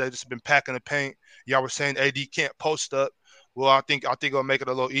ago. They just been packing the paint. Y'all were saying AD can't post up. Well, I think it'll make it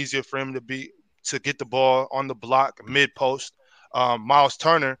a little easier for him to get the ball on the block mid post. Miles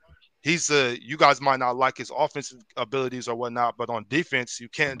Turner, you guys might not like his offensive abilities or whatnot, but on defense, you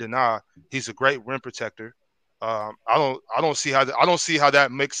can't deny he's a great rim protector. I don't see how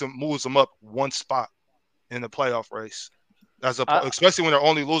that moves him up one spot in the playoff race, especially when they're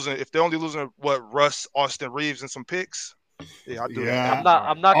only losing. If they're only losing Russ, Austin Reeves, and some picks. Yeah, I do. Yeah,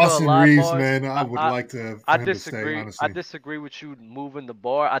 I'm not Austin gonna lie, Reeves, boys. man. I would like to. I him disagree. To stay, honestly. I disagree with you moving the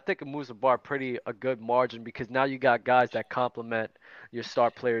bar. I think it moves the bar a good margin because now you got guys that complement your star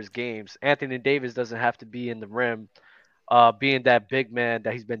players' games. Anthony Davis doesn't have to be in the rim, being that big man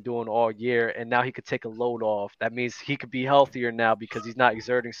that he's been doing all year, and now he could take a load off. That means he could be healthier now because he's not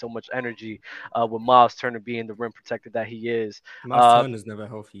exerting so much energy with Miles Turner being the rim protector that he is. Miles Turner's never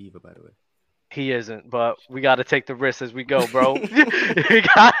healthy either, by the way. He isn't, but we got to take the risk as we go, bro. We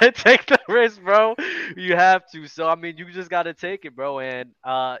got to take the risk, bro. You have to. So, I mean, you just got to take it, bro. And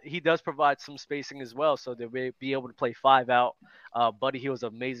he does provide some spacing as well, so they'll be able to play 5 out. Buddy Hield's an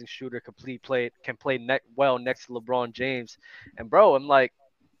amazing shooter, can play well next to LeBron James. And, bro, I'm like,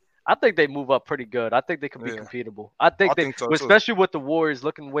 I think they move up pretty good. I think they can be competable. I think so, especially with the Warriors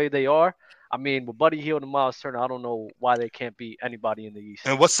looking the way they are. I mean, with Buddy Hield and Miles Turner, I don't know why they can't beat anybody in the East.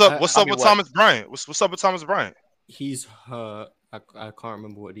 And what's up with Thomas Bryant? What's up with Thomas Bryant? He's hurt. I can't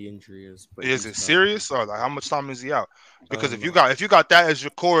remember what the injury is. But is it serious or like how much time is he out? Because if you got that as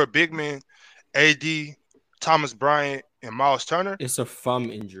your core of big men, AD, Thomas Bryant, and Miles Turner, it's a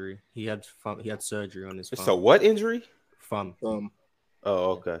thumb injury. He had surgery on his thumb. It's a what injury? Thumb.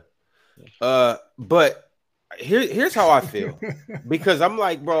 Oh, okay. But here's how I feel, because I'm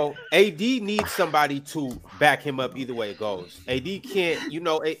like, bro, AD needs somebody to back him up either way it goes. AD can't,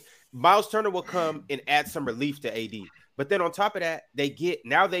 Miles Turner will come and add some relief to AD, but then on top of that, they get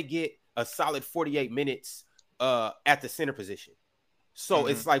a solid 48 minutes at the center position. So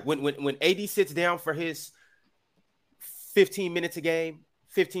it's like when AD sits down for his 15 minutes a game,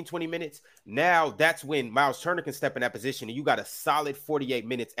 15, 20 minutes. Now that's when Miles Turner can step in that position, and you got a solid 48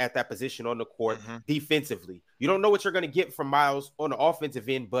 minutes at that position on the court defensively. You don't know what you're going to get from Miles on the offensive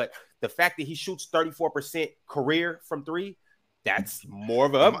end, but the fact that he shoots 34% career from 3, that's more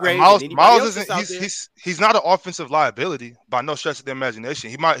of an upgrade. Miles isn't. He's not an offensive liability by no stretch of the imagination.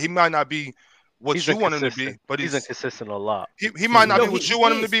 He might not be what you want him to be, but he's inconsistent a lot. He might not be what you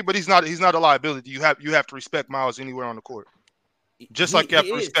want him to be, but he's not a liability. You have to respect Miles anywhere on the court. Just like you have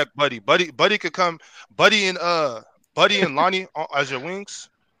to respect Buddy. Buddy could come. Buddy and Lonnie as your wings.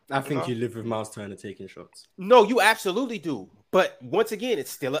 I think you live with Miles Turner taking shots. No, you absolutely do. But once again,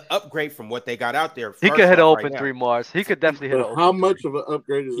 it's still an upgrade from what they got out there. He could hit an open 3, Mars. He could definitely hit an open 3. How much of an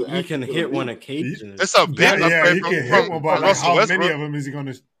upgrade is it? He can hit one occasionally. It's a big upgrade from Russell Westbrook. How many of them is he going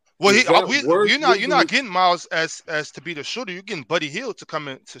to? Well, you're not getting Miles as to be the shooter. You're getting Buddy Hield to come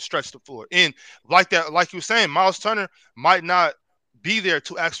in to stretch the floor. And like you were saying, Miles Turner might not be there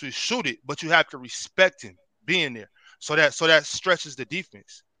to actually shoot it, but you have to respect him being there. So that stretches the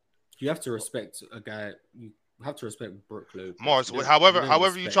defense. You have to respect a guy. You have to respect Brook Lopez. Mars,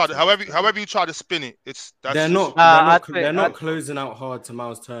 however you try to spin it, they're not closing out hard to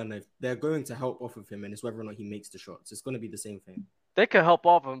Miles Turner. They're going to help off of him, and it's whether or not he makes the shots. It's going to be the same thing. They could help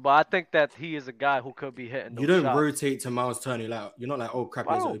off him, but I think that he is a guy who could be hitting. You don't rotate to Miles Turner. You're not like, oh crap,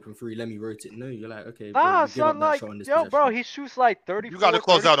 there's an open 3. Let me rotate. No, you're like, okay. Nah, son, like, bro, he shoots like 34. You got to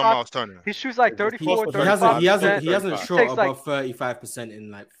close out on Miles Turner. He shoots like 34. He hasn't shot above 35%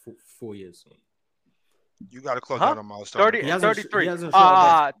 in like 4 years. You got to close Huh? down on Miles Turner. 30, He hasn't. 33. He hasn't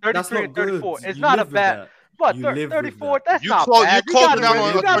shot. That's 33 not and good. 34. It's You not a live with bad. that. What? You live with 34? that. That's You not close. bad. You You closing gotta, down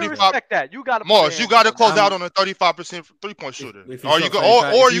on you a gotta 35. respect that. You gotta. Mars, you got to close out on a 35% 3-point If, shooter, if you or shot you go,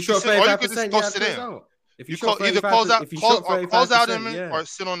 35, or if you shot can sit, or you can 35%, just go yeah, sit close in. out. If you You shot either 35, close out, if you shot close out 35%, him, yeah. or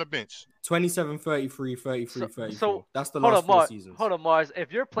sit on the bench. 27, 33, 33, 34. So That's the hold last on, 4 Mars. seasons. Hold on, Mars.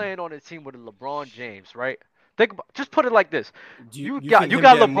 If you're playing on a team with a LeBron James, right? Think about. Just put it like this. Do You you got think him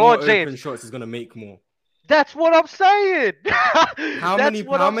got getting more LeBron open James. shots is gonna make more? That's what I'm saying. How That's many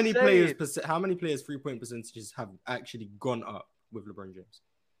what how I'm many saying. how many players 3-point percentages have actually gone up with LeBron James?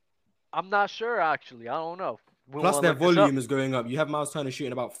 I'm not sure actually. I don't know. We Plus wanna their look this up. volume is going up. You have Miles Turner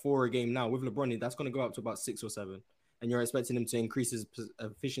shooting about 4 a game now. With LeBron, that's going to go up to about 6 or 7. And you're expecting him to increase his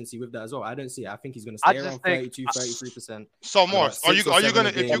efficiency with that as well. I don't see it. I think he's going to I stay just around think 33%. So Mars, are you gonna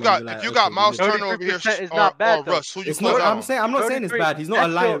if you got Miles Turner over here 33% is not bad though. Russ, who you It's close not. out on? I'm not saying it's 33. bad. He's not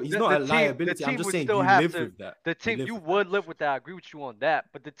a That's still liar. He's not a liability. The I'm team just would saying still you have live to. with that. The team live you with would live with that. I agree with you on that.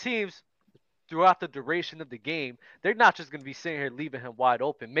 But the teams throughout the duration of the game, they're not just going to be sitting here leaving him wide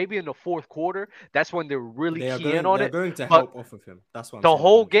open. Maybe in the fourth quarter, that's when they're really keying on They're it. going to But help off of him. That's what I'm the saying.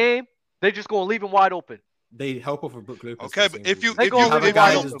 whole game, they're just going to leave him wide open. They help off of Brook Lopez. Okay, but if you They if gonna you leave have a him if guy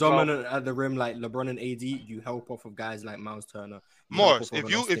wide you that's open, bro. dominant at the rim like LeBron and AD, you help off of guys like Miles Turner. Mars, if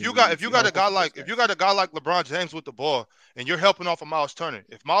you got a guy like LeBron James with the ball and you're helping off of Miles Turner,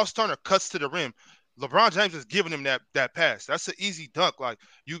 if Miles Turner cuts to the rim, LeBron James is giving him that pass. That's an easy dunk. Like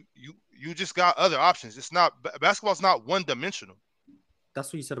you just got other options. It's not basketball's not one dimensional. That's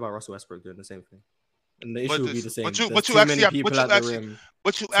what you said about Russell Westbrook doing the same thing. And the issue will be the same. But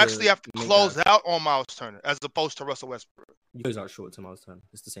you actually have to close out on Miles Turner as opposed to Russell Westbrook. You close out short to Miles Turner.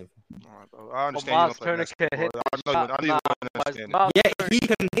 It's the same thing. All right, bro. I understand Miles Turner can hit. I know you understand. Yeah, he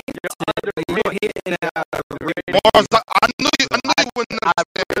can hit. He's not hitting it out of the rim. Mars, I knew you wouldn't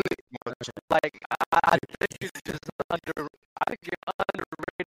understand it. Like I think you're just under. I think you're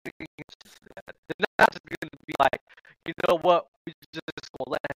underrating. They're not just going to be like, you know what? We just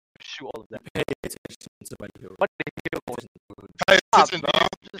gonna let him shoot all of that. Pay attention to Buddy Hield. Buddy Hield going Hey, listen, bro.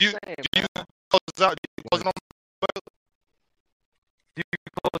 do you close out? Do you close on? Do you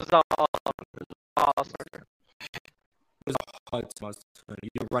close out Miles Turner? It was hard to Miles Turner. You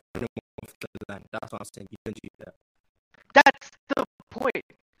didn't run him off the line. That's what I'm saying. You didn't do that. That's the point,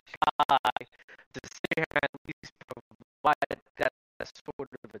 guy. To sit here and at least provide that sort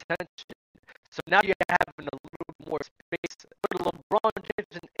of attention. So now you're having a little more space for LeBron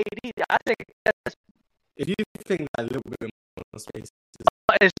James and AD. I think that's. If you think that a little bit more space, It's not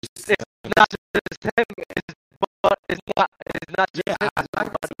just him. It's not just yeah, him. I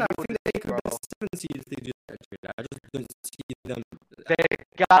think they could be 70 if they do that. I just don't see them. They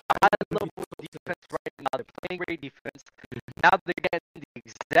got high level defense right now. They're playing great defense. Now they're getting the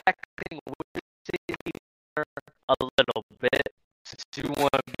exact thing with a little bit. Since you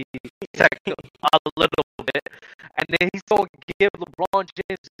want to be technical a little bit, and then he's going to give LeBron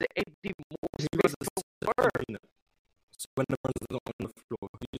James the AD more space to work. So when the runs are on the floor,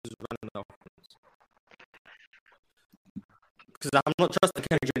 he's running the offense. Because I'm not trusting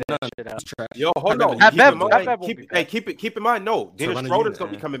Kendrick Nunn. He's trash. Yo, hold on. Keep in mind. No, Dennis Schroeder's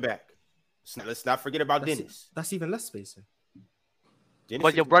gonna be coming back. Let's not forget about Dennis. That's even less spacing.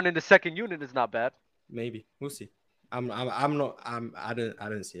 But you're running the second unit is not bad. Maybe we'll see. I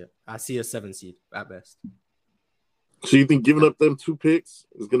don't see it. I see a 7 seed at best. So you think giving up them 2 picks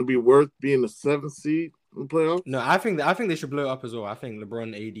is going to be worth being a 7 seed in the playoffs? No, I think they should blow it up as well. I think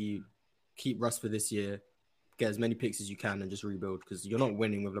LeBron, AD, keep Russ for this year, get as many picks as you can, and just rebuild because you're not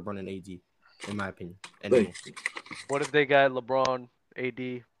winning with LeBron and AD, in my opinion. Anymore. What if they got LeBron,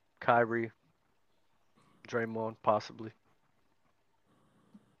 AD, Kyrie, Draymond, possibly?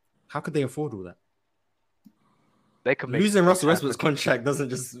 How could they afford all that? They could make losing Russell Westbrook's contract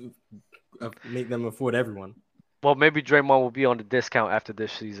doesn't just make them afford everyone. Well, maybe Draymond will be on the discount after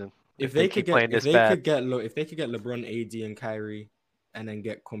this season. If they could get LeBron, AD, and Kyrie, and then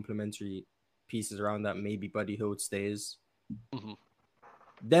get complementary pieces around that, maybe Buddy Hield stays. Mm-hmm.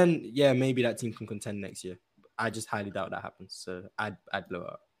 Then yeah, maybe that team can contend next year. I just highly doubt that happens. So I'd blow it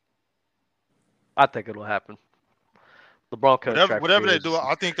up. I think it'll happen. LeBron could whatever they do,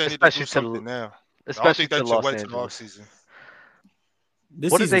 I think they need to do something now. Especially I don't think to they Los should wait till Angeles. the offseason.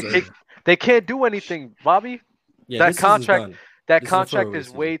 This what did they take? They can't do anything, Bobby. Yeah, that contract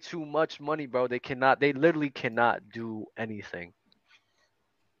is way too much money, bro. They literally cannot do anything.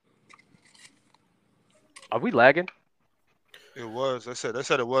 Are we lagging? It was. They said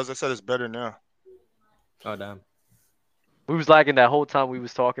it was. They said it's better now. Oh damn. We was lagging that whole time we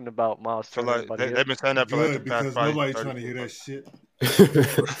was talking about Miles So Turner. like they've been saying that for like the Good, past because probably nobody's 30, trying to hear 45.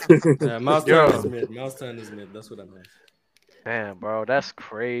 that shit. Miles Yo. Turner's mid. Miles Turner's mid. That's what I meant. Damn, bro, that's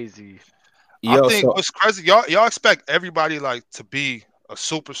crazy. I Yo, think so what's crazy, y'all expect everybody like to be a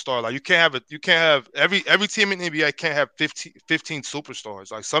superstar. Like you can't have every team in the NBA can't have 15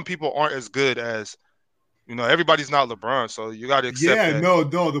 superstars. Like some people aren't as good as everybody's not LeBron, so you got to accept Yeah, that. no.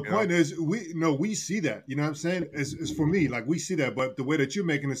 The you know? point is, we see that. You know what I'm saying? It's for me, like we see that, but the way that you're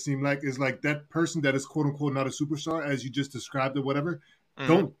making it seem like is like that person that is quote unquote not a superstar, as you just described or whatever. Mhm.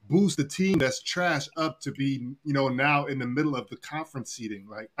 Don't boost the team that's trash up to be, now in the middle of the conference seating.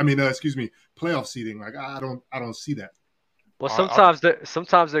 Like, I mean, excuse me, playoff seating. Like, I don't see that. Well, I-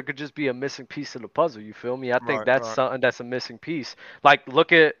 sometimes there could just be a missing piece of the puzzle. You feel me? I think Right, that's right. something that's a missing piece. Like,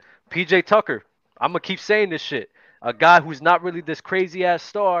 look at PJ Tucker. I'm gonna keep saying this shit. A guy who's not really this crazy ass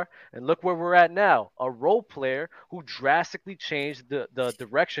star, and look where we're at now. A role player who drastically changed the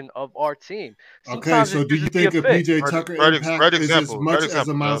direction of our team. Okay, Sometimes so it do should you just be a think a fit. PJ Great, Tucker great, impact great is as example. much Great as a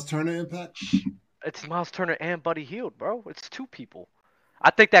example, Miles Dub. Turner impact? It's Miles Turner and Buddy Hield, bro. It's two people.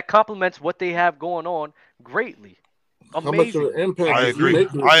 I think that complements what they have going on greatly. How much of Amazing. an impact I is he agree.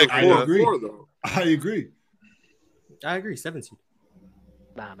 making I to agree, I Dub. 4 agree. 4 though? I agree. I agree. 17.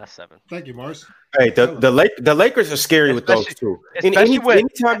 Nah, that's 7. Thank you, Mars. hey, the Tell him. the Lakers are scary with those Especially, two. especially with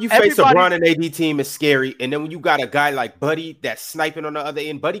Anytime you face a everybody. Bron and AD team, is scary. And then when you got a guy like Buddy that's sniping on the other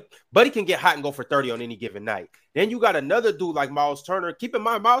end, Buddy can get hot and go for 30 on any given night. Then you got another dude like Miles Turner. Keep in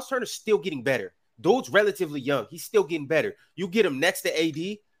mind, Miles Turner's still getting better. Dude's relatively young. He's still getting better. You get him next to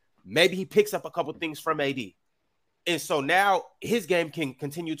AD, maybe he picks up a couple things from AD. And so now his game can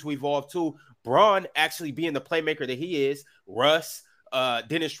continue to evolve too. Braun actually being the playmaker that he is, Russ,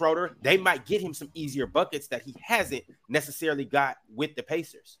 Dennis Schroeder, they might get him some easier buckets that he hasn't necessarily got with the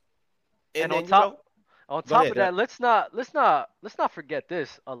Pacers. And then, on top go ahead, of that, let's not forget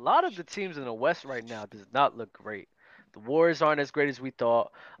this. A lot of the teams in the West right now does not look great. The Warriors aren't as great as we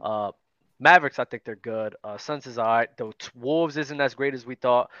thought. Mavericks, I think they're good. Suns is alright. The Wolves isn't as great as we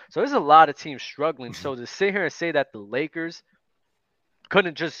thought. So there's a lot of teams struggling. So to sit here and say that the Lakers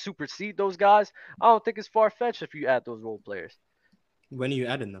couldn't just supersede those guys, I don't think it's far fetched if you add those role players. When are you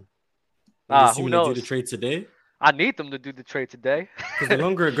adding them? Are you Who assuming they do knows? the trade today? I need them to do the trade today. Because the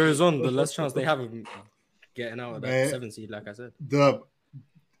longer it goes on, the less chance they have of getting out of that Man. 7 seed, like I said.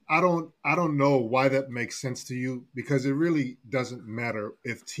 I don't know why that makes sense to you, because it really doesn't matter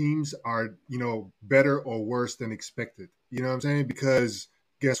if teams are, better or worse than expected. You know what I'm saying? Because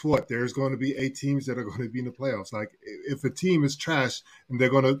guess what? There's going to be 8 teams that are going to be in the playoffs. Like, if a team is trash and they're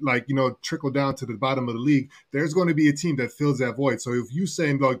going to trickle down to the bottom of the league, there's going to be a team that fills that void. So if you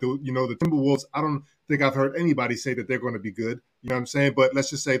saying like the Timberwolves, I don't think I've heard anybody say that they're going to be good. You know what I'm saying? But let's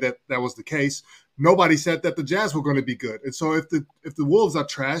just say that was the case. Nobody said that the Jazz were going to be good. And so if the Wolves are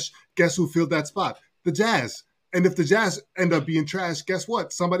trash, guess who filled that spot? The Jazz. And if the Jazz end up being trash, guess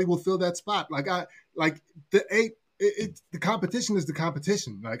what? Somebody will fill that spot. The competition is the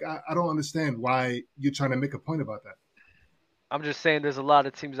competition. Like, I don't understand why you're trying to make a point about that. I'm just saying there's a lot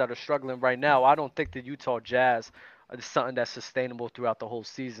of teams that are struggling right now. I don't think the Utah Jazz is something that's sustainable throughout the whole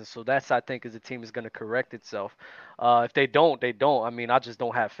season. So I think, as a team is going to correct itself. If they don't, they don't. I mean, I just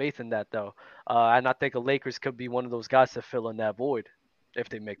don't have faith in that, though. And I think the Lakers could be one of those guys to fill in that void if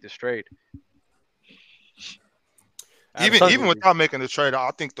they make this trade. Even without making the trade,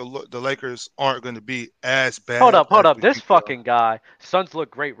 I think the Lakers aren't going to be as bad. Hold up. as we This think they are. fucking guy. Suns look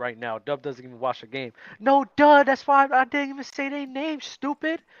great right now. Dub doesn't even watch the game. No, duh. That's why I didn't even say their name,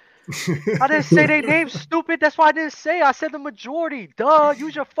 stupid. I didn't say their name, stupid. That's why I didn't say. I said the majority. Duh.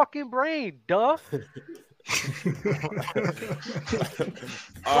 Use your fucking brain. Duh.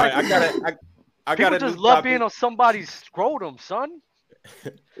 All right, I got People a just new love topic. being on somebody's scrotum, son.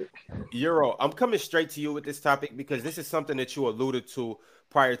 Euro, I'm coming straight to you with this topic because this is something that you alluded to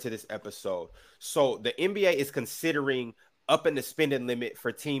prior to this episode. So the NBA is considering upping the spending limit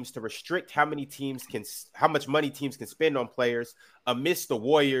for teams to restrict how much money teams can spend on players amidst the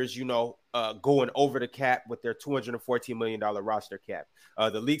Warriors, going over the cap with their $214 million roster cap.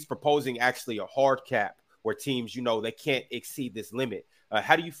 The league's proposing actually a hard cap where teams, they can't exceed this limit.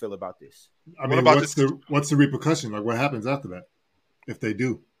 How do you feel about this? I mean, what's the repercussion? Like, what happens after that if they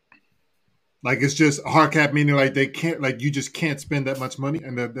do? Like, it's just a hard cap, meaning like they can't, like, you just can't spend that much money,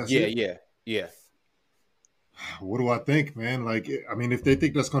 and that's it? Yeah. What do I think, man? Like, I mean, if they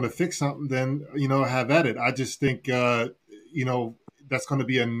think that's going to fix something, then, have at it. I just think, that's going to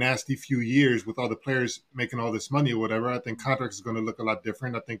be a nasty few years with all the players making all this money or whatever. I think contracts is going to look a lot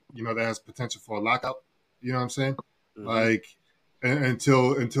different. I think, that has potential for a lockout. You know what I'm saying? Mm-hmm. Like,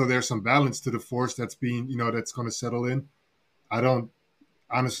 until there's some balance to the force that's being, that's going to settle in. I don't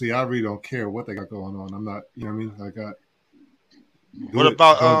honestly. I really don't care what they got going on. I'm not. You know what I mean? Like, What do it.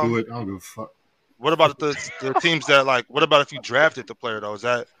 about Don't do it. I don't give a fuck. what about the teams that like? What about if you drafted the player though? Is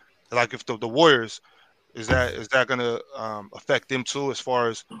that like if the Warriors is that gonna affect them too? As far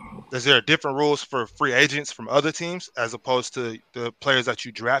as is there different rules for free agents from other teams as opposed to the players that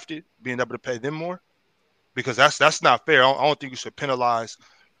you drafted being able to pay them more? Because that's not fair. I don't think you should penalize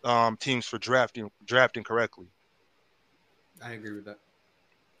teams for drafting correctly. I agree with that.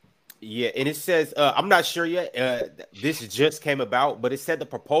 Yeah, and it says I'm not sure yet. This just came about, but it said the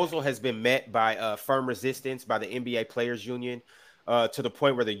proposal has been met by firm resistance by the NBA Players Union to the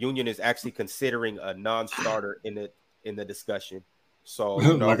point where the union is actually considering a non-starter in the discussion. So,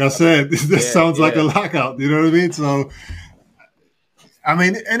 Like I said, this sounds like a lockout. You know what I mean? So, I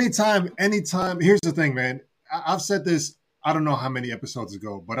mean, anytime. Here's the thing, man. I've said this. I don't know how many episodes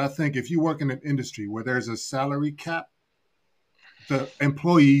ago, but I think if you work in an industry where there's a salary cap, the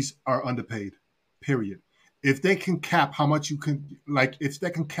employees are underpaid. Period. If they can cap how much you can, like, if they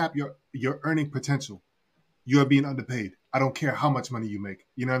can cap your earning potential, you are being underpaid. I don't care how much money you make.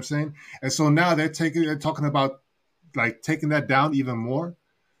 You know what I'm saying? And so now they're talking about like taking that down even more.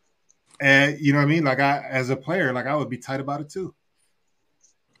 And you know what I mean? Like as a player, like I would be tight about it too.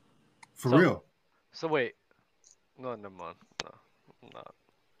 For real. So wait. No, never mind. No.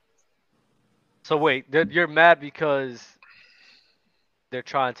 So wait, you're mad because they're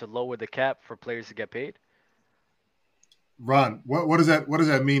trying to lower the cap for players to get paid? Ron, what does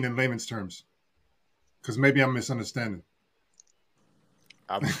that mean in layman's terms? Because maybe I'm misunderstanding.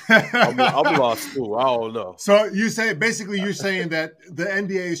 I'm lost too. I don't know. So you're saying that the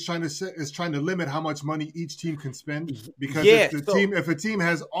NBA is trying to limit how much money each team can spend, because if a team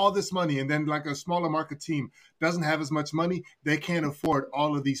has all this money and then like a smaller market team doesn't have as much money, they can't afford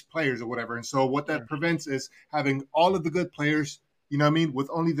all of these players or whatever. And so what that prevents is having all of the good players, you know what I mean, with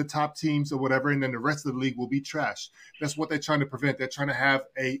only the top teams or whatever, and then the rest of the league will be trash. That's what they're trying to prevent. They're trying to have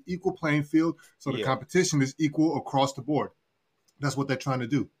a equal playing field so the competition is equal across the board. That's what they're trying to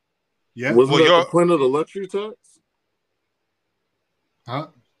do. Yeah. Wasn't that the point of the luxury tax? Huh?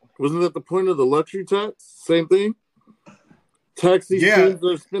 Wasn't that the point of the luxury tax? Same thing? Tax these teams that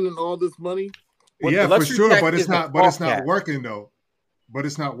are spending all this money? Yeah, for sure, but it's not working though. But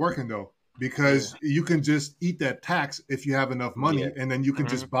it's not working though. Because you can just eat that tax if you have enough money, and then you can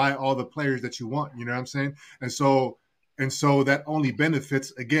just buy all the players that you want. You know what I'm saying? And so that only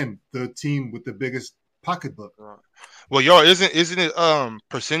benefits, again, the team with the biggest pocketbook. Well, y'all, isn't it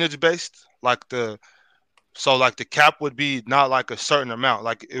percentage based? Like the cap would be not like a certain amount.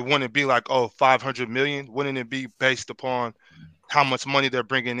 Like it wouldn't be like 500 million. Wouldn't it be based upon how much money they're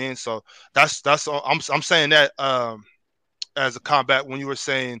bringing in? So that's all. I'm saying that as a combat when you were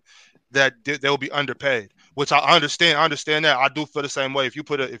saying that they'll be underpaid, which I understand. I understand that. I do feel the same way. If you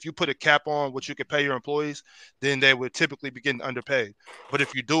put a cap on what you can pay your employees, then they would typically be getting underpaid. But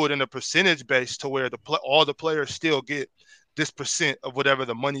if you do it in a percentage base to where all the players still get this percent of whatever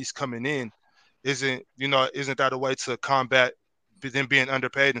the money's coming in, isn't that a way to combat them being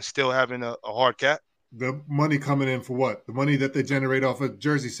underpaid and still having a hard cap? The money coming in for what? The money that they generate off of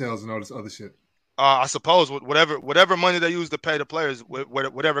jersey sales and all this other shit. I suppose whatever money they use to pay the players,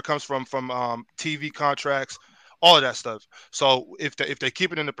 whatever comes from TV contracts, all of that stuff. So if they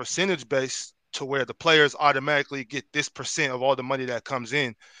keep it in the percentage base to where the players automatically get this percent of all the money that comes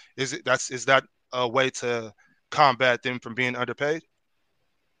in, is that a way to combat them from being underpaid?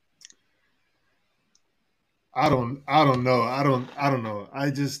 I don't know. I don't know. I don't know.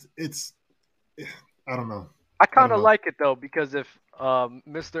 I kind of like it though, because if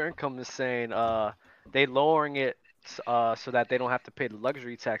Mr. Income is saying they lowering it so that they don't have to pay the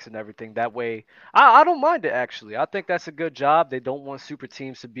luxury tax and everything, that way I don't mind it actually. I think that's a good job. They don't want super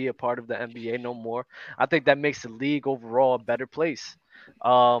teams to be a part of the NBA no more. I think that makes the league overall a better place.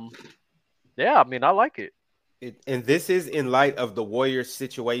 I mean, I like it. And this is in light of the Warriors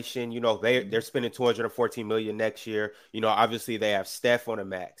situation. You know, they're spending $214 million next year. You know, obviously they have Steph on a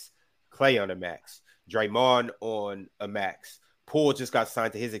max, Clay on a max, Draymond on a max. Poole just got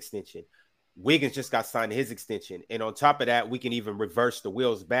signed to his extension. Wiggins just got signed to his extension. And on top of that, we can even reverse the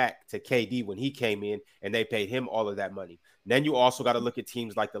wheels back to KD when he came in and they paid him all of that money. And then you also got to look at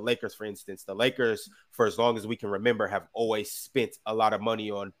teams like the Lakers, for instance. The Lakers, for as long as we can remember, have always spent a lot of money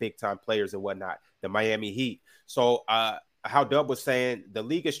on big-time players and whatnot. The Miami Heat. So how Dub was saying, the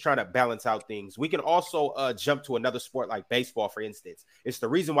league is trying to balance out things. We can also jump to another sport like baseball, for instance. It's the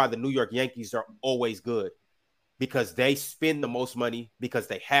reason why the New York Yankees are always good, because they spend the most money because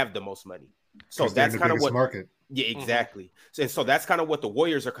they have the most money. So that's kind of what market. Yeah, exactly. So that's kind of what the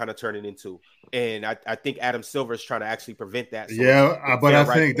Warriors are kind of turning into. And I think Adam Silver is trying to actually prevent that. So Yeah, but I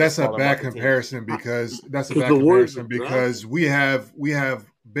right think for that's a smaller bad market teams. comparison because the Warriors are drafting. we have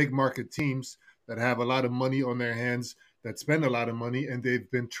big market teams that have a lot of money on their hands that spend a lot of money and they've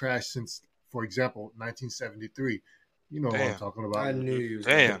been trashed since, for example, 1973. You know what I'm Damn. talking about. I knew you was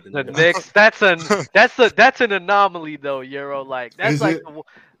Damn. gonna The get Knicks, that's an anomaly though, Euro. Like that's Is like it?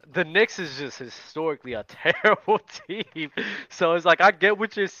 the Knicks is just historically a terrible team. So it's like I get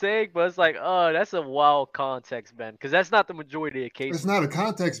what you're saying, but it's like, oh, that's a wild context, Ben, because that's not the majority of cases. It's not a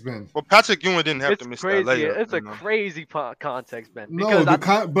context, Ben. Well, Patrick Ewing didn't have It's to miss crazy. that layup. It's a you know. crazy context, Ben. No,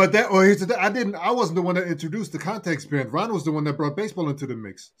 Because but that well, here's the thing. I wasn't the one that introduced the context Ben. Ron was the one that brought baseball into the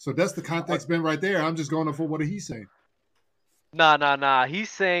mix. So that's the context Ben right there. I'm just going off for what he's saying. Nah. He's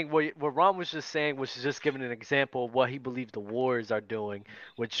saying what Ron was just saying was just giving an example of what he believed the Warriors are doing.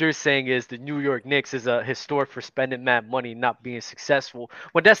 What you're saying is the New York Knicks is a historic for spending mad money, not being successful.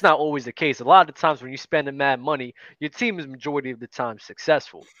 Well, that's not always the case. A lot of the times when you spend mad money, your team is majority of the time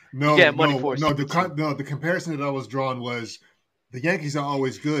successful. No, you get money for a super team. the comparison that I was drawing was the Yankees are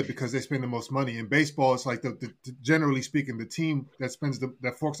always good because they spend the most money. In baseball, it's like the generally speaking, the team that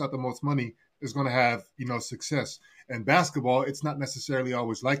that forks out the most money is going to have success. And basketball, it's not necessarily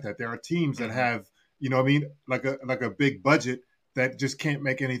always like that. There are teams that have like a big budget that just can't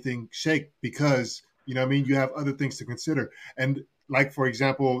make anything shake because you have other things to consider. And like for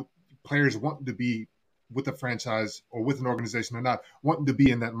example, players wanting to be with a franchise or with an organization or not, wanting to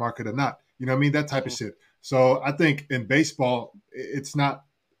be in that market or not. That type of shit. So I think in baseball, it's not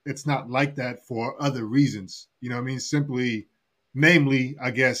like that for other reasons. Simply, namely,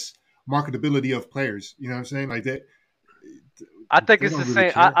 I guess, marketability of players. You know what I'm saying? Like that. I think they it's the don't really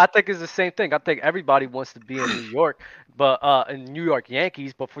same. care. I think it's the same thing. I think everybody wants to be in New York, but in New York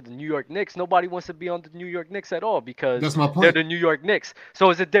Yankees. But for the New York Knicks, nobody wants to be on the New York Knicks at all because That's my they're point. the New York Knicks. So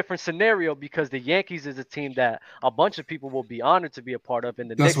it's a different scenario because the Yankees is a team that a bunch of people will be honored to be a part of, and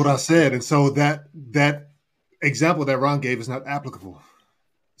the That's Knicks what I is said. And so that example that Ron gave is not applicable.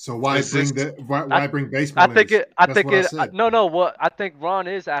 So why It's bring just- why bring baseball? I think in it. this? I That's think what I it. said. No. What I think Ron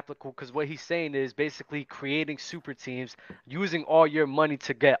is applicable because what he's saying is basically creating super teams, using all your money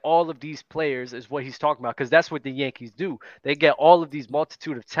to get all of these players is what he's talking about. Because that's what the Yankees do. They get all of these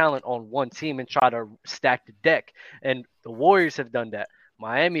multitude of talent on one team and try to stack the deck. And the Warriors have done that.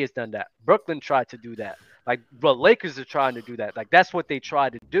 Miami has done that. Brooklyn tried to do that. Like, but Lakers are trying to do that. Like, that's what they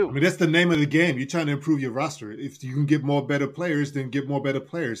try to do. I mean, that's the name of the game. You're trying to improve your roster. If you can get more better players, then get more better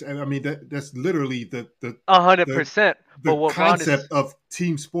players. And I mean, that's literally the 100%. But what Ron concept is of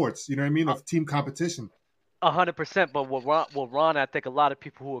team sports. You know what I mean? Of team competition. 100%. But what Ron, I think a lot of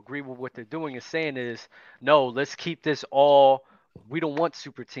people who agree with what they're doing is saying is, no, let's keep this all. We don't want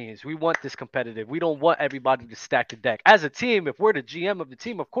super teams. We want this competitive. We don't want everybody to stack the deck. As a team, if we're the GM of the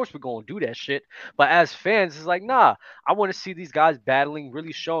team, of course we're going to do that shit. But as fans, it's like, nah, I want to see these guys battling,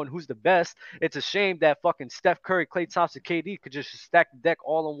 really showing who's the best. It's a shame that fucking Steph Curry, Klay Thompson, KD could just stack the deck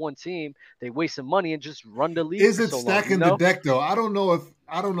all on one team. They waste some money and just run the league Is for it so long, stacking you know? the deck though? I don't know if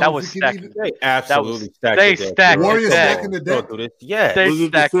That was we can stacking. even. They absolutely That was- stacked they the deck. stacked bro. Warriors the deck. stacking the deck? Don't do this. Yeah. They Was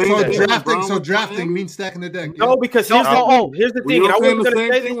it the stacked same the So thing deck. when drafting, Brown so went to drafting Miami? means stacking the deck. No, because No, here's the oh, thing. Here's the Were thing, you and I saying wasn't the gonna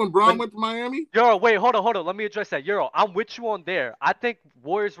same say thing this, when Brown but went to Miami? Euro, wait, hold on. Let me address that. Euro, I'm with you on there. I think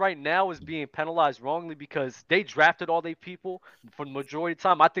Warriors right now is being penalized wrongly because they drafted all their people for the majority of the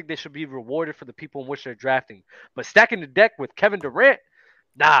time. I think they should be rewarded for the people in which they're drafting. But stacking the deck with Kevin Durant,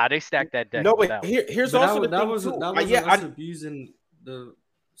 nah, they stacked that deck. no, no but doubt. here's But also the that thing wasn't too. that wasn't Yeah, us abusing the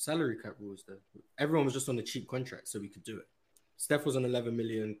salary cap rules there. Everyone was just on a cheap contract, so we could do it. Steph was on 11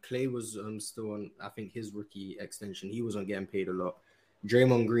 million. Clay was still on, I think, his rookie extension. He was on getting paid a lot.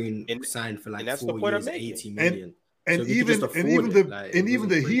 Draymond Green And- signed for like and that's the 4 point I'm years, making. 80 million. And So we could just afford it. Like, it even wasn't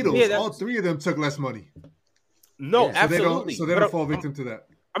the crazy. Heatles, Yeah, all that's- three of them took less money. No, Yeah. absolutely. So they But don't fall victim to that.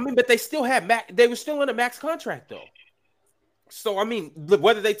 I mean, but they still had they were still on a max contract though. So I mean,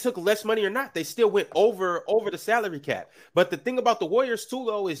 whether they took less money or not, they still went over the salary cap. But the thing about the Warriors too,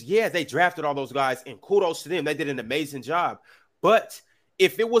 though, is yeah, they drafted all those guys, and kudos to them. They did an amazing job. But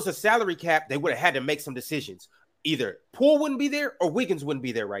if it was a salary cap, they would have had to make some decisions. Either Poole wouldn't be there or Wiggins wouldn't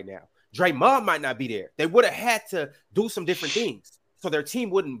be there right now. Draymond might not be there. They would have had to do some different things. So their team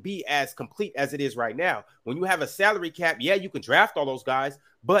wouldn't be as complete as it is right now. When you have a salary cap, yeah, you can draft all those guys,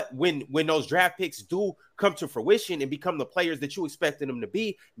 but when those draft picks do come to fruition and become the players that you expected them to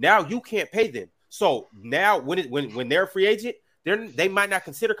be, now you can't pay them. So now when they're a free agent, they might not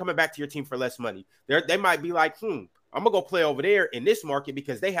consider coming back to your team for less money. They might be like, I'm gonna go play over there in this market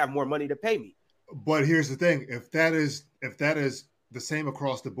because they have more money to pay me. But here's the thing: if that is the same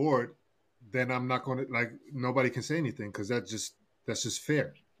across the board, then I'm not going to like nobody can say anything because that's just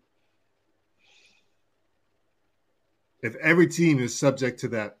fair. If every team is subject to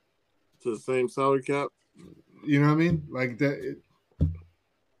that, to the same salary cap, you know what I mean? Like that,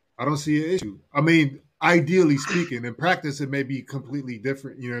 I don't see an issue. I mean, ideally speaking, in practice, it may be completely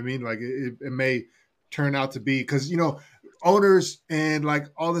different. You know what I mean? Like it may turn out to be because owners and like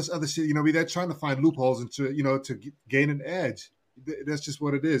all this other shit. They're trying to find loopholes and to gain an edge. That's just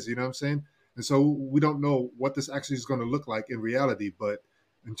what it is. You know what I'm saying? And so we don't know what this actually is going to look like in reality. But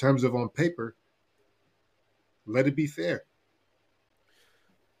in terms of on paper, let it be fair.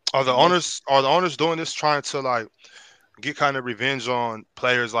 Are the owners doing this trying to like get kind of revenge on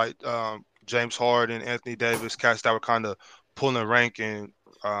players like James Harden, Anthony Davis, cats that were kind of pulling rank and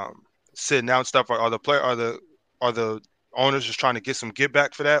sitting out and stuff? Are the owners just trying to get some get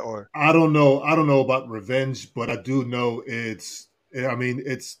back for that? Or I don't know about revenge, but I do know it's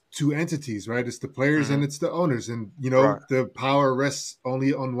two entities, right? It's the players and it's the owners, and Right. the power rests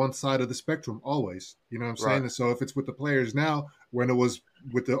only on one side of the spectrum always. You know what I'm saying? Right. And so if it's with the players now, when it was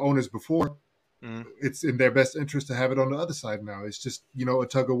with the owners before, Mhm. it's in their best interest to have it on the other side now. It's just a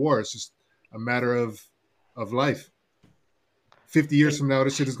tug of war. It's just a matter of life. 50 years from now,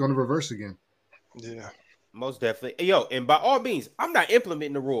 this shit is going to reverse again. Yeah. Most definitely. Yo, and by all means, I'm not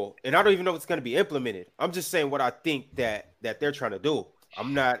implementing the rule, and I don't even know if it's going to be implemented. I'm just saying what I think that they're trying to do.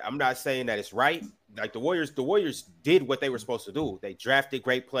 I'm not saying that it's right. Like the Warriors did what they were supposed to do. They drafted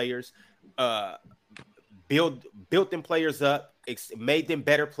great players, built them players up, made them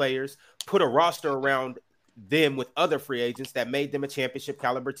better players, put a roster around them with other free agents that made them a championship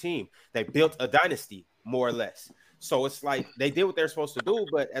caliber team. They built a dynasty, more or less. So it's like they did what they're supposed to do,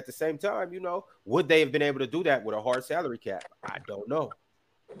 but at the same time, would they have been able to do that with a hard salary cap? I don't know.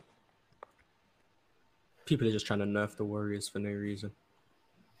 People are just trying to nerf the Warriors for no reason.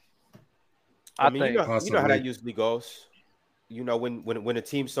 I mean, you know how that possibly. usually goes. When a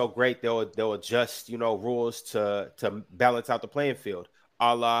team's so great, they'll adjust, rules to balance out the playing field.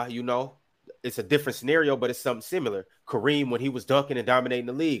 A la, it's a different scenario, but it's something similar. Kareem, when he was dunking and dominating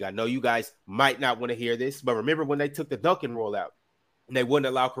the league, I know you guys might not want to hear this, but remember when they took the dunking rule out and they wouldn't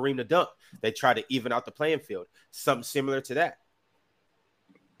allow Kareem to dunk, they tried to even out the playing field. Something similar to that.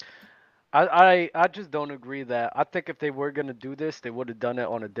 I just don't agree that. I think if they were gonna do this, they would have done it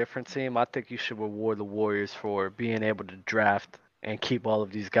on a different team. I think you should reward the Warriors for being able to draft and keep all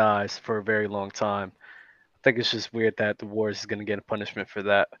of these guys for a very long time. I think it's just weird that the Warriors is gonna get a punishment for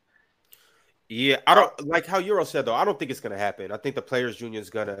that. Yeah, I don't like how Euro said though. I don't think it's gonna happen. I think the Players Union is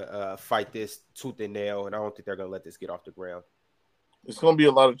gonna fight this tooth and nail, and I don't think they're gonna let this get off the ground. It's going to be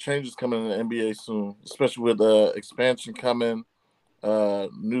a lot of changes coming in the NBA soon, especially with expansion coming,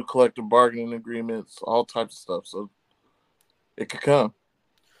 new collective bargaining agreements, all types of stuff. So it could come.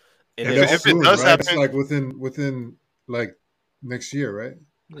 And And then that's if it soon, does right? It's happen, like within like next year, right?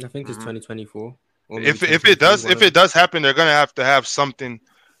 I think it's 2024. Or maybe if it 2023, does happen, they're gonna have something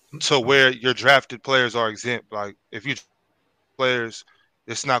to where your drafted players are exempt. Like if you players,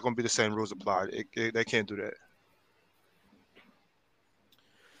 it's not gonna be the same rules applied. They can't do that.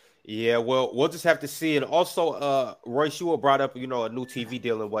 yeah, well, we'll just have to see. And also, Roy Shua brought up, a new TV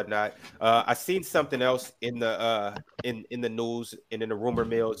deal and whatnot. I seen something else in the in the news and in the rumor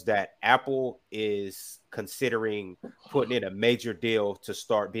mills that Apple is considering putting in a major deal to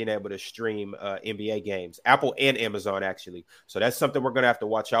start being able to stream NBA games. Apple and Amazon actually. So that's something we're gonna have to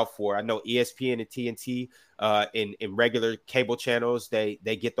watch out for. I know ESPN and TNT in regular cable channels they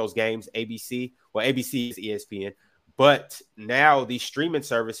get those games. ABC is ESPN. But now these streaming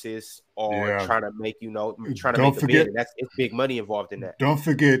services are Yeah. trying to make, trying to Don't make a forget- bid, and it's big money involved in that. Don't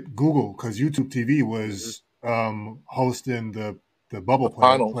forget Google, because YouTube TV was hosting the bubble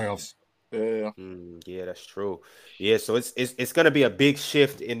Finals. playoffs. Yeah. Yeah, that's true. Yeah, so it's going to be a big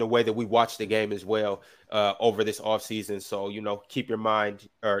shift in the way that we watch the game as well over this offseason. So, keep your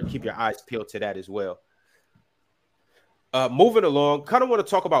eyes peeled to that as well. Moving along, kind of want to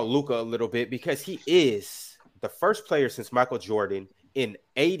talk about Luka a little bit because he is the first player since Michael Jordan in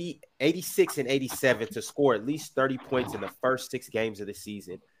 80, 86, and 87 to score at least 30 points in the first 6 games of the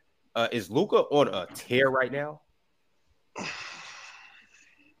season. Is Luka on a tear right now?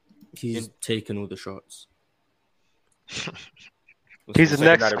 He's taking all the shots. He's the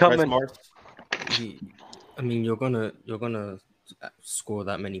next coming. You're gonna score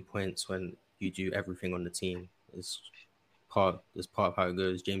that many points when you do everything on the team. It's part of how it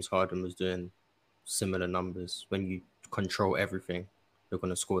goes. James Harden was doing similar numbers. When you control everything, you're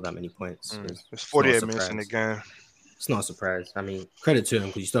gonna score that many points. It's 48 minutes in the game. It's not a surprise. I mean, credit to him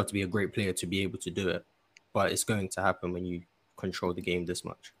because you still have to be a great player to be able to do it. But it's going to happen when you control the game this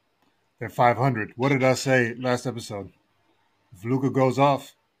much. They're 500. What did I say last episode? If Luka goes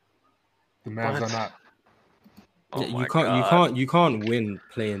off, the Mavs are not. Oh you my can't God. you can't win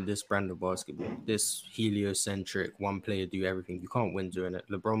playing this brand of basketball, this heliocentric one player do everything. You can't win doing it.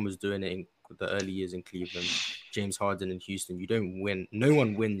 LeBron was doing it in the early years in Cleveland, James Harden in Houston. You don't win. No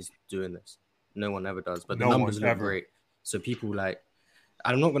one wins doing this. No one ever does. But the numbers look great. So people like,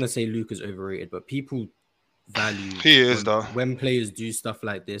 I'm not going to say Luka's overrated, but people value when players do stuff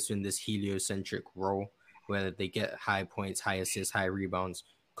like this in this heliocentric role where they get high points, high assists, high rebounds,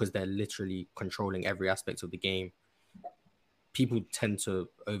 because they're literally controlling every aspect of the game. People tend to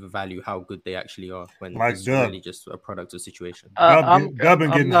overvalue how good they actually are when it's really just a product of situation. Dub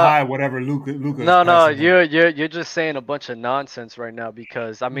been getting high, whatever Luka. No, you're just saying a bunch of nonsense right now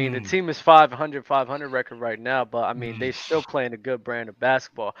because I mean the team is 500 record right now, but I mean they're still playing a good brand of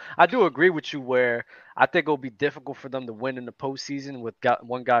basketball. I do agree with you where I think it'll be difficult for them to win in the postseason with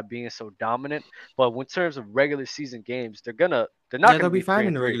one guy being so dominant. But in terms of regular season games, they're not gonna be fine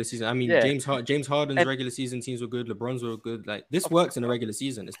in the regular season. I mean, yeah. James Harden's regular season teams were good. LeBron's were good. Like this works in the regular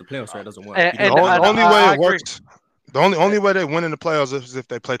season. It's the playoffs where it doesn't work. The only way it works. The only way they win in the playoffs is if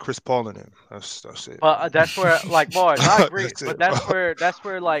they play Chris Paul in it. That's it. But that's where, like, Mars, I agree. But that's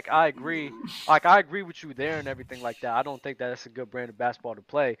where, like, I agree. Like, I agree with you there and everything like that. I don't think that's a good brand of basketball to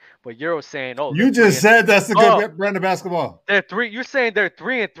play. But Euro's saying, oh, you just said that's a good brand of basketball. They're 3. You're saying they're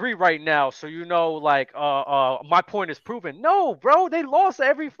 3-3 right now. So like, my point is proven. No, bro, they lost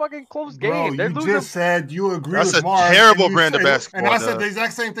every fucking close game. Bro, you just said you agree with Mars. That's a terrible brand of basketball. And I said the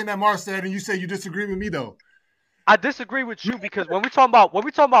exact same thing that Mars said, and you said you disagree with me though. I disagree with you because when we talking about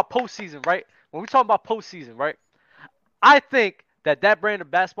postseason, right? When we talking about postseason, right? I think that brand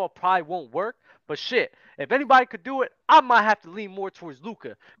of basketball probably won't work. But shit, if anybody could do it, I might have to lean more towards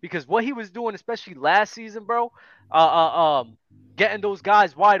Luka because what he was doing, especially last season, bro, getting those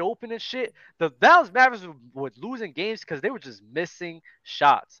guys wide open and shit. The Dallas Mavericks were losing games because they were just missing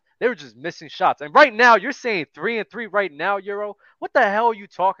shots. And right now, you're saying 3-3 right now, Euro. What the hell are you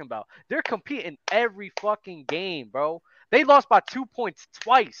talking about? They're competing every fucking game, bro. They lost by 2 points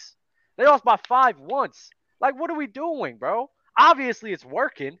twice. They lost by 5 once. Like, what are we doing, bro? Obviously, it's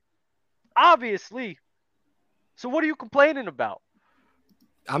working. Obviously. So what are you complaining about?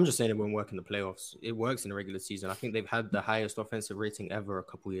 I'm just saying it won't work in the playoffs. It works in the regular season. I think they've had the highest offensive rating ever a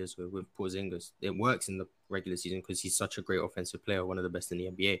couple years with Porzingis. It works in the regular season because he's such a great offensive player, one of the best in the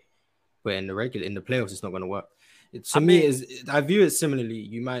NBA. But in the playoffs, it's not going to work. I view it similarly.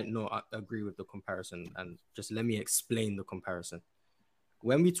 You might not agree with the comparison, and just let me explain the comparison.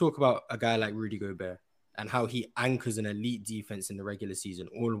 When we talk about a guy like Rudy Gobert and how he anchors an elite defense in the regular season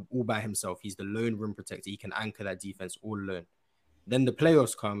all by himself, he's the lone rim protector. He can anchor that defense all alone. Then the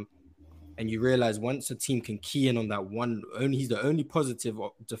playoffs come, and you realize once a team can key in on that one, he's the only positive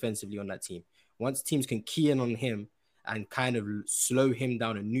defensively on that team. Once teams can key in on him and kind of slow him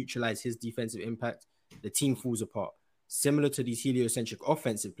down and neutralize his defensive impact, the team falls apart. Similar to these heliocentric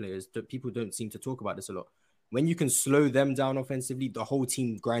offensive players, that people don't seem to talk about this a lot. When you can slow them down offensively, the whole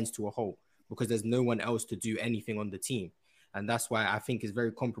team grinds to a halt because there's no one else to do anything on the team. And that's why I think it's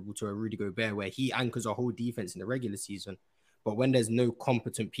very comparable to a Rudy Gobert, where he anchors a whole defense in the regular season. But when there's no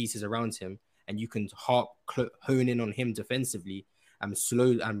competent pieces around him and you can hone in on him defensively and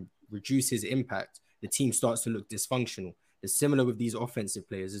slow and reduce his impact, the team starts to look dysfunctional. It's similar with these offensive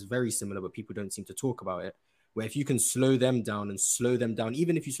players. It's very similar, but people don't seem to talk about it. Where if you can slow them down,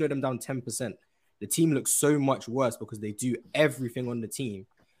 even if you slow them down 10%, the team looks so much worse because they do everything on the team.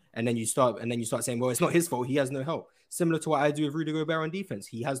 And then you start saying, well, it's not his fault. He has no help. Similar to what I do with Rudy Gobert on defense.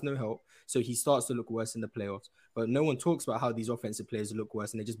 He has no help. So he starts to look worse in the playoffs. But no one talks about how these offensive players look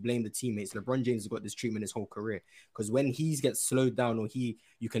worse and they just blame the teammates. LeBron James has got this treatment his whole career. Because when he gets slowed down or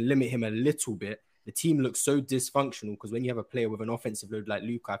you can limit him a little bit, the team looks so dysfunctional because when you have a player with an offensive load like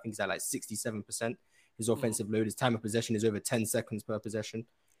Luka, I think he's at like 67%. His offensive load, his time of possession is over 10 seconds per possession.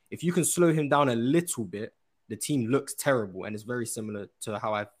 If you can slow him down a little bit, the team looks terrible. And it's very similar to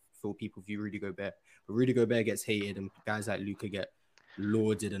how I feel people view Rudy Gobert. But Rudy Gobert gets hated and guys like Luka get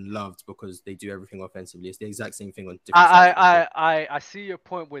lauded and loved because they do everything offensively. It's the exact same thing on different sides. I see your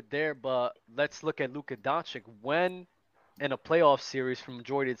point with there, but let's look at Luka Doncic. When in a playoff series for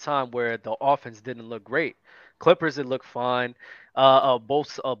majority of the time where the offense didn't look great. Clippers, it looked fine.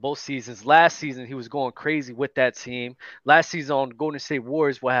 Both seasons. Last season, he was going crazy with that team. Last season on Golden State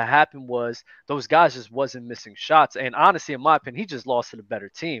Warriors, what had happened was those guys just wasn't missing shots. And honestly, in my opinion, he just lost to the better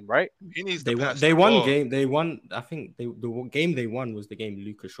team, right? He needs they won game. They won. I think the game they won was the game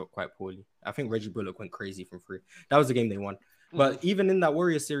Luka shot quite poorly. I think Reggie Bullock went crazy from free. That was the game they won. But even in that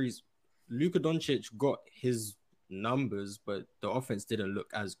Warriors series, Luka Doncic got his numbers, but the offense didn't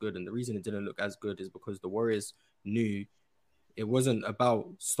look as good. And the reason it didn't look as good is because the Warriors knew it wasn't about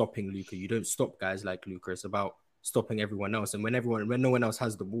stopping Luka. You don't stop guys like Luka. It's about stopping everyone else. And when no one else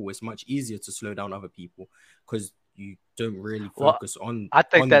has the ball, it's much easier to slow down other people because you don't really focus on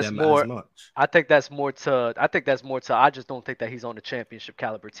them as much. I think that's more to I just don't think that he's on the championship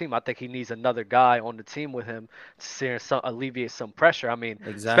caliber team. I think he needs another guy on the team with him to alleviate some pressure. I mean,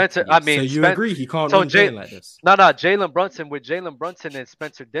 exactly. So you agree he can't win playing like this? No, Jalen Brunson and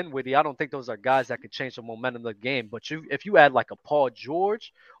Spencer Dinwiddie, I don't think those are guys that could change the momentum of the game. But if you add like a Paul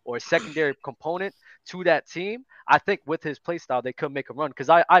George or a secondary component to that team, I think with his play style, they could make a run because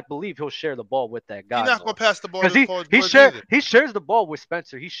I believe he'll share the ball with that guy. He's not going to pass the ball to Paul George he shares the ball with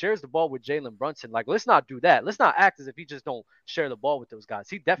Spencer. He shares the ball with Jalen Brunson. Like, let's not do that. Let's not act as if he just don't share the ball with those guys.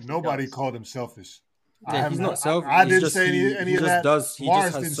 He definitely Nobody does. called him selfish. Yeah, he's not selfish. I didn't say any of that. He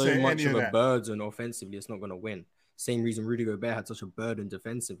just has so much of a burden offensively. It's not going to win. Same reason Rudy Gobert had such a burden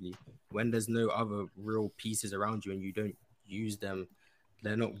defensively. When there's no other real pieces around you and you don't use them,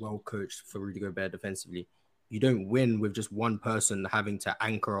 they're not well coached for Rudy Gobert defensively. You don't win with just one person having to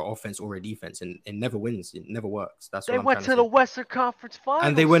anchor an offense or a defense, and it never wins. It never works. That's what they went to the Western Conference Finals,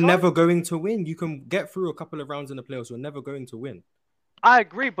 and they were never going to win. You can get through a couple of rounds in the playoffs. You're never going to win. I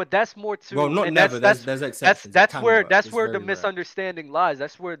agree, but that's more to not never. There's exceptions. That's where the misunderstanding lies.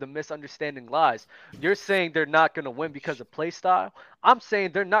 That's where the misunderstanding lies. You're saying they're not going to win because of play style. I'm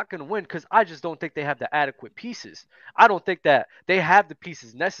saying they're not going to win because I just don't think they have the adequate pieces. I don't think that they have the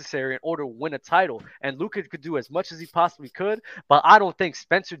pieces necessary in order to win a title. And Luka could do as much as he possibly could, but I don't think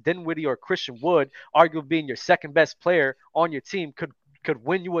Spencer Dinwiddie or Christian Wood, arguably being your second best player on your team, could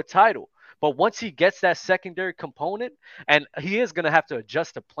win you a title. But once he gets that secondary component, and he is going to have to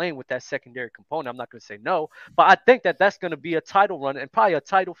adjust to playing with that secondary component, I'm not going to say no, but I think that that's going to be a title run and probably a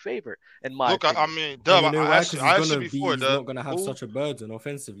title favorite in my opinion. I mean, Dub, he's not going to have such a burden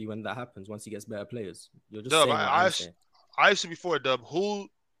offensively when that happens once he gets better players. You're just Dub, saying I asked you before, Dub, who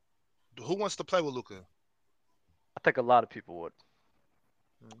wants to play with Luka? I think a lot of people would.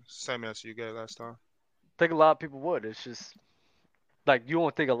 Same answer you gave last time. I think a lot of people would. It's just... Like, you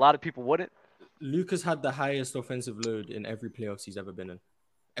don't think a lot of people wouldn't? Luka's had the highest offensive load in every playoffs he's ever been in.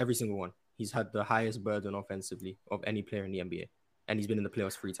 Every single one. He's had the highest burden offensively of any player in the NBA. And he's been in the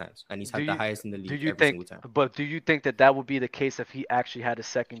playoffs 3 times. And he's had the highest in the league every single time. But do you think that would be the case if he actually had a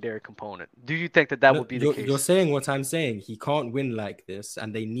secondary component? Do you think that would be the case? You're saying what I'm saying. He can't win like this.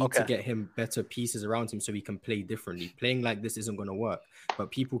 And they need to get him better pieces around him so he can play differently. Playing like this isn't going to work.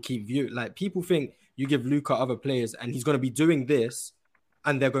 But people people think you give Luka other players and he's going to be doing this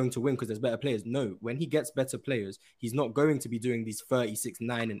and they're going to win because there's better players. No, when he gets better players, he's not going to be doing these 36,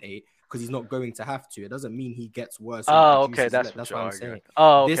 9, and 8 because he's not going to have to. It doesn't mean he gets worse. Oh, okay, that's what I'm saying.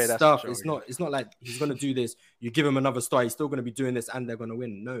 Oh, okay, this stuff, it's not like he's going to do this. You give him another star, he's still going to be doing this and they're going to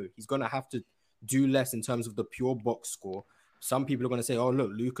win. No, he's going to have to do less in terms of the pure box score. Some people are going to say, oh,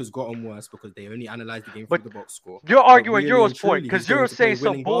 look, Luka's gotten worse because they only analyze the game from the box score. You're arguing Euro's point because you're saying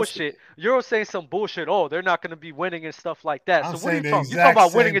some bullshit. You're saying some bullshit. Oh, they're not going to be winning and stuff like that. I'm so what are you talking? You talking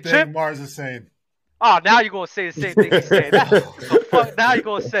about winning a chip? Mars is saying. Oh, now you're going to say the same thing he's saying. Now you're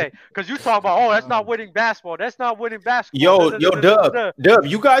going to say, because you talking about, oh, that's not winning basketball. That's not winning basketball. Dub,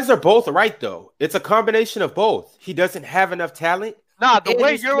 you guys are both right, though. It's a combination of both. He doesn't have enough talent. Nah, the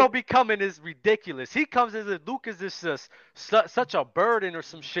way Euro be coming is ridiculous. He comes as if Luka's just such a burden or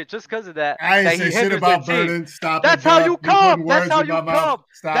some shit just because of that. I ain't say shit about burden. Stop That's it. How you come. That's how you come.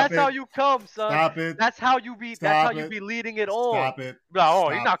 That's how you come, son. Stop it. That's how you be. That's how you be leading it on. Stop it. No,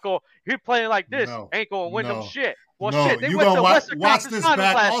 he's not going. He's playing like this. Ain't going to win them shit. Well, shit. They you went to watch Western this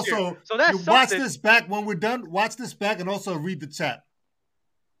Conference back. last Also, year. So that's you watch this back when we're done. Watch this back and also read the chat.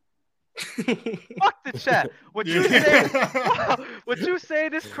 Fuck the chat. What you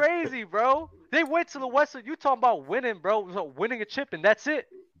saying is crazy, bro. They went to the Western. You talking about winning, bro? So winning a chip and that's it.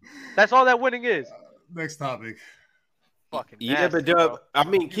 That's all that winning is. Next topic. Fucking nasty, but Dub, I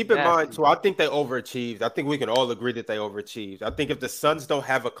mean, keep in mind too. I think they overachieved. I think we can all agree that they overachieved. I think if the Suns don't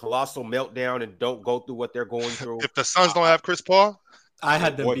have a colossal meltdown and don't go through what they're going through, if the Suns don't have Chris Paul, I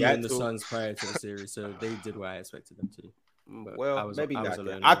had them beating the Suns prior to the series, so they did what I expected them to do. But well, maybe not.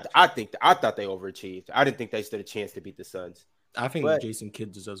 I thought they overachieved. I didn't think they stood a chance to beat the Suns. I think Jason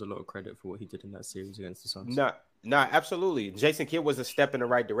Kidd deserves a lot of credit for what he did in that series against the Suns. Nah, absolutely. Jason Kidd was a step in the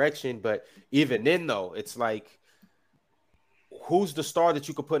right direction, but even then, though, it's like, who's the star that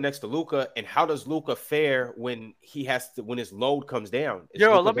you could put next to Luka, and how does Luka fare when his load comes down?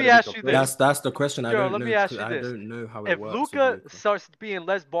 Let me ask you this. That's the question. I don't know. I don't know how it works. If Luka starts being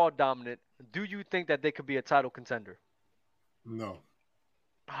less ball dominant, do you think that they could be a title contender? No.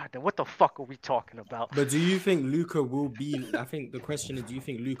 God, then what the fuck are we talking about? But do you think Luka will be? I think the question is, do you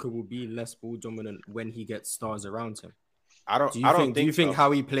think Luka will be less ball dominant when he gets stars around him? I don't. Do you I don't think? Do you think so.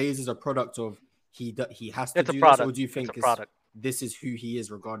 how he plays is a product of he has to It's a do product. this, or do you think It's a product. this is who he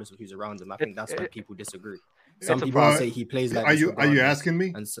is regardless of who's around him? I think that's where people disagree. It's Some a people product. say he plays like. Are this you regardless. asking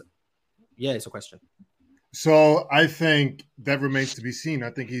me? And so, yeah, it's a question. So I think that remains to be seen. I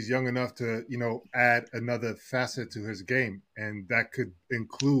think he's young enough to, add another facet to his game, and that could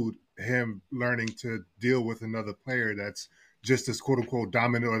include him learning to deal with another player that's just as quote unquote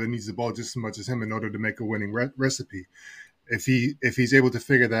dominant or that needs the ball just as much as him in order to make a winning recipe. If he's able to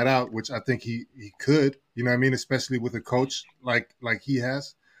figure that out, which I think he could, especially with a coach like he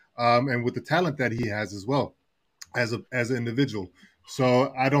has, and with the talent that he has as well as an individual.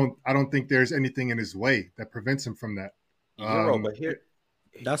 So I don't think there's anything in his way that prevents him from that. But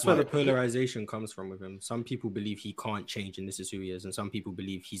that's where the polarization comes from with him. Some people believe he can't change and this is who he is, and some people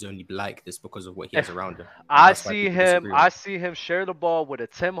believe he's only like this because of what he has around him. I see him share the ball with a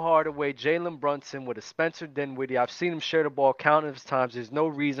Tim Hardaway, Jalen Brunson, with a Spencer Dinwiddie. I've seen him share the ball countless times. There's no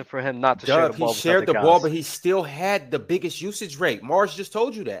reason for him not to share the ball. He shared the ball, but he still had the biggest usage rate. Mars just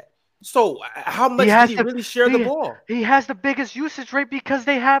told you that. So how much did he really share the ball? He has the biggest usage rate because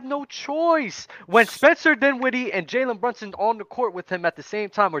they have no choice. When Spencer Dinwiddie and Jalen Brunson on the court with him at the same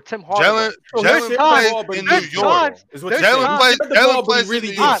time, or Tim Hardaway, Jalen plays in New York. Jalen plays really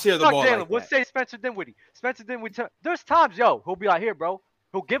did share the ball. Jalen, we'll say Spencer Dinwiddie. There's times, he'll be like, here, bro.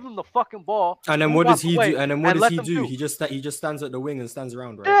 He'll give him the fucking ball. And then what does he do? And then what does he do? He just stands at the wing and stands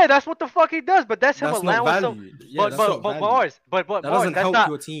around, right? Yeah, that's what the fuck he does. But that's him allowing some. Yeah, but Mars, that doesn't help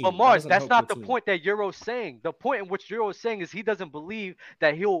your team. But Mars, that's not the point that Euro's saying. The point in which Euro's saying is he doesn't believe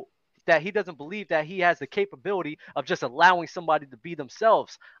that he has the capability of just allowing somebody to be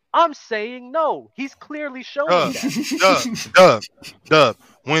themselves. I'm saying no. He's clearly showing that. Dub.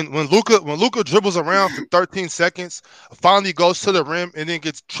 When Luka dribbles around for 13 seconds, finally goes to the rim and then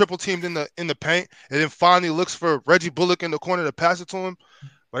gets triple teamed in the paint, and then finally looks for Reggie Bullock in the corner to pass it to him.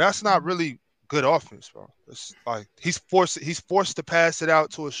 But that's not really good offense, bro. It's like he's forced to pass it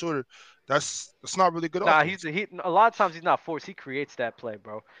out to a shooter. That's not really good offense. A lot of times he's not forced. He creates that play,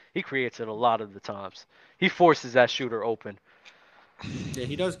 bro. He creates it a lot of the times. He forces that shooter open. Yeah,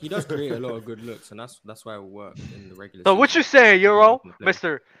 he does create a lot of good looks, and that's why it will work in the regular. So what you saying, Euro,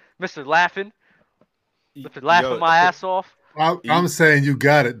 Mr. Laughing, Mr. Laughing my ass off? I'm saying you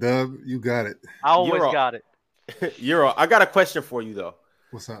got it, Dub. You got it. I always got it. Euro, I got a question for you though.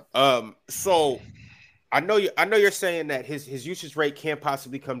 What's up? So I know you're saying that his usage rate can't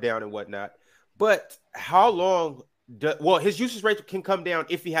possibly come down and whatnot, but how long? His usage rate can come down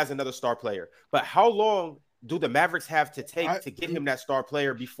if he has another star player, but how long do the Mavericks have to take to get him that star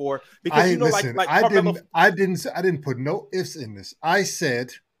player before? Because I didn't put no ifs in this. I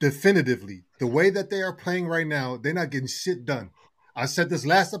said definitively the way that they are playing right now, they're not getting shit done. I said this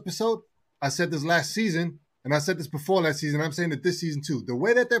last episode, I said this last season, and I said this before last season. I'm saying it this season too. The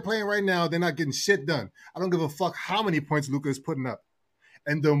way that they're playing right now, they're not getting shit done. I don't give a fuck how many points Luka is putting up.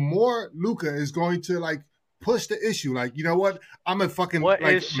 And the more Luka is going to push the issue, you know what? I'm gonna fucking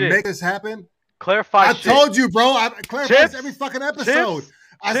make this happen. Clarify. I told you, bro. I clarify this every fucking episode.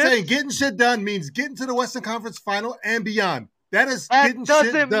 I say getting shit done means getting to the Western Conference Final and beyond. That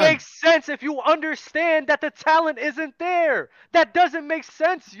doesn't make sense if you understand that the talent isn't there. That doesn't make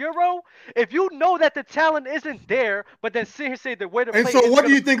sense, Euro. If you know that the talent isn't there, but then sit here and say the way to play. And so, what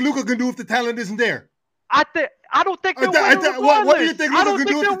do you think Luka can do if the talent isn't there? I don't think they're winning regardless. What do you think Luka can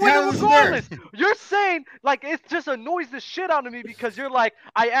do if the talent isn't there? You're saying it just annoys the shit out of me because you're like,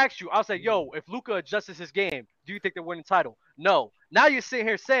 I asked you, I'll say, yo, if Luka adjusts his game, do you think they're winning the title? No. Now you're sitting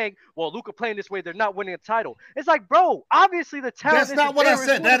here saying, well, Luka playing this way, they're not winning a title. It's like, bro, obviously the talent. That's not what I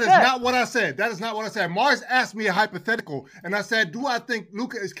said. That is not what I said. That is not what I said. Mars asked me a hypothetical, and I said, do I think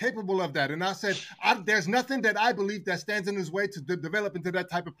Luka is capable of that? And I said, there's nothing that I believe that stands in his way to develop into that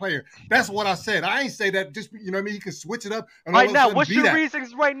type of player. That's what I said. I ain't say that just, he can switch it up. And right now, what's your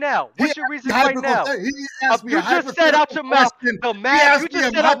reasons right now? What's your reasons right now? You just said out your mouth, the Mavs. You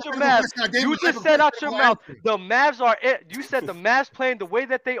just said out your mouth. You just said out your mouth, the Mavs are it. You said the Mavs playing the way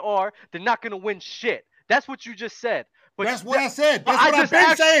that they are, they're not going to win shit. That's what you just said. But that's what I said. That's what I've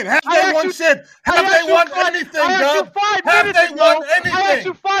been saying. Have they won shit? Have they won anything, Dub? Have they won anything? I asked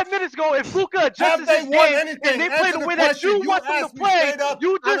you 5 minutes ago if Luka adjusts his game and they play the way that you want them to play.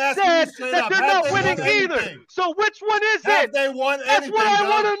 You just said that they're not winning either. So which one is it? Have they won anything? That's what I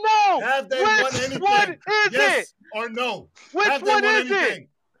want to know. Have they won anything? Which one is it? Or no? Which one is it?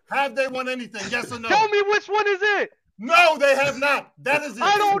 Have they won anything? Yes or no? Tell me which one is it? No, they have not. That is it.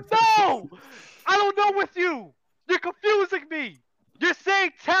 I don't know. I don't know with you. You're confusing me. You're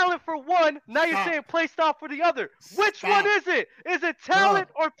saying talent for one. Now you're saying play style for the other. Which one is it? Is it talent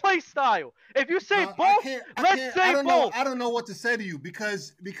or play style? If you say both, let's say both. I don't know what to say to you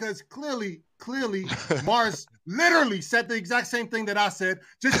because clearly Mars literally said the exact same thing that I said.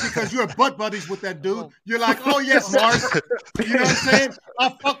 Just because you're butt buddies with that dude, you're like, oh yes, Mars. You know what I'm saying? I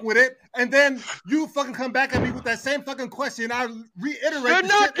fuck with it, and then you fucking come back at me with that same fucking question. I reiterate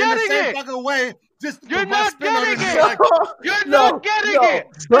the shit in the same fucking way. You're not getting it. You're not getting it.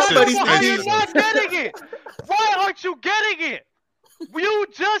 Why you're not getting it? Why aren't you getting it? You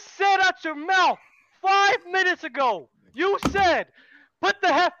just said out your mouth 5 minutes ago. You said, put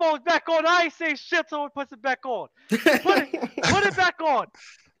the headphones back on. I ain't saying shit, so it puts it back on. Put it back on.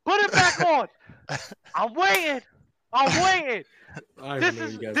 Put it back on. I'm waiting.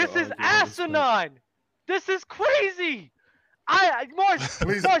 This is asinine. This is crazy. Mars,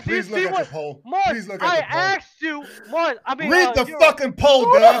 please look at the poll. Mars, I asked you, Mars. I mean, read the fucking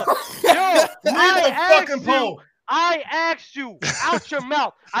poll, Doug. Read the fucking poll. I asked you out your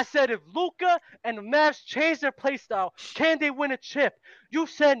mouth. I said, if Luka and the Mavs change their play style, can they win a chip? You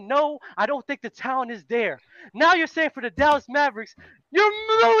said no. I don't think the talent is there. Now you're saying for the Dallas Mavericks, you're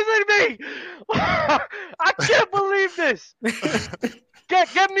losing me. I can't believe this.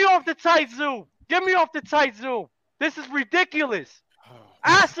 Get me off the tight zoom. Get me off the tight zoom. This is ridiculous.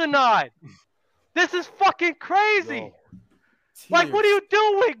 Asinine. This is fucking crazy. Like, what are you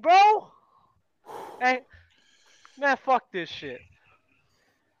doing, bro? Hey, man, fuck this shit.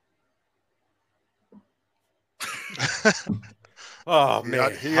 Oh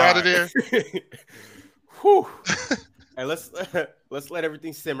man, he out of there. Whew. Hey, let's let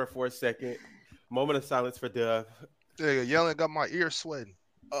everything simmer for a second. Moment of silence for Doug. Yeah, yelling got my ears sweating.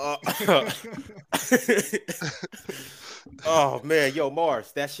 Oh man, yo,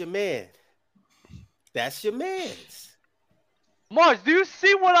 Mars, that's your man. That's your man's. Mars, do you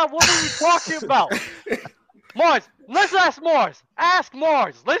see what we were talking about? Mars, let's ask Mars. Ask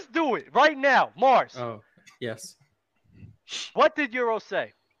Mars. Let's do it right now. Mars. Oh, yes. What did Euro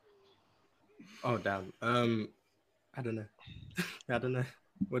say? Oh, damn. I don't know. I don't know.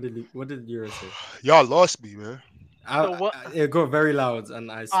 What did Euro say? Y'all lost me, man. It got very loud,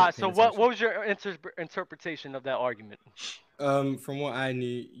 and I. So what was your interpretation of that argument? From what I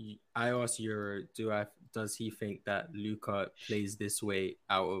knew, I asked Euro, does he think that Luka plays this way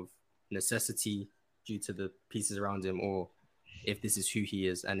out of necessity due to the pieces around him, or if this is who he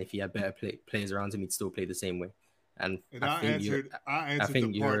is, and if he had better players around him, he'd still play the same way? And I answered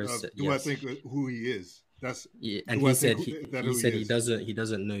the part of I think who he is. That's and he said he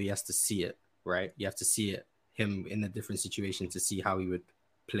doesn't know. He has to see it, right? You have to see it. Him in a different situation to see how he would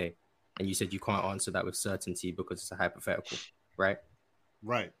play. And you said you can't answer that with certainty because it's a hypothetical, right?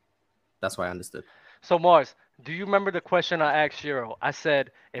 Right. That's what I understood. So Mars, do you remember the question I asked Euro? I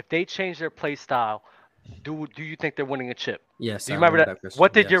said, if they change their play style, do you think they're winning a chip? Yes. Do you remember that?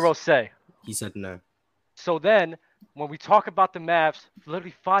 What did Euro say? He said no. So then, when we talk about the Mavs,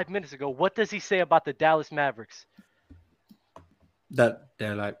 literally 5 minutes ago, what does he say about the Dallas Mavericks? That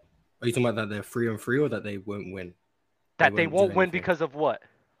they're like, are you talking about that they're 3-3 or that they won't win? That they won't win because of what?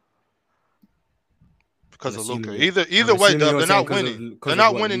 Because of Luka. Either way, Dub, they're not winning. They're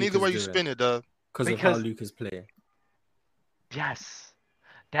not winning either way you spin it, Dub. Because of how Luka's playing. Yes.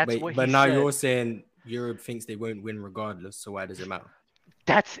 That's what he said. But now you're saying Europe thinks they won't win regardless, so why does it matter?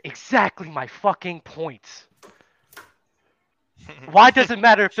 That's exactly my fucking point. Why does it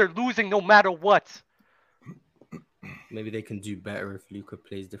matter if they're losing no matter what? Maybe they can do better if Luka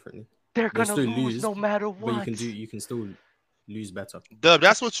plays differently. They're gonna lose no matter what. But you can still lose better. Dub,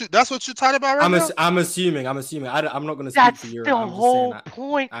 that's what you're talking about right now? I'm assuming. I'm not gonna speak for Europe. That's the whole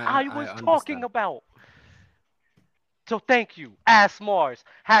point I was talking about. So thank you. Ask Mars.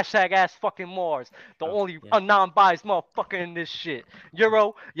 Hashtag ask fucking Mars. The only non-biased motherfucker in this shit.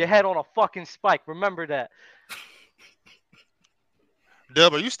 Euro, your head on a fucking spike. Remember that.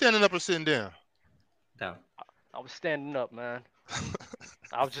 Dub, are you standing up or sitting down? Down. I was standing up, man.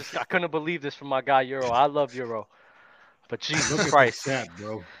 I couldn't believe this from my guy Euro. I love Euro. But Jesus Christ. The chat,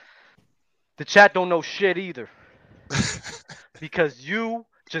 bro. The chat don't know shit either. Because you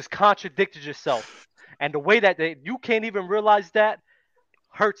just contradicted yourself. And the way that you can't even realize that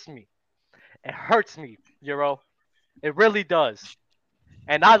hurts me. It hurts me, Euro. It really does.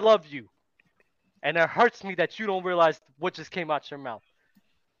 And I love you. And it hurts me that you don't realize what just came out your mouth.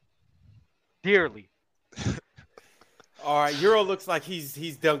 Dearly. All right, Euro looks like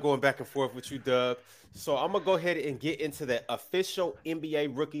he's done going back and forth with you, Dub. So I'm gonna go ahead and get into the official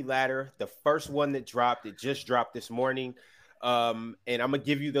NBA rookie ladder, the first one that dropped. It just dropped this morning. And I'm gonna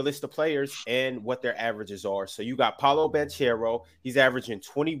give you the list of players and what their averages are. So you got Paulo Banchero. He's averaging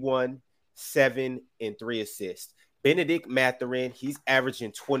 21, 7, and 3 assists. Benedict Mathurin, he's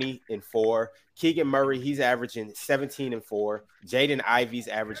averaging 20 and 4. Keegan Murray, he's averaging 17 and 4. Jaden Ivey's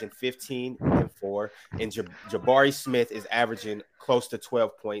averaging 15 and 4. And Jabari Smith is averaging close to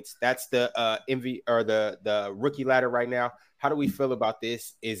 12 points. That's the the rookie ladder right now. How do we feel about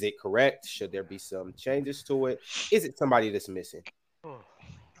this? Is it correct? Should there be some changes to it? Is it somebody that's missing?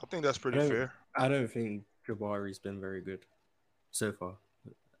 I think that's pretty fair. I don't think Jabari's been very good so far.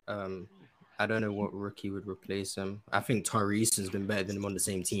 I don't know what rookie would replace him. I think Tyrese has been better than him on the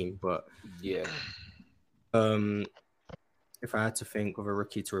same team, but yeah. If I had to think of a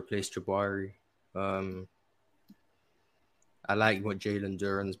rookie to replace Jabari, I like what Jalen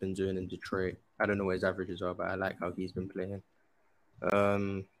Duran's been doing in Detroit. I don't know what his averages are, but I like how he's been playing.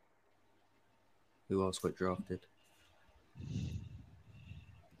 Who else got drafted?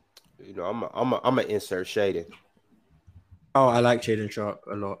 You know, I'm a insert Shaden. Oh, I like Shaden Sharp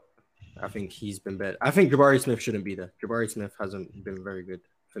a lot. I think he's been better. I think Jabari Smith shouldn't be there. Jabari Smith hasn't been very good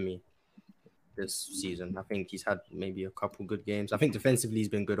for me this season. I think he's had maybe a couple good games. I think defensively he's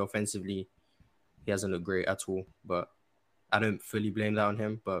been good. Offensively, he hasn't looked great at all. But I don't fully blame that on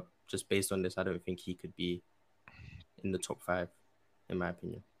him. But just based on this, I don't think he could be in the top 5, in my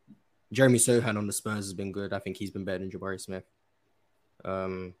opinion. Jeremy Sohan on the Spurs has been good. I think he's been better than Jabari Smith.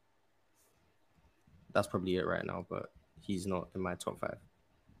 That's probably it right now, but he's not in my top 5.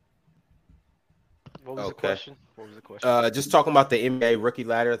 What was the question? What was the question? Just talking about the NBA rookie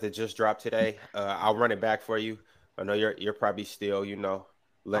ladder that just dropped today. I'll run it back for you. I know you're probably still,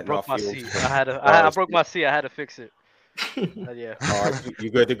 letting off my fuel. seat. I broke my seat. I had to fix it. Yeah. All right,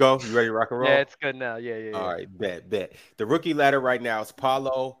 you good to go? You ready to rock and roll? Yeah, it's good now. Yeah. All right, bet. The rookie ladder right now is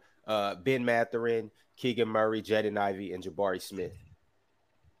Paulo, Ben Mathurin, Keegan Murray, Jaden Ivey, and Jabari Smith.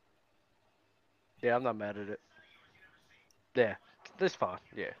 Yeah, I'm not mad at it. Yeah, it's fine.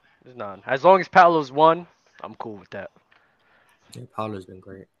 Yeah, there's none. As long as Paolo's won, I'm cool with that. Yeah, Paolo's been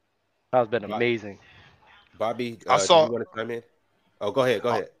great. Paolo's been amazing. Bobby, I saw. Do you want to come in? Oh, go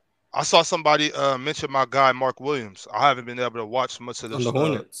ahead. I saw somebody mention my guy Mark Williams. I haven't been able to watch much of the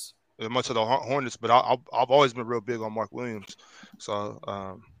Hornets. Much of the Hornets, but I've always been real big on Mark Williams. So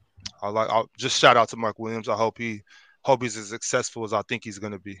I'll just shout out to Mark Williams. I hope he's as successful as I think he's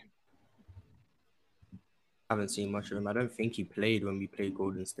going to be. I haven't seen much of him. I don't think he played when we played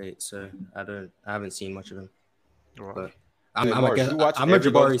Golden State, so I haven't seen much of him. Right. But I'm a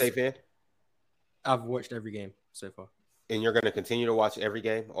Jabari State fan. I've watched every game so far. And you're going to continue to watch every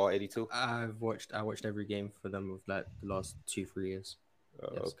game, all 82? I watched every game for them of like the last 2-3 years. Oh,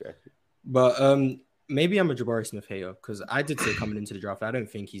 yes. Okay. But maybe I'm a Jabari Smith hater because I did say coming into the draft, I don't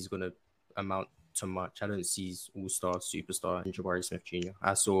think he's going to amount to much. I don't see all-star, superstar in Jabari Smith Jr.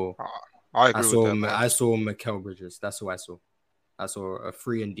 I agree with that. I saw Mikal Bridges. That's who I saw. I saw a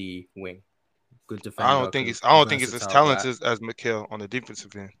 3-and-D wing. Good defender. I don't think he's as talented as Mikal on the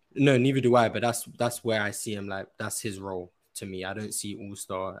defensive end. No, neither do I. But that's where I see him. Like that's his role to me. I don't see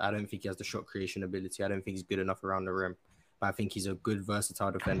all-star. I don't think he has the shot creation ability. I don't think he's good enough around the rim. But I think he's a good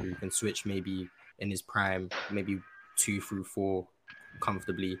versatile defender who can switch maybe in his prime, maybe 2 through 4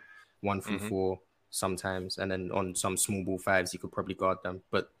 comfortably, 1 through 4 sometimes, and then on some small ball 5s he could probably guard them.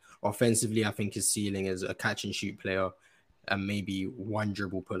 But offensively, I think his ceiling is a catch and shoot player and maybe 1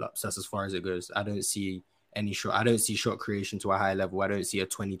 dribble pull-ups. That's as far as it goes. I don't see any shot. I don't see shot creation to a high level. I don't see a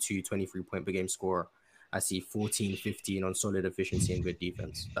 22, 23 point per game scorer. I see 14, 15 on solid efficiency and good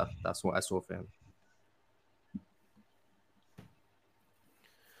defense. That's what I saw for him.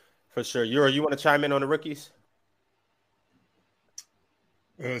 For sure. You want to chime in on the rookies?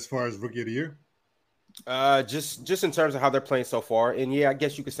 As far as rookie of the year? Just in terms of how they're playing so far. And yeah, I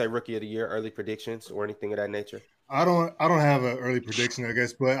guess you could say rookie of the year, early predictions or anything of that nature. I don't have an early prediction, I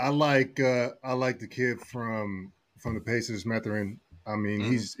guess, but I like the kid from the Pacers, Mathurin. I mean,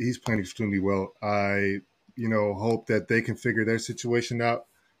 he's playing extremely well. I hope that they can figure their situation out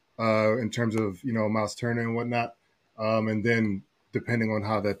in terms of Miles Turner and whatnot, and then depending on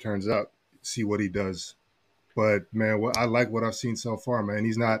how that turns out, see what he does. But man, I like what I've seen so far. Man,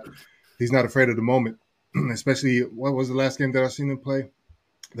 he's not afraid of the moment. Especially, what was the last game that I've seen him play?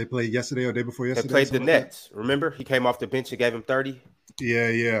 They played yesterday or day before yesterday. They played the Nets. Remember, he came off the bench and gave him 30.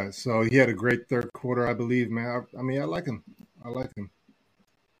 Yeah. So he had a great third quarter, I believe. Man, I mean, I like him.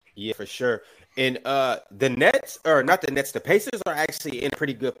 Yeah, for sure. And the Nets, or not the Nets, the Pacers are actually in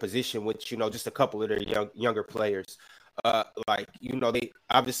pretty good position with just a couple of their younger players. Like, they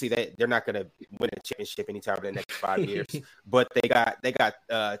obviously they're not gonna win a championship anytime in the next 5 years, but they got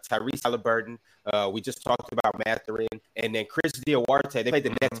Tyrese Halliburton. We just talked about Mathurin, and then Chris Duarte. They played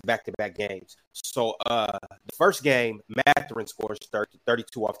the Nets back-to-back games. So the first game, Mathurin scores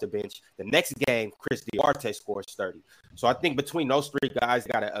 32 off the bench. The next game, Chris Duarte scores 30. So I think between those three guys,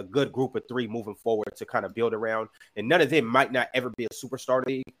 got a good group of three moving forward to kind of build around. And none of them might not ever be a superstar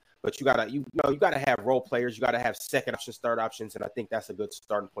league, but you gotta have role players. You gotta have second options, third options, and I think that's a good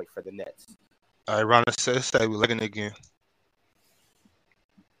starting point for the Nets. All right, Ron, say we're looking again.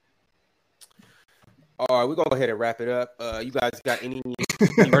 All right, we're gonna go ahead and wrap it up. You guys got any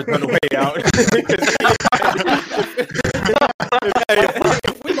words on the way out?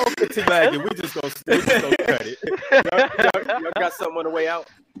 If we don't get too lagging, we just gonna cut it. Y'all got something on the way out?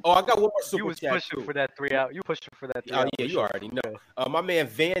 Oh, I got one more super You was chat pushing too. for that 3 out. You pushing for that 3 Oh out. yeah, you already know. My man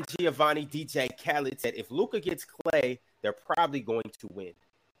Van Giovanni DJ Khaled said, if Luka gets Clay, they're probably going to win.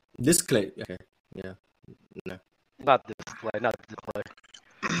 This Clay, okay, yeah, no. Not this Clay. Not this Clay.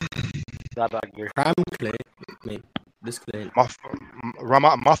 Not back here. Prime Clay, maybe. This Clay. My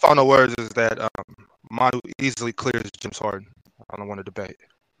final words is that Manu easily clears James Harden. I don't want to debate.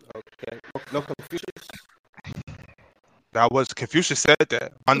 Okay. No Confucius. That was Confucius said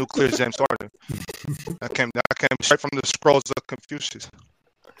that. Manu clears James Harden. That came straight from the scrolls of Confucius.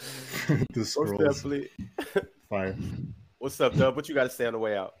 The scrolls. Fire. What's up, Dub? What you got to say on the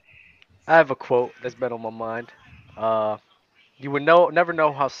way out? I have a quote that's been on my mind. You would never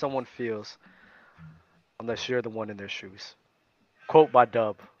know how someone feels unless you're the one in their shoes. Quote by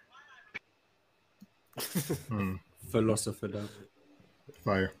Dub. Philosopher Dub.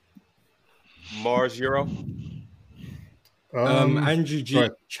 Fire. Mars Euro. Andrew G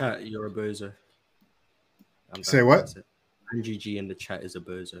chat, you're a bozo. Say what? Andrew G in the chat is a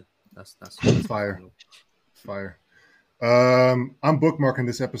bozo. That's fire. Fire. I'm bookmarking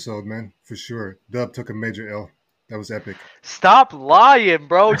this episode, man, for sure. Dub took a major L. That was epic. Stop lying,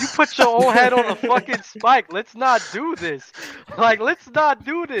 bro. You put your own head on a fucking spike. Let's not do this. Let's not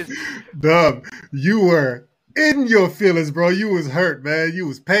do this. Dub, you were in your feelings, bro. You was hurt, man. You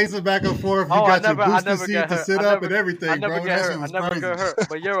was pacing back and forth. You got your booster seat to sit up and everything, bro. That shit was crazy. Get hurt.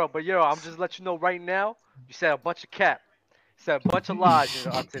 But Euro, I'm just letting you know right now, you said a bunch of cap. You said a bunch of lies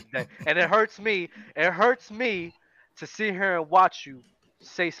today. And it hurts me. It hurts me to sit here and watch you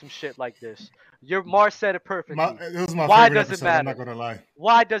say some shit like this. Mars said it perfectly. It was my Why favorite does episode, it matter? I'm not gonna lie.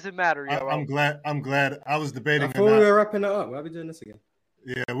 Why does it matter, Euro? I'm glad. I was debating. I thought we were wrapping it up. Why are we doing this again?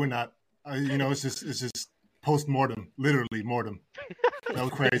 Yeah, we're not. It's just post-mortem, literally mortem. That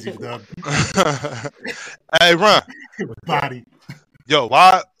was crazy, Dub. Hey, Ron. Body. Yo,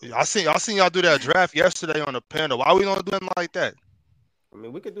 why? I seen y'all do that draft yesterday on the panel. Why we don't do it like that? I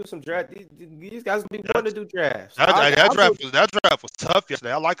mean, we could do some draft. These guys be wanting to do drafts. That draft was tough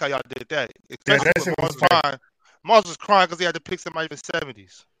yesterday. I like how y'all did that. That shit was crying. Mars was crying because he had to pick somebody in the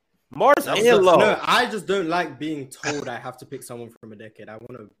 70s. Mars and Low. No, I just don't like being told I have to pick someone from a decade. I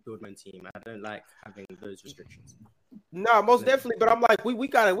want to build my team. I don't like having those restrictions. No, most definitely. But I'm like, we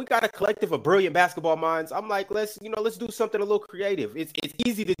got a collective of brilliant basketball minds. I'm like, let's do something a little creative. It's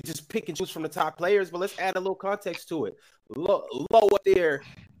easy to just pick and choose from the top players, but let's add a little context to it. Low up there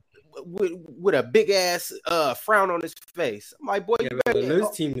with a big ass frown on his face. I'm like, boy, yeah, but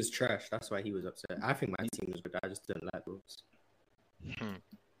Low's team is trash. That's why he was upset. I think my team was good. I just didn't like rules.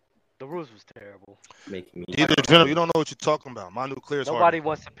 The rules was terrible. Making me. You don't know what you're talking about. My nuclear. Nobody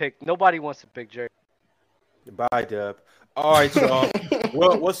wants to pick Jerry. Bye, Dub. All right, y'all.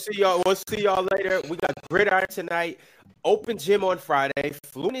 we'll see y'all. We'll see y'all later. We got Gridiron tonight. Open gym on Friday.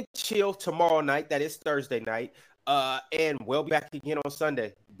 Fluent and Chill tomorrow night. That is Thursday night. And we'll be back again on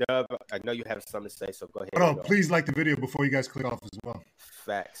Sunday. Dub, I know you have something to say, so go ahead. Hold on, please like the video before you guys click off as well.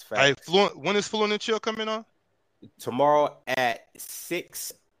 Facts. Hey, when is Fluent and Chill coming on? Tomorrow at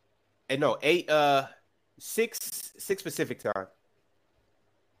 6 Pacific time.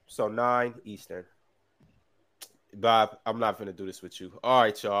 So 9 Eastern. Bob, I'm not going to do this with you. All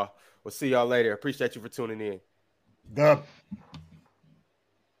right, y'all. We'll see y'all later. Appreciate you for tuning in. Dub.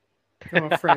 Come on, friend.